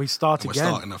are. Then we start and again. We're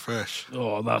starting afresh.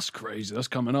 Oh, that's crazy. That's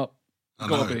coming up. I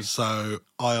know. So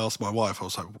I asked my wife, I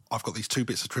was like, I've got these two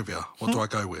bits of trivia. What do I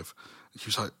go with? And she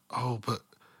was like, oh, but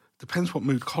depends what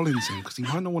mood Colin's in, because he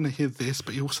might not want to hear this,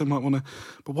 but he also might want to.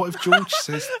 But what if George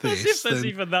says this? As if there's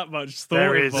even that much thought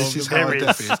There is. involved. This is how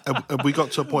deaf is. And we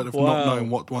got to a point of not knowing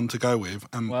what one to go with,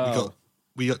 and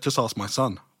we just asked my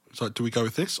son. It's like, do we go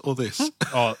with this or this?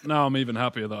 Oh, now I'm even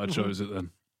happier that I chose it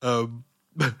then. Do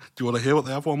you want to hear what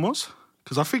the other one was?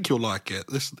 Because I think you'll like it.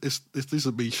 This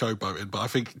isn't me showboating, but I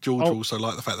think George will also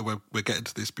like the fact that we're getting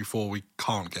to this before we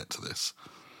can't get to this.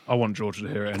 I want George to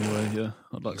hear it anyway, yeah.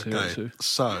 I'd like to hear it too.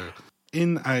 So,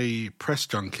 in a press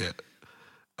junket,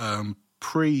 it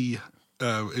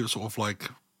was sort of like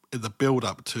in the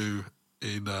build-up to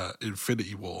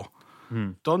Infinity War,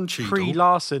 Don Cheadle...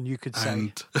 Pre-Larson, you could say.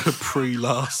 And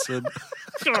pre-Larson.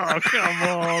 Oh, come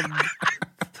on.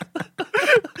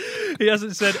 He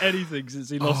hasn't said anything since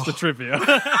he lost the trivia.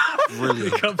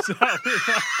 Brilliant. He comes out with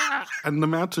that. And the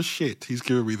amount of shit he's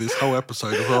given me this whole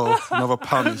episode of, another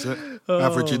pun, is it?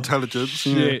 Average intelligence.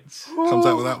 Shit. Yeah. Comes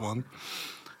out with that one.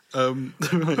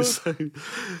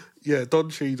 Don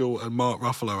Cheadle and Mark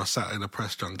Ruffalo are sat in a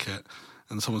press junket,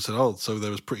 and someone said, so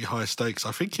there was pretty high stakes.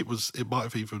 I think it might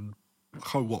have even, I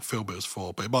can't remember what film it was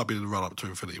for, but it might have been in the run-up to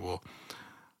Infinity War.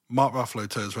 Mark Ruffalo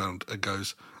turns around and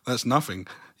goes, that's nothing.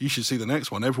 You should see the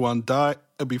next one. Everyone die.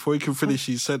 And before he can finish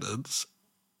his sentence,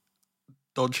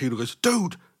 Don Cheadle goes,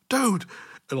 dude, and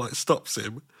stops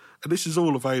him. And this is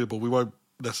all available. We won't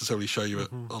necessarily show you it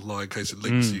online in case it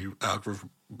links you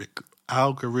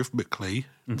algorithmically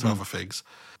to other things.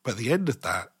 But at the end of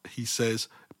that, he says,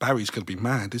 Barry's going to be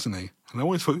mad, isn't he? And I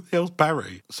always thought, who the hell's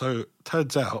Barry? So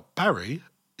turns out Barry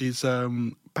is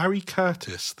Barry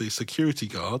Curtis, the security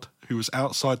guard who was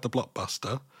outside the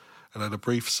Blockbuster and had a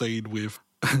brief scene with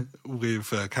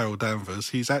Carol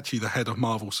Danvers. He's actually the head of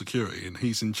Marvel Security, and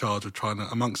he's in charge of trying to,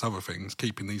 amongst other things,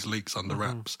 keeping these leaks under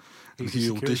wraps. And he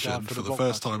auditioned for the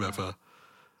first time ever,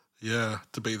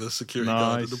 to be the security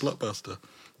guard in the Blockbuster.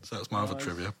 So that's my other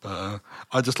trivia. But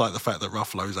I just like the fact that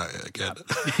Ruffalo's at it again.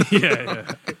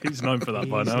 Yeah. He's known for that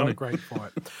by now. He's not great for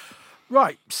it.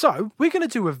 Right, so we're going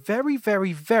to do a very,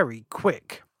 very, very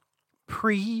quick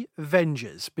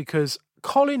pre-Vengers, because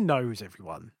Colin knows,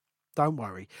 everyone, don't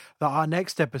worry, that our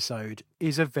next episode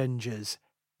is Avengers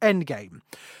Endgame.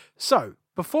 So,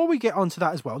 before we get onto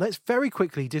that as well, let's very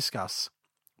quickly discuss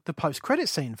the post-credit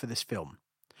scene for this film.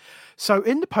 So,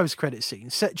 in the post-credit scene,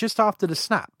 set just after the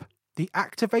snap, the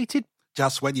activated...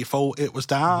 Just when you thought it was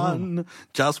done.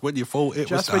 Just when you thought it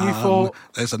was done.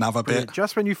 There's another bit.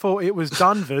 Just when you thought it was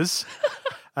Danvers.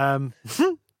 Carol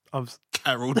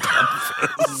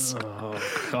Danvers.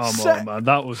 Come on, man.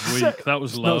 That was weak. That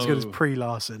was low. Not as good as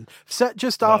Pre-Larson. Set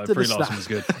just after the snap, was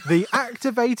good. the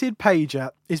activated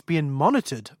pager is being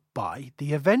monitored by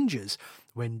the Avengers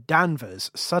when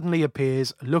Danvers suddenly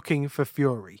appears looking for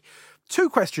Fury. 2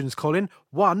 questions, Colin.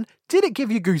 1, did it give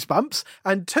you goosebumps?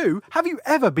 And 2, have you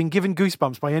ever been given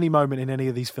goosebumps by any moment in any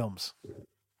of these films?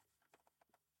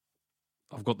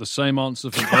 I've got the same answer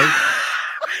for both.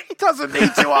 He doesn't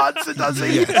need to answer, does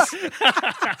he? Yes.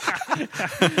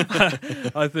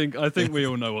 I think we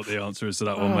all know what the answer is to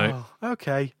that one, mate.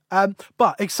 Okay.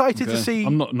 But excited to see.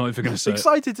 I'm not even going to say it.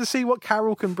 Excited to see what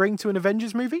Carol can bring to an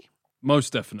Avengers movie.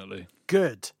 Most definitely.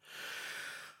 Good.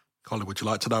 Colin, would you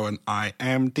like to know an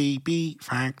IMDb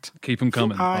fact? Keep them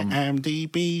coming.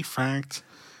 IMDb fact.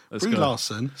 Brie go.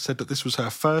 Larson said that this was her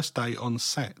first day on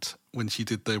set when she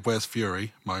did the Where's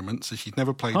Fury moment, so she'd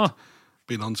never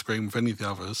been on screen with any of the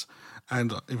others.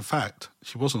 And in fact,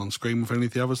 she wasn't on screen with any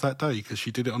of the others that day because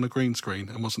she did it on a green screen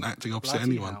and wasn't acting opposite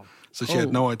Bloody anyone. hell. So she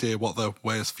had no idea what the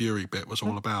Where's Fury bit was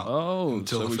all about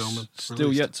until so the we film was still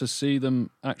released. yet to see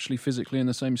them actually physically in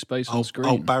the same space on screen.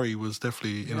 Oh, Barry was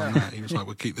definitely in on that. He was like,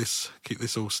 "We'll keep this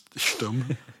all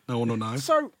stum. No one will know."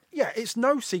 So, yeah, it's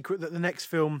no secret that the next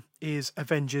film is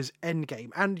Avengers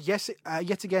Endgame. And yes,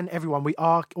 yet again, everyone, we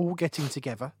are all getting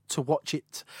together to watch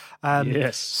it.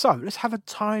 Yes. So let's have a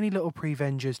tiny little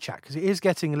PreVengers chat because it is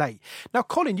getting late. Now,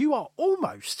 Colin, you are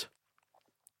almost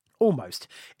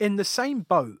in the same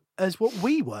boat as what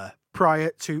we were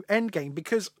prior to Endgame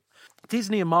because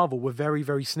Disney and Marvel were very,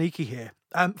 very sneaky here.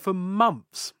 For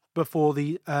months before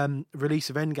the release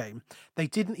of Endgame, they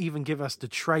didn't even give us the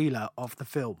trailer of the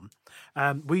film.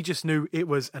 We just knew it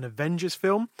was an Avengers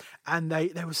film, and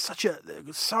there was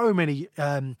so many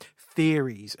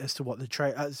theories as to what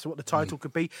the title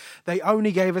could be. They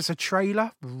only gave us a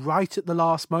trailer right at the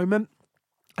last moment.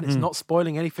 And it's not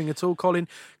spoiling anything at all, Colin,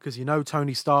 because you know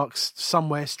Tony Stark's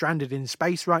somewhere stranded in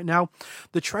space right now.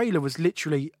 The trailer was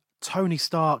literally Tony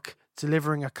Stark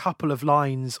delivering a couple of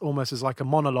lines almost as like a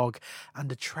monologue, and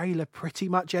the trailer pretty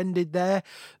much ended there.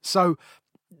 So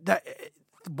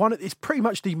it's pretty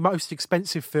much the most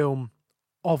expensive film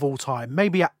of all time,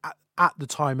 maybe at the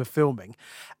time of filming.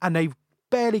 And they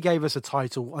barely gave us a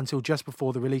title until just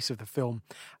before the release of the film.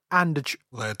 And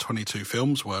they had 22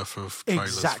 films worth of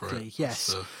trailers exactly, for it.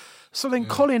 yes. So then,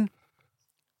 Colin,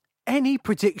 any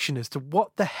prediction as to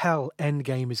what the hell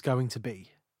Endgame is going to be?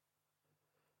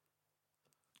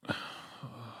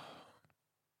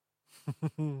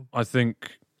 I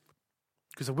think...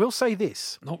 Because I will say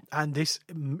this, and this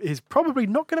is probably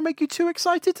not going to make you too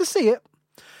excited to see it.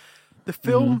 The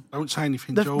film... Don't say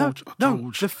anything, George.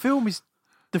 No, the film is...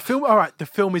 all right, the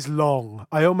film is long.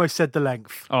 I almost said the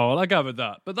length. Oh, well, I gathered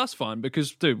that. But that's fine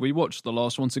because, dude, we watched the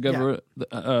last one together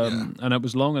and it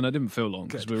was long and I didn't feel long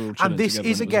because we were all chilling and this together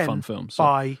is and it was again a fun film. So.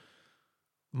 By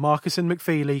Marcus and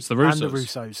McFeely and the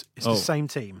Russos. It's the same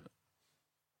team.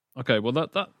 Okay, well,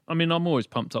 that I mean, I'm always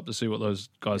pumped up to see what those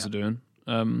guys are doing.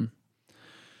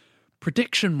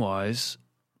 Prediction-wise,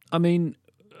 I mean,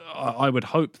 I would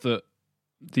hope that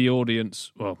the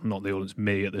audience, well, not the audience,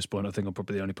 me at this point, I think I'm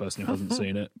probably the only person who hasn't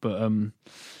seen it, but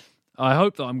I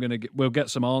hope that we'll get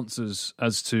some answers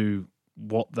as to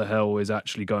what the hell is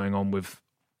actually going on with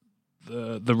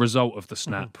the result of the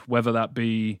snap, whether that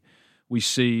be we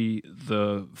see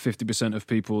the 50% of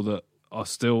people that are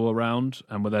still around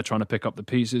and where they're trying to pick up the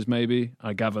pieces, maybe.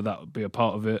 I gather that would be a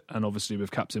part of it, and obviously with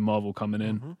Captain Marvel coming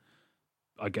in,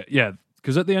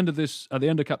 because at the end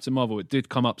of Captain Marvel, it did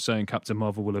come up saying Captain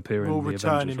Marvel will appear in the Avengers,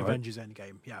 return in right? Avengers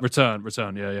Endgame. Yeah,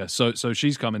 return. Yeah. So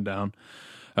she's coming down.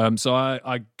 So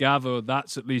I gather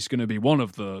that's at least going to be one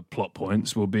of the plot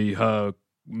points. Will be her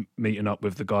meeting up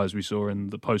with the guys we saw in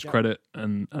the post credit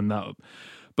and that.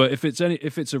 But if it's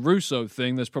a Russo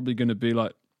thing, there's probably going to be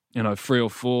like 3 or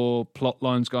 4 plot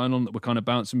lines going on that we're kind of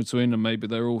bouncing between, and maybe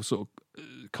they're all sort of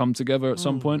come together at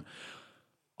some point.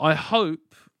 I hope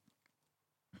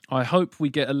we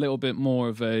get a little bit more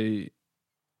of a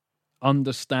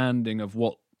understanding of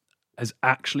what has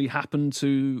actually happened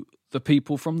to the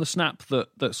people from the snap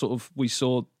that sort of we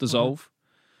saw dissolve.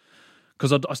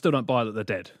 Because I still don't buy that they're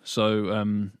dead.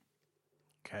 So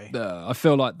I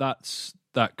feel like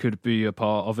that could be a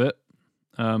part of it.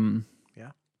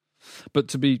 But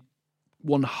to be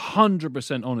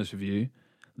 100% honest with you,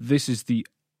 this is the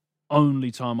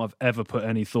only time I've ever put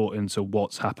any thought into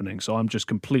what's happening. So I'm just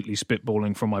completely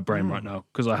spitballing from my brain right now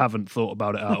because I haven't thought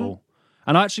about it at all.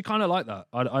 And I actually kind of like that.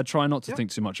 I try not to think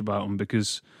too much about them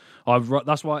because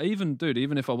that's why even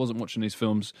if I wasn't watching these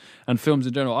films and films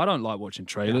in general, I don't like watching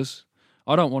trailers.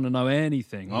 I don't want to know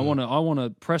anything. I want to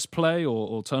press play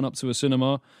or turn up to a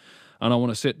cinema and I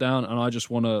want to sit down and I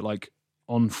just want to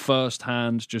on first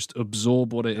hand, just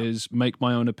absorb what it is, make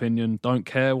my own opinion, don't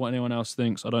care what anyone else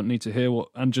thinks, I don't need to hear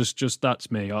and just that's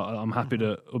me. I'm happy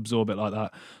to absorb it like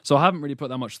that. So I haven't really put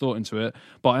that much thought into it,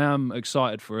 but I am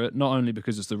excited for it, not only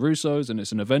because it's the Russos and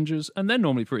it's an Avengers, and they're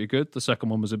normally pretty good. The second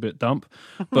one was a bit dump,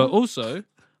 but also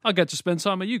I get to spend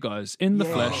time with you guys in the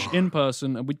flesh, in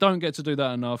person, and we don't get to do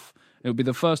that enough. It'll be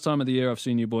the first time of the year I've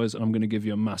seen you boys, and I'm going to give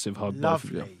you a massive hug.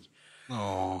 Lovely. Both of you.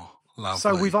 Oh, lovely.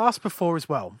 So we've asked before as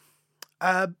well.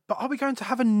 But are we going to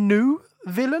have a new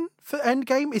villain for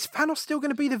Endgame? Is Thanos still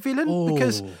going to be the villain?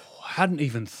 Because I hadn't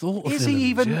even thought of is he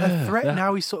even a threat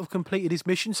now he's sort of completed his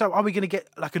mission? So are we going to get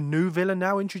like a new villain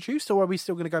now introduced, or are we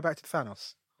still going to go back to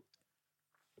Thanos?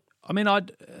 I mean,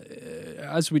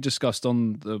 as we discussed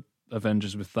on the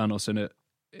Avengers with Thanos in it,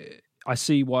 I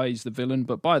see why he's the villain,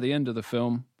 but by the end of the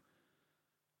film,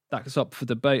 that's up for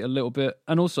debate a little bit.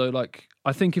 And also, like,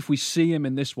 I think if we see him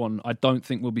in this one, I don't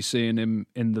think we'll be seeing him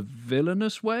in the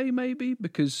villainous way, maybe,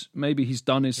 because maybe he's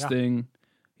done his thing,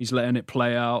 he's letting it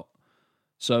play out.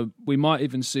 So we might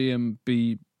even see him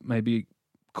be maybe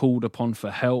called upon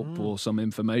for help or some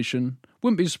information.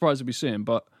 Wouldn't be surprised if we see him,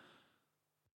 but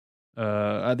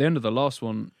at the end of the last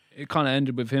one, it kind of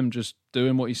ended with him just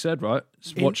doing what he said, right?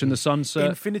 Watching the sunset.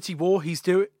 Infinity War, he's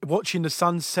watching the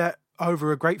sunset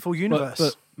over a grateful universe.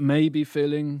 But maybe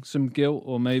feeling some guilt,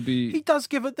 or maybe he does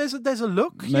give it. There's a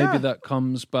look. Maybe that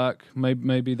comes back.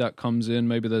 Maybe that comes in.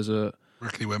 Maybe there's a. I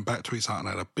reckon he went back to his hut and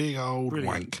had a big old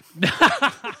wank.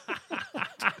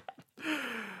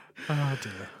 Oh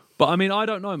dear. But I mean, I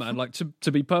don't know, man. Like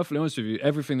to be perfectly honest with you,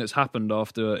 everything that's happened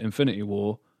after Infinity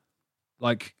War,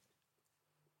 like,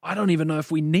 I don't even know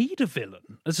if we need a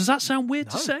villain. Does that sound weird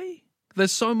to say?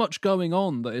 There's so much going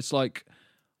on that it's like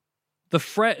the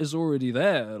threat is already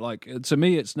there. Like, to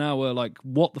me, it's now like,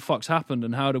 what the fuck's happened,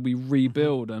 and how do we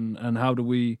rebuild, and how do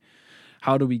we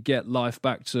get life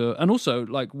back to? And also,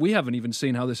 like, we haven't even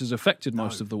seen how this has affected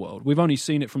most of the world. We've only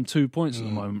seen it from 2 points at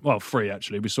the moment. Well, 3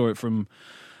 actually. We saw it from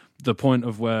the point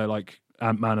of where, like,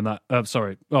 Ant-Man and that...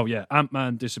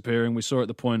 Ant-Man disappearing. We saw it at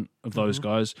the point of those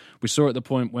guys. We saw it at the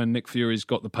point when Nick Fury's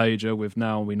got the pager with,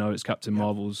 now we know it's Captain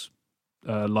Marvel's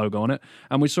logo on it.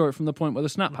 And we saw it from the point where the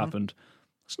snap happened.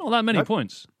 It's not that many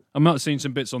points. I might have seen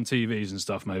some bits on TVs and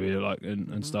stuff, maybe, like,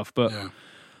 and stuff. But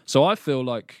so I feel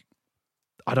like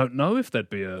I don't know if there'd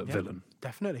be a villain.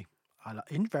 Definitely.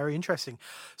 Very interesting.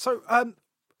 So,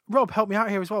 Rob, help me out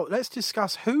here as well. Let's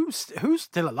discuss who's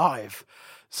still alive.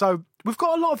 So we've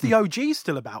got a lot of the OGs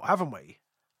still about, haven't we?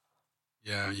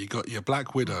 Yeah, you got your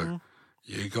Black Widow.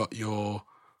 You got your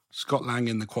Scott Lang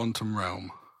in the Quantum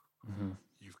Realm.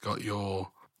 You've got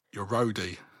your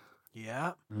Rhodey.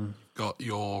 Yeah. You've got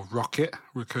your Rocket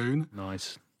Raccoon.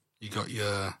 Nice. You got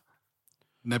your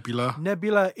Nebula.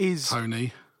 Nebula is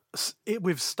Tony.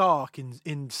 With Stark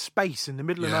in space in the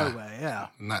middle of nowhere. Yeah.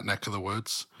 In that neck of the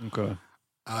woods. Okay.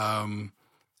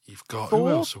 You've got Thor, who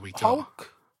else have we got?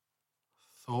 Hulk.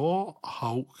 Thor,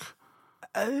 Hulk,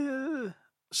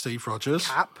 Steve Rogers,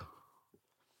 Cap.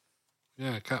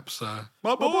 Yeah, Cap's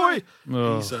my boy.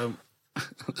 Oh.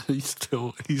 He's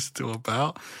still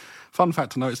about. Fun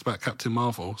fact to notice about Captain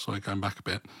Marvel. Sorry, going back a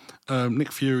bit.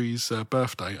 Nick Fury's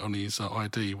birthday on his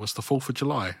ID was the 4th of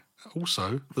July.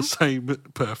 Also, the same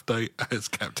birthday as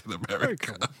Captain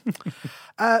America.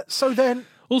 So then,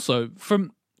 also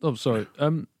from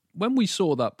when we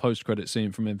saw that post-credit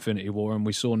scene from Infinity War and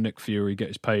we saw Nick Fury get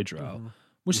his pager out,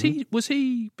 was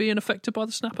he being affected by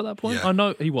the snap at that point? Yeah. I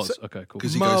know he was. So, okay, cool.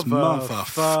 Because he goes mother,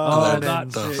 and then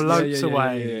that's floats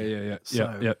away.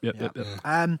 Yeah.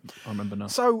 I remember now.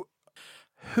 So,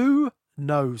 who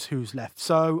knows who's left?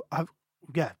 So,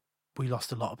 we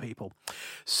lost a lot of people.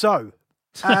 So,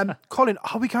 Colin,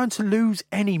 are we going to lose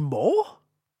any more?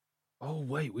 Oh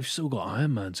wait, we've still got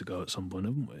Iron Man to go at some point,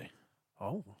 haven't we?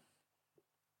 Oh.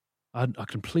 I'd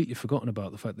completely forgotten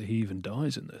about the fact that he even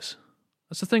dies in this.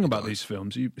 That's the thing about these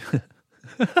films.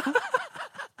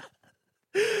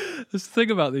 That's the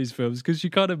thing about these films, because you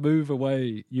kind of move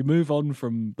away. You move on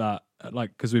from that, like,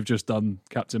 because we've just done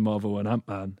Captain Marvel and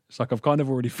Ant-Man. It's like I've kind of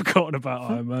already forgotten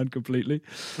about Iron Man completely.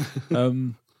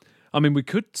 I mean, we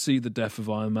could see the death of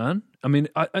Iron Man. I mean,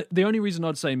 the only reason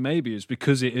I'd say maybe is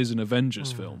because it is an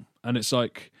Avengers film. And it's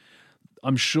like,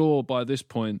 I'm sure by this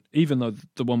point, even though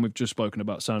the one we've just spoken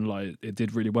about sounded like it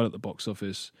did really well at the box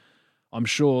office, I'm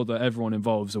sure that everyone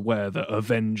involved is aware that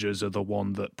Avengers are the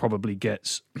one that probably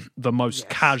gets the most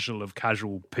casual of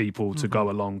casual people to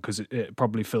go along, because it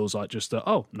probably feels like just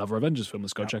another Avengers film,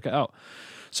 let's go check it out.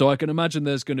 So I can imagine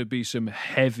there's going to be some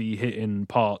heavy hitting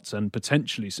parts and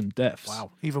potentially some deaths.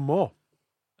 Wow, even more.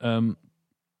 I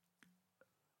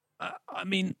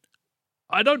mean,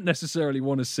 I don't necessarily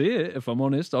want to see it, if I'm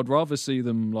honest. I'd rather see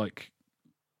them, like,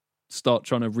 start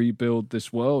trying to rebuild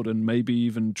this world and maybe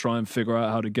even try and figure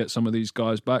out how to get some of these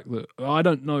guys back. That I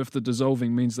don't know if the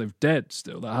dissolving means they've dead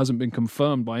still. That hasn't been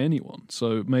confirmed by anyone.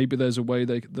 So maybe there's a way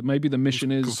maybe the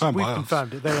mission is... We've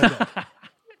confirmed it. They're dead.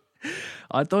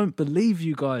 I don't believe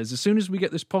you guys. As soon as we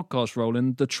get this podcast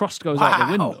rolling, the trust goes out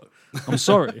the window. I'm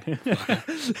sorry.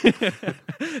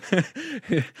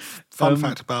 Fun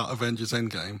fact about Avengers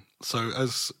Endgame. So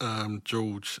as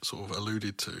George sort of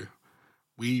alluded to,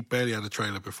 we barely had a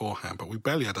trailer beforehand, but we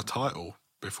barely had a title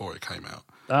before it came out.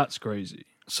 That's crazy.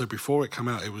 So before it came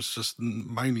out, it was just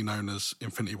mainly known as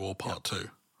Infinity War Part 2.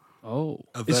 Oh.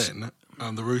 And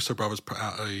then the Russo brothers put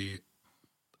out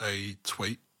a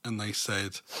tweet, and they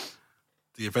said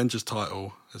the Avengers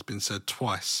title has been said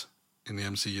twice in the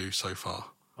MCU so far.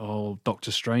 Oh,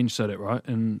 Doctor Strange said it, right?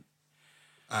 And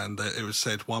it was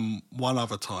said one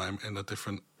other time in a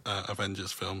different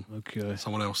Avengers film. Okay.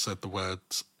 Someone else said the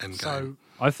words Endgame. So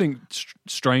I think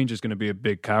Strange is going to be a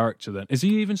big character then. Is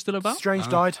he even still about? Strange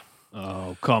died.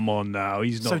 Oh, come on now.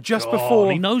 He's not. So just gone.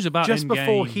 before He knows about just Endgame.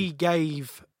 before he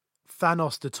gave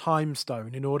Thanos the Time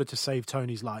Stone in order to save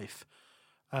Tony's life.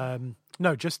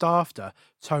 No, just after,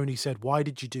 Tony said, "Why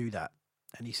did you do that?"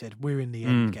 And he said, "We're in the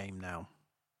end game now."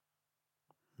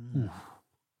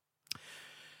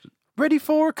 Ready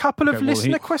for a couple of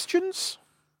listener questions?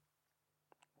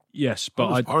 Yes, I but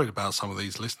was worried about some of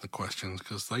these listener questions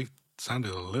because they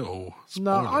sounded a little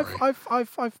No,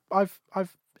 spoilery.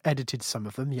 I've edited some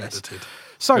of them. Yes. Edited.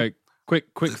 So okay, quick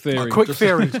theory. quick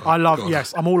theory. I love. God.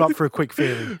 Yes, I'm all up for a quick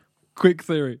theory. Quick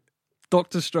theory.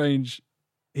 Doctor Strange,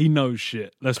 he knows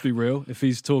shit. Let's be real. If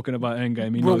he's talking about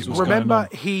Endgame, he knows what's Remember, going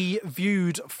on. he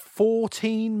viewed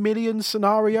 14 million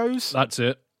scenarios. That's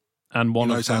it. And one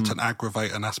He knows of them, how to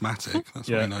aggravate an asthmatic. That's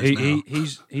yeah, what he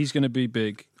knows now. he's going to be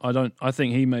big. I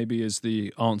think he maybe is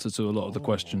the answer to a lot of the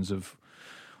questions of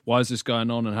why is this going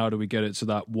on and how do we get it to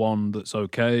that one that's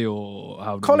okay, or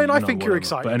how do Colin, we, I think you're whatever.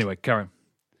 excited. But anyway, carry on.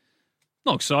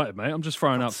 Not excited, mate. I'm just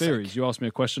throwing out theories. You asked me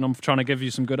a question. I'm trying to give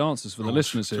you some good answers for the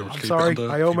listeners here. George, I'm keep it sorry, under-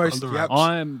 I keep it almost- under yep. wraps.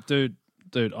 I am, dude.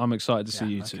 I'm excited to see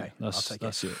you two. okay, I'll take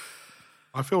That's it.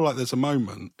 I feel like there's a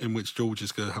moment in which George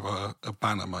is going to have a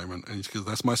banner moment, and he's going,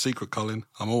 "That's my secret, Colin.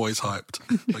 I'm always hyped."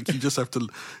 Like, you just have to.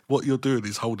 What you're doing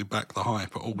is holding back the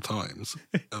hype at all times,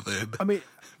 and then I mean,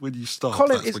 when you start,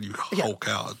 Colin that's is- when you yeah. hulk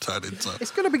out and turn into.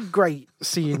 it's going to be great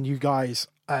seeing you guys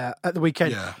at the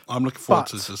weekend. Yeah, I'm looking forward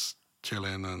But- to just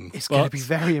chilling and. It's going to be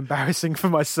very embarrassing for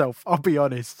myself, I'll be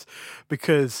honest,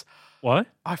 because Why?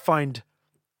 I find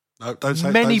No, don't say,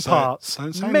 many don't say it. parts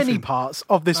Don't say many anything. parts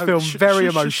of this No, film very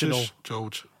shush, emotional. shush,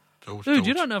 George. Dude,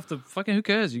 you don't have to. Fucking who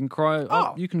cares? You can cry.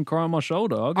 Oh. You can cry on my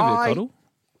shoulder. I'll give you a cuddle.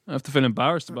 I don't have to feel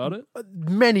embarrassed about it.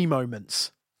 Many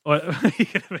moments.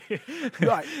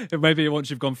 Right. Maybe once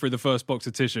you've gone through the first box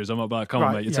of tissues, I'm like, come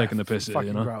on, mate, you're taking the piss here, you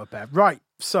fucking know? grow a pair. Right.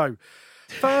 So,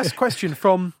 first question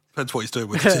from Depends what he's doing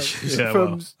with the tissues. Yeah,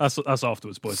 from well, that's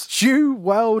afterwards, boys. Stew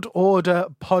World Order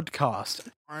podcast.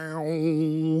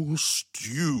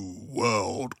 Stew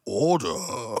World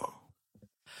Order.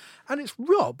 And it's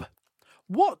Rob.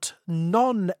 What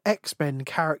non-X-Men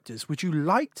characters would you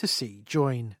like to see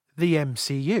join the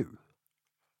MCU?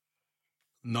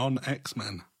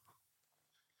 Non-X-Men.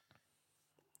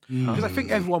 Because I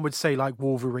think everyone would say like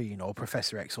Wolverine or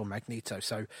Professor X or Magneto,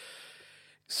 so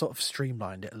sort of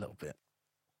streamlined it a little bit.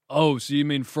 Oh, so you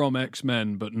mean from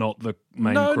X-Men, but not the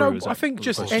main No, crew? no, is I that think what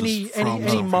just it was? any from something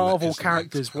that Marvel isn't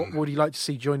characters. X-Men. What would you like to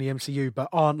see join the MCU, but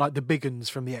aren't like the big uns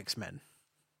from the X-Men?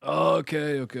 Oh,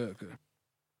 okay.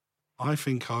 I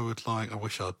think I would like. I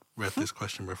wish I'd read this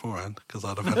question beforehand because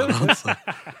I'd have had an answer.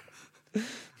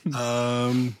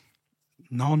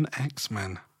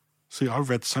 Non-X-Men. See, I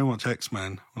read so much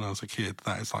X-Men when I was a kid.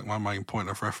 That is like my main point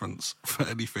of reference for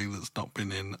anything that's not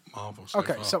been in Marvel so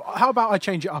Okay, far. so how about I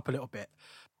change it up a little bit?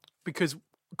 Because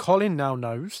Colin now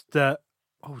knows that.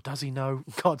 Oh, does he know?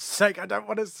 God's sake, I don't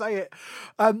want to say it.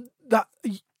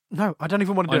 No, I don't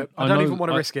even want to do it. I don't even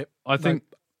want to risk it. I think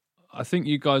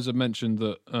you guys have mentioned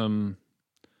that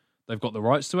they've got the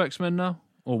rights to X-Men now,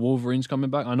 or Wolverine's coming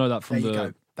back. I know that from There you the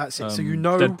go. That's it. So you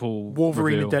know Deadpool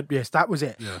Wolverine reveal. and Deadpool. Yes, that was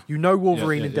it. Yeah. You know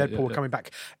Wolverine and yeah, Deadpool are coming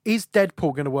back. Is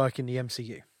Deadpool going to work in the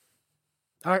MCU?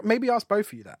 Maybe ask both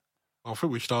of you that. I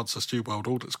think we should answer Stew World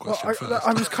Order's Well, question first.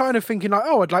 I was kind of thinking like,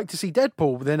 oh, I'd like to see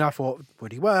Deadpool. But then I thought,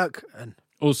 would he work? And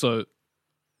Also,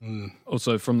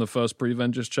 from the first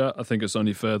PreVengers chat, I think it's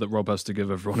only fair that Rob has to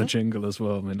give everyone a jingle as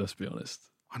well. I mean, let's be honest.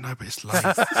 I know, but it's late.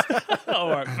 All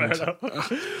right, fair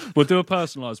enough. We'll do a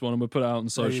personalised one and we'll put it out on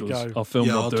socials. go. I'll film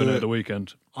Yeah, Rob I'll doing do it it. at the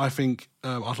weekend. I think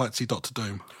I'd like to see Doctor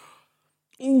Doom.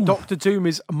 Doctor Doom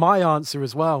is my answer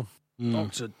as well.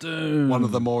 Doctor Doom. One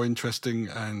of the more interesting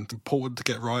and important to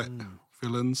get right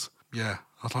villains. Yeah,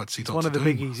 I'd like to see Doctor One of the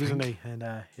Doom. biggies, isn't he? And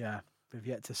yeah, we've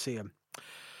yet to see him.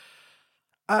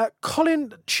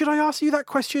 Colin, should I ask you that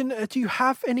question? Do you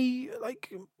have any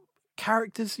like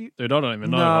characters? Dude, I don't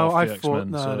even know No, half I the thought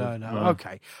X-Men. no, so, no.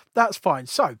 Okay, that's fine.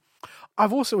 So,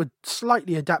 I've also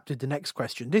slightly adapted the next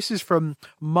question. This is from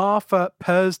Martha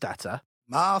Persdatter.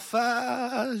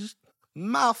 Martha,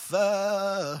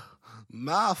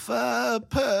 Martha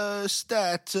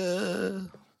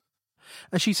Perstatter.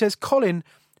 And she says, Colin,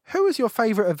 who is your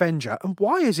favourite Avenger and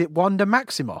why is it Wanda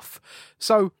Maximoff?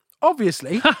 So,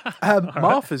 obviously,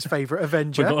 Martha's favourite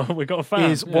Avenger we got a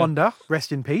fan, is Wanda,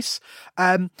 rest in peace.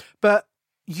 But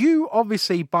you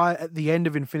obviously, at the end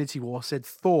of Infinity War, said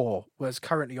Thor was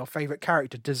currently your favourite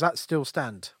character. Does that still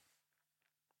stand?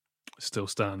 Still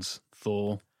stands.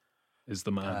 Thor is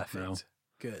the man now.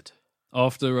 Good.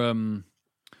 After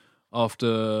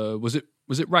was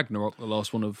it Ragnarok, the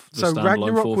last one of the so standalone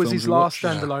Ragnarok Thor was films his we last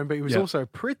watched? standalone, but he was also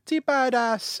pretty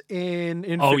badass in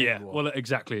Infinity Oh yeah, War. well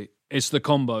exactly. It's the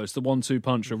combo. It's the 1-2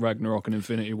 punch of Ragnarok and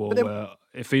Infinity War. Where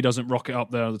if he doesn't rock it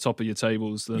up there on the top of your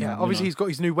tables, then obviously he's got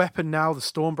his new weapon now, the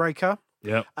Stormbreaker.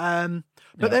 Yeah.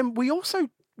 But then we also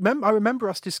I remember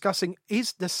us discussing,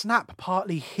 is the snap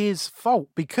partly his fault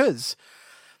because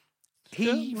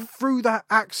he threw that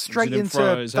axe straight into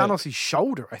Thanos'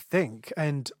 shoulder, I think,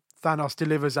 and Thanos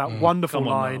delivers that wonderful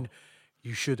line,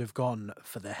 "You should have gone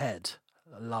for the head."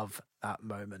 I love that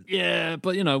moment. Yeah,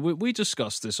 but we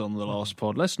discussed this on the last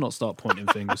pod. Let's not start pointing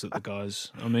fingers at the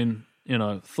guys. I mean,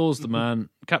 Thor's the man.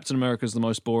 Captain America's the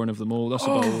most boring of them all. That's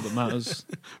about all that matters.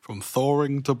 From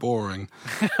thoring to boring.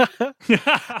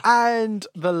 And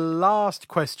the last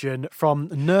question from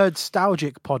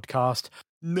Nerdstalgic Podcast.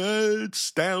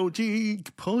 Nerdstalgic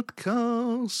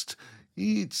Podcast.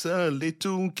 It's a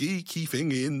little geeky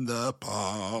thing in the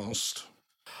past.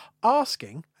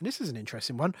 Asking, and this is an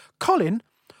interesting one, Colin,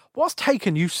 what's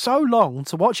taken you so long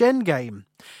to watch Endgame?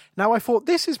 Now, I thought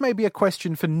this is maybe a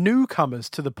question for newcomers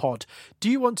to the pod. Do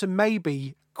you want to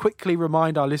maybe quickly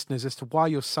remind our listeners as to why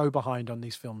you're so behind on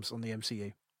these films on the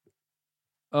MCU?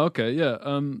 Okay, yeah.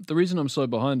 The reason I'm so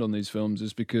behind on these films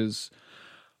is because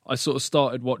I sort of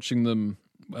started watching them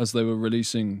as they were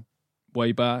releasing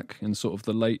way back in sort of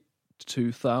the late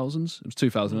 2000s. It was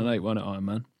 2008, wasn't it, Iron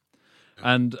Man?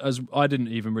 And as I didn't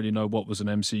even really know what was an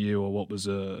MCU or what was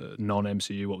a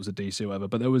non-MCU, what was a DC or whatever,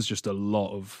 but there was just a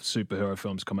lot of superhero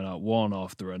films coming out one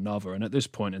after another. And at this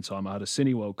point in time, I had a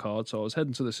Cineworld card, so I was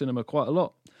heading to the cinema quite a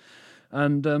lot.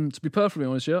 And to be perfectly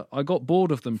honest, I got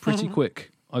bored of them pretty quick.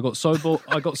 I got so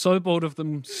bored of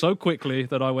them so quickly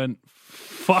that I went,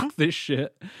 fuck this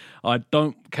shit. I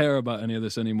don't care about any of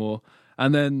this anymore.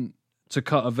 And then, to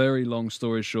cut a very long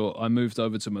story short, I moved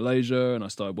over to Malaysia and I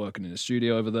started working in a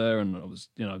studio over there, and I was,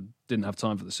 didn't have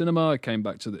time for the cinema. I came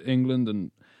back to England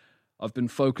and I've been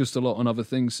focused a lot on other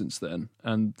things since then.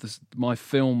 And my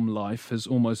film life has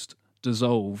almost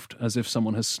dissolved as if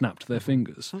someone has snapped their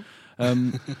fingers.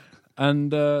 And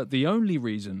the only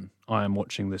reason I am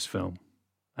watching this film,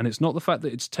 and it's not the fact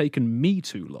that it's taken me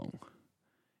too long,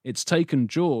 it's taken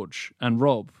George and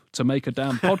Rob to make a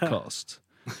damn podcast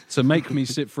to make me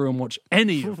sit through and watch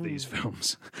any of these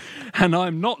films. And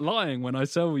I'm not lying when I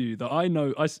tell you that I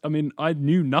know, I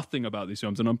knew nothing about these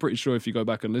films, and I'm pretty sure if you go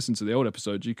back and listen to the old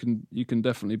episodes, you can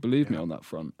definitely believe me on that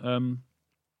front.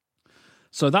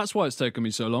 So that's why it's taken me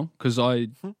so long, because I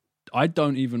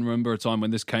don't even remember a time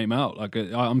when this came out. Like,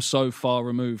 I'm so far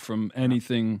removed from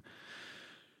anything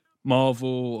Marvel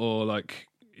or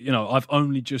I've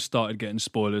only just started getting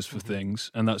spoilers for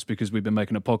things, and that's because we've been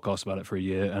making a podcast about it for a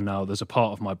year, and now there's a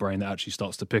part of my brain that actually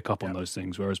starts to pick up on those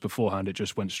things, whereas beforehand it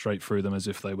just went straight through them as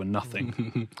if they were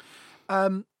nothing.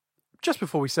 Just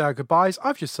before we say our goodbyes,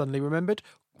 I've just suddenly remembered,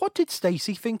 what did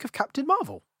Stacey think of Captain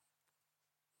Marvel?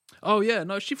 Oh yeah,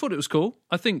 no, she thought it was cool.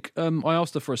 I think I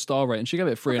asked her for a star rate and she gave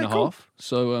it 3.5. Cool.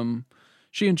 So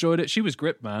she enjoyed it. She was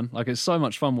gripped, man. Like, it's so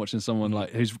much fun watching someone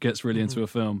who gets really into a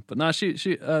film. But no, she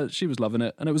was loving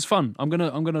it, and it was fun. I'm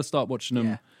gonna start watching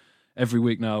them every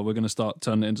week now. We're gonna start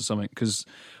turning it into something, because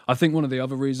I think one of the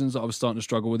other reasons that I was starting to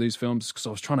struggle with these films is because I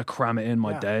was trying to cram it in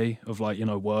my day of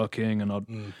working,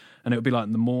 and and it would be like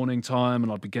in the morning time,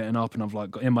 and I'd be getting up, and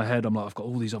in my head, I've got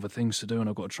all these other things to do, and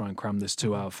I've got to try and cram this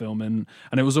 2-hour film in.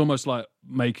 And it was almost like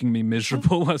making me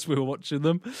miserable as we were watching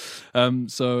them.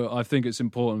 So I think it's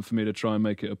important for me to try and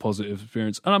make it a positive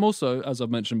experience. And I'm also, as I've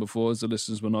mentioned before, as the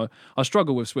listeners will know, I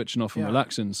struggle with switching off and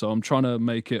relaxing. So I'm trying to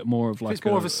make it more of it's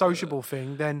more of a sociable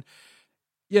thing, then.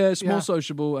 Yeah, it's more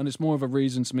sociable, and it's more of a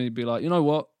reason to me to be like, you know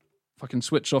what? If I can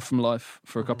switch off from life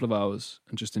for a couple of hours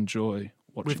and just enjoy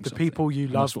watching with the people you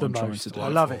love the most. I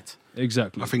love it.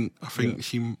 Exactly. I think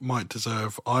she might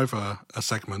deserve either a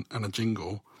segment and a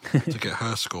jingle to get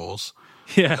her scores,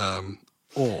 yeah,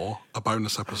 or a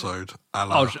bonus episode.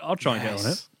 I'll try and get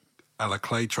on it. a la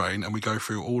Clay Train, and we go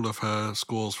through all of her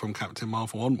scores from Captain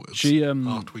Marvel onwards.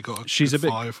 After we got she's a bit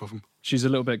 5 of them. She's a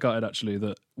little bit gutted, actually,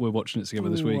 that we're watching it together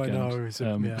this weekend. I know.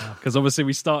 Because obviously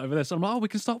we started with this. I'm like, we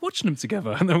can start watching them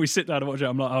together. And then we sit down and watch it.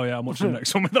 I'm like, I'm watching the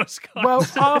next one with those guys. Well,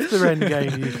 after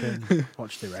Endgame, you can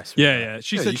watch the rest. Yeah.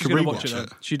 She said she's going to watch it.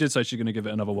 She did say she's going to give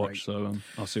it another watch. So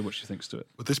I'll see what she thinks to it.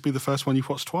 Would this be the first one you've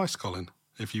watched twice, Colin,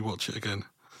 if you watch it again?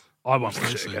 I won't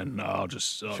watch it again. No, I'll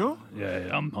just... Sure? Yeah,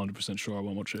 I'm 100% sure I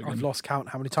won't watch it again. I've lost count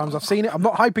how many times I've seen it. I'm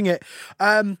not hyping it.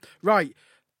 Right.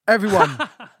 Everyone.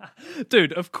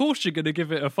 Dude, of course you're going to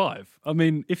give it a 5. I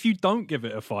mean, if you don't give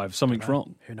it a 5, something's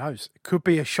wrong. Who knows? It could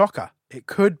be a shocker. It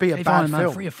could be a If bad Iron Man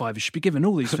film. 3 or 5, you should be giving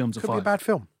all these films a Could 5. be a bad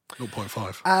film.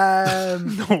 0.5.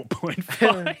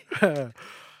 0.5.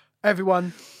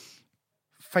 Everyone,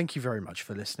 thank you very much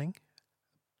for listening.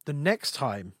 The next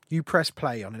time you press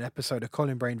play on an episode of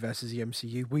Colin Brain versus the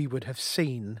MCU, we would have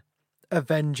seen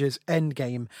Avengers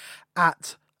Endgame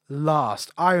at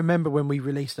last. I remember when we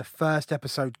released the first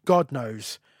episode, God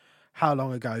knows how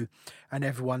long ago, and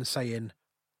everyone saying,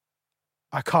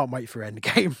 I can't wait for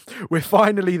Endgame. We're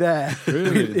finally there.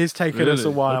 Really? It's taken us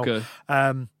a while. Okay.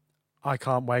 I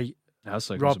can't wait.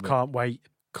 Rob can't wait.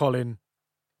 Colin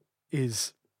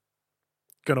is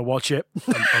gonna watch it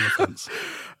On the fence.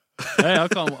 Hey, I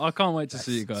can't wait to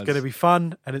see you guys. It's going to be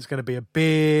fun, and it's going to be a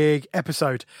big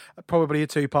episode. Probably a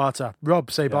 2-parter. Rob,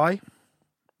 say bye.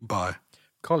 Bye.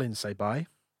 Colin, say bye.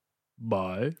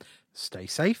 Bye. Stay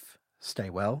safe, stay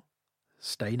well,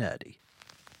 stay nerdy.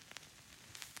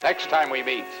 Next time we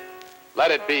meet,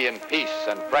 let it be in peace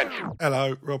and friendship.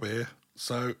 Hello, Rob here.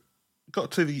 So,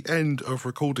 got to the end of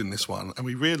recording this one, and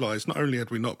we realised not only had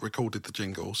we not recorded the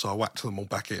jingle, so I whacked them all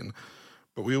back in,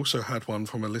 but we also had one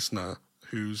from a listener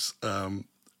whose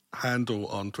handle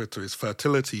on Twitter is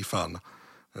Fertility Fun.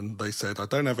 And they said, I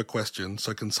don't have a question,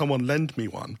 so can someone lend me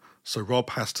one? So Rob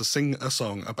has to sing a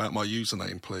song about my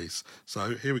username, please.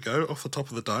 So here we go, off the top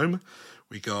of the dome.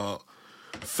 We got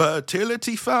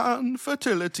fertility fun,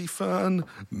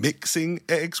 mixing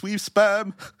eggs with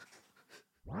sperm.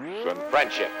 And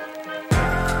friendship.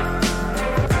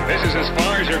 This is as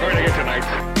far as you're going to get tonight.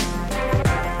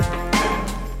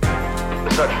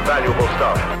 Such valuable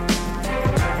stuff.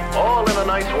 All in a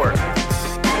night's work.